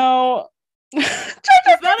 No. Jar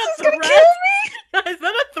Jar Is that Binks a is gonna threat? kill me. Is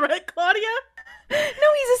that a threat, Claudia? No,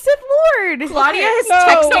 he's a Sith Lord. Claudia is No.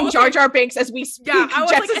 texting Jar Jar Binks as we speak. Yeah, I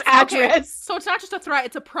was Jess's like, address. okay, so it's not just a threat,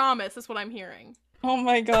 it's a promise, is what I'm hearing. Oh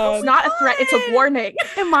my god. It's not a threat, it's a warning.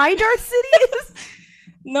 Am I Darth Sidious?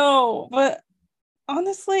 No, but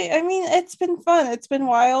honestly, I mean, it's been fun. It's been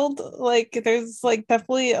wild. Like, there's like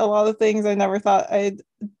definitely a lot of things I never thought I'd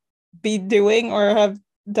be doing or have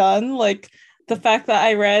done. Like, the fact that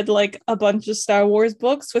I read like a bunch of Star Wars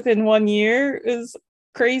books within 1 year is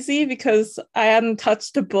crazy because I hadn't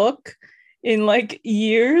touched a book in like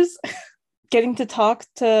years. Getting to talk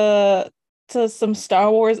to some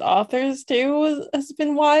Star Wars authors too has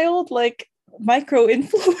been wild. Like, micro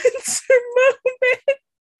influencer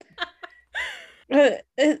moment.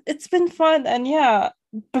 It's been fun, and yeah,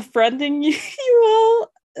 befriending you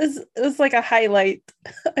all is like a highlight.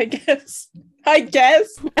 I guess. I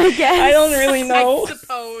don't really know. I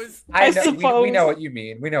suppose. I know, suppose. we know what you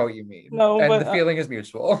mean. We know what you mean. No, and but, the feeling is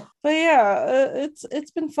mutual. But yeah,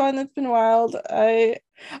 it's been fun. It's been wild. I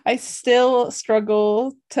still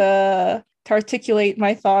struggle to articulate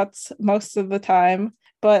my thoughts most of the time,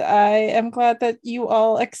 but I am glad that you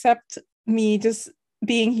all accept me just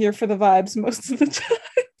being here for the vibes most of the time.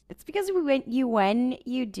 It's because when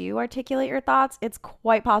you do articulate your thoughts, it's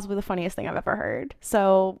quite possibly the funniest thing I've ever heard.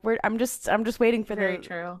 So I'm just waiting for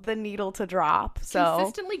the needle to drop. So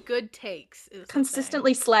Consistently good takes.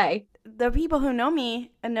 Consistently slay. The people who know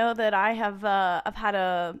me know that I have I've had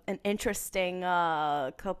an interesting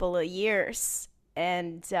couple of years,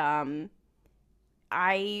 and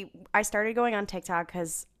I started going on TikTok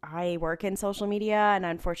because I work in social media, and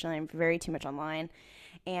unfortunately I'm very too much online.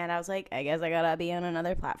 And I was like, I guess I gotta be on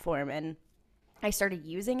another platform. And I started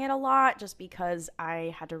using it a lot just because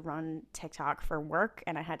I had to run TikTok for work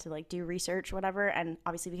and I had to like do research, whatever. And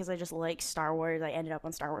obviously because I just like Star Wars, I ended up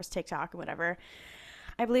on Star Wars TikTok and whatever.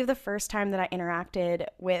 I believe the first time that I interacted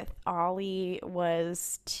with Ollie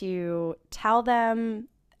was to tell them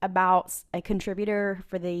about a contributor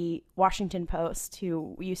for the Washington Post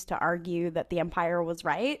who used to argue that the Empire was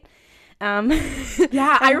right.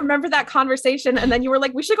 Yeah, I remember that conversation, and then you were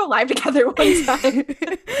like, we should go live together one time.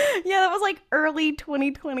 Yeah, that was like early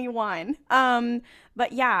 2021.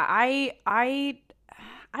 But yeah, I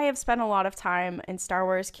have spent a lot of time in Star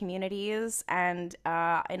Wars communities and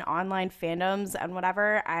in online fandoms and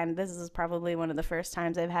whatever, and this is probably one of the first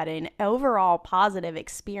times I've had an overall positive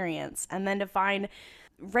experience. And then to find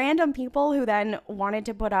random people who then wanted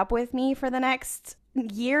to put up with me for the next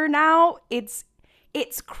year now, it's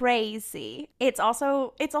crazy. It's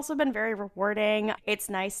also been very rewarding. It's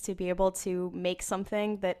nice to be able to make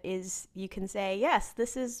something that is, you can say, yes,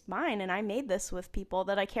 this is mine and I made this with people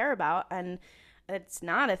that I care about, and it's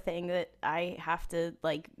not a thing that I have to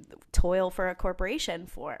like toil for a corporation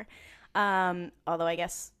for. Although I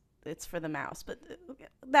guess it's for the mouse, but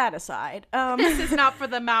that aside. This is not for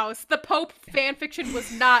the mouse. The Pope fanfiction was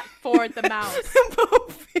not for the mouse.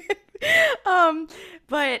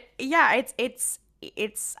 But yeah, it's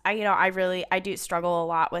I do struggle a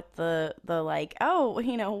lot with the like, oh,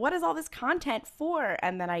 what is all this content for?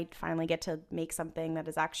 And then I finally get to make something that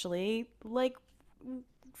is actually like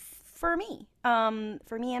for me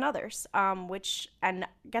and others, and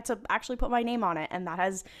get to actually put my name on it. And that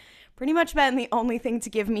has pretty much been the only thing to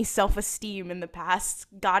give me self-esteem in the past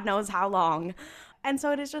God knows how long. And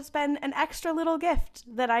so it has just been an extra little gift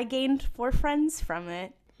that I gained for friends from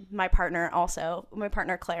it. My partner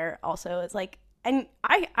Claire also is like, and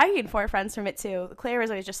I gained 4 friends from it too. Claire is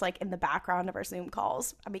always just like in the background of our Zoom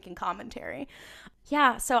calls, making commentary.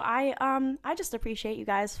 Yeah, so I just appreciate you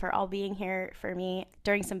guys for all being here for me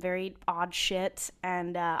during some very odd shit.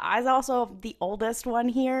 And I was also the oldest one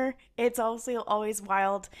here. It's also always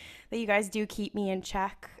wild that you guys do keep me in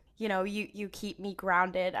check. You know, you keep me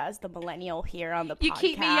grounded as the millennial here on the podcast. You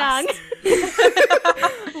keep me young.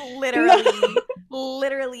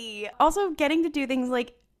 Literally. Also getting to do things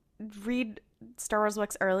like read Star Wars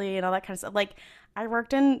books early and all that kind of stuff. Like, I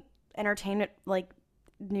worked in entertainment, like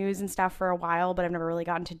news and stuff for a while, but I've never really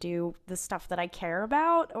gotten to do the stuff that I care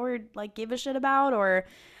about or like give a shit about, or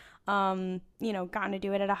gotten to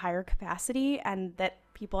do it at a higher capacity, and that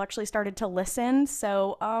people actually started to listen.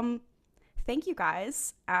 So thank you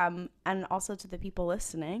guys, and also to the people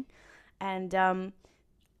listening. And I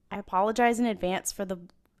apologize in advance for the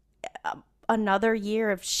another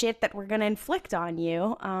year of shit that we're gonna inflict on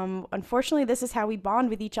you. Unfortunately, this is how we bond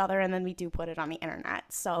with each other, and then we do put it on the internet.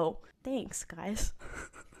 So thanks, guys.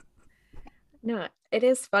 No, it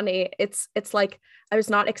is funny. It's like I was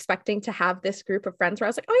not expecting to have this group of friends where I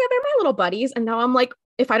was like, oh yeah, they're my little buddies, and now I'm like,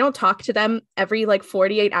 if I don't talk to them every like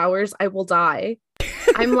 48 hours, I will die.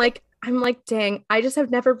 I'm like, dang,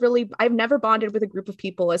 I've never bonded with a group of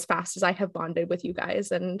people as fast as I have bonded with you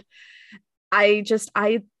guys, and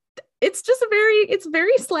it's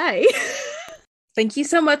very slay. Thank you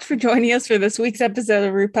so much for joining us for this week's episode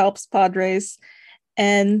of Roop Helps Pod Race.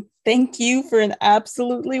 And thank you for an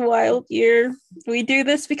absolutely wild year. We do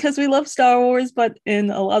this because we love Star Wars, but in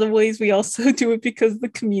a lot of ways we also do it because the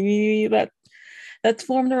community that's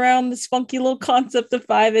formed around this funky little concept of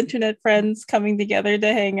 5 internet friends coming together to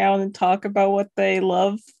hang out and talk about what they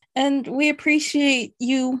love. And we appreciate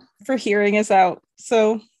you for hearing us out.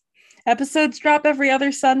 So episodes drop every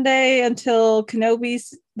other Sunday until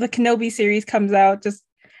the Kenobi series comes out, just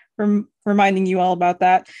reminding you all about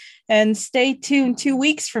that. And stay tuned 2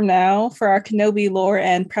 weeks from now for our Kenobi lore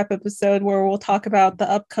and prep episode, where we'll talk about the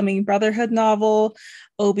upcoming Brotherhood novel,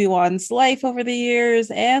 Obi-Wan's life over the years,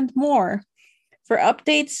 and more. For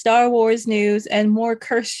updates, Star Wars news, and more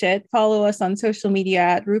curse shit, follow us on social media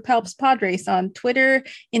at Roop Helps Pod Race on Twitter,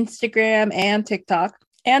 Instagram, and TikTok.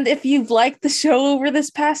 And if you've liked the show over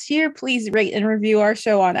this past year, please rate and review our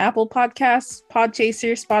show on Apple Podcasts,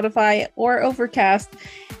 Podchaser, Spotify, or Overcast.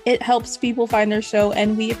 It helps people find our show,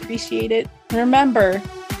 and we appreciate it. Remember,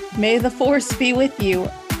 may the Force be with you,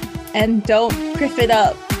 and don't criff it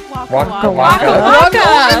up. Waka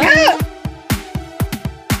waka.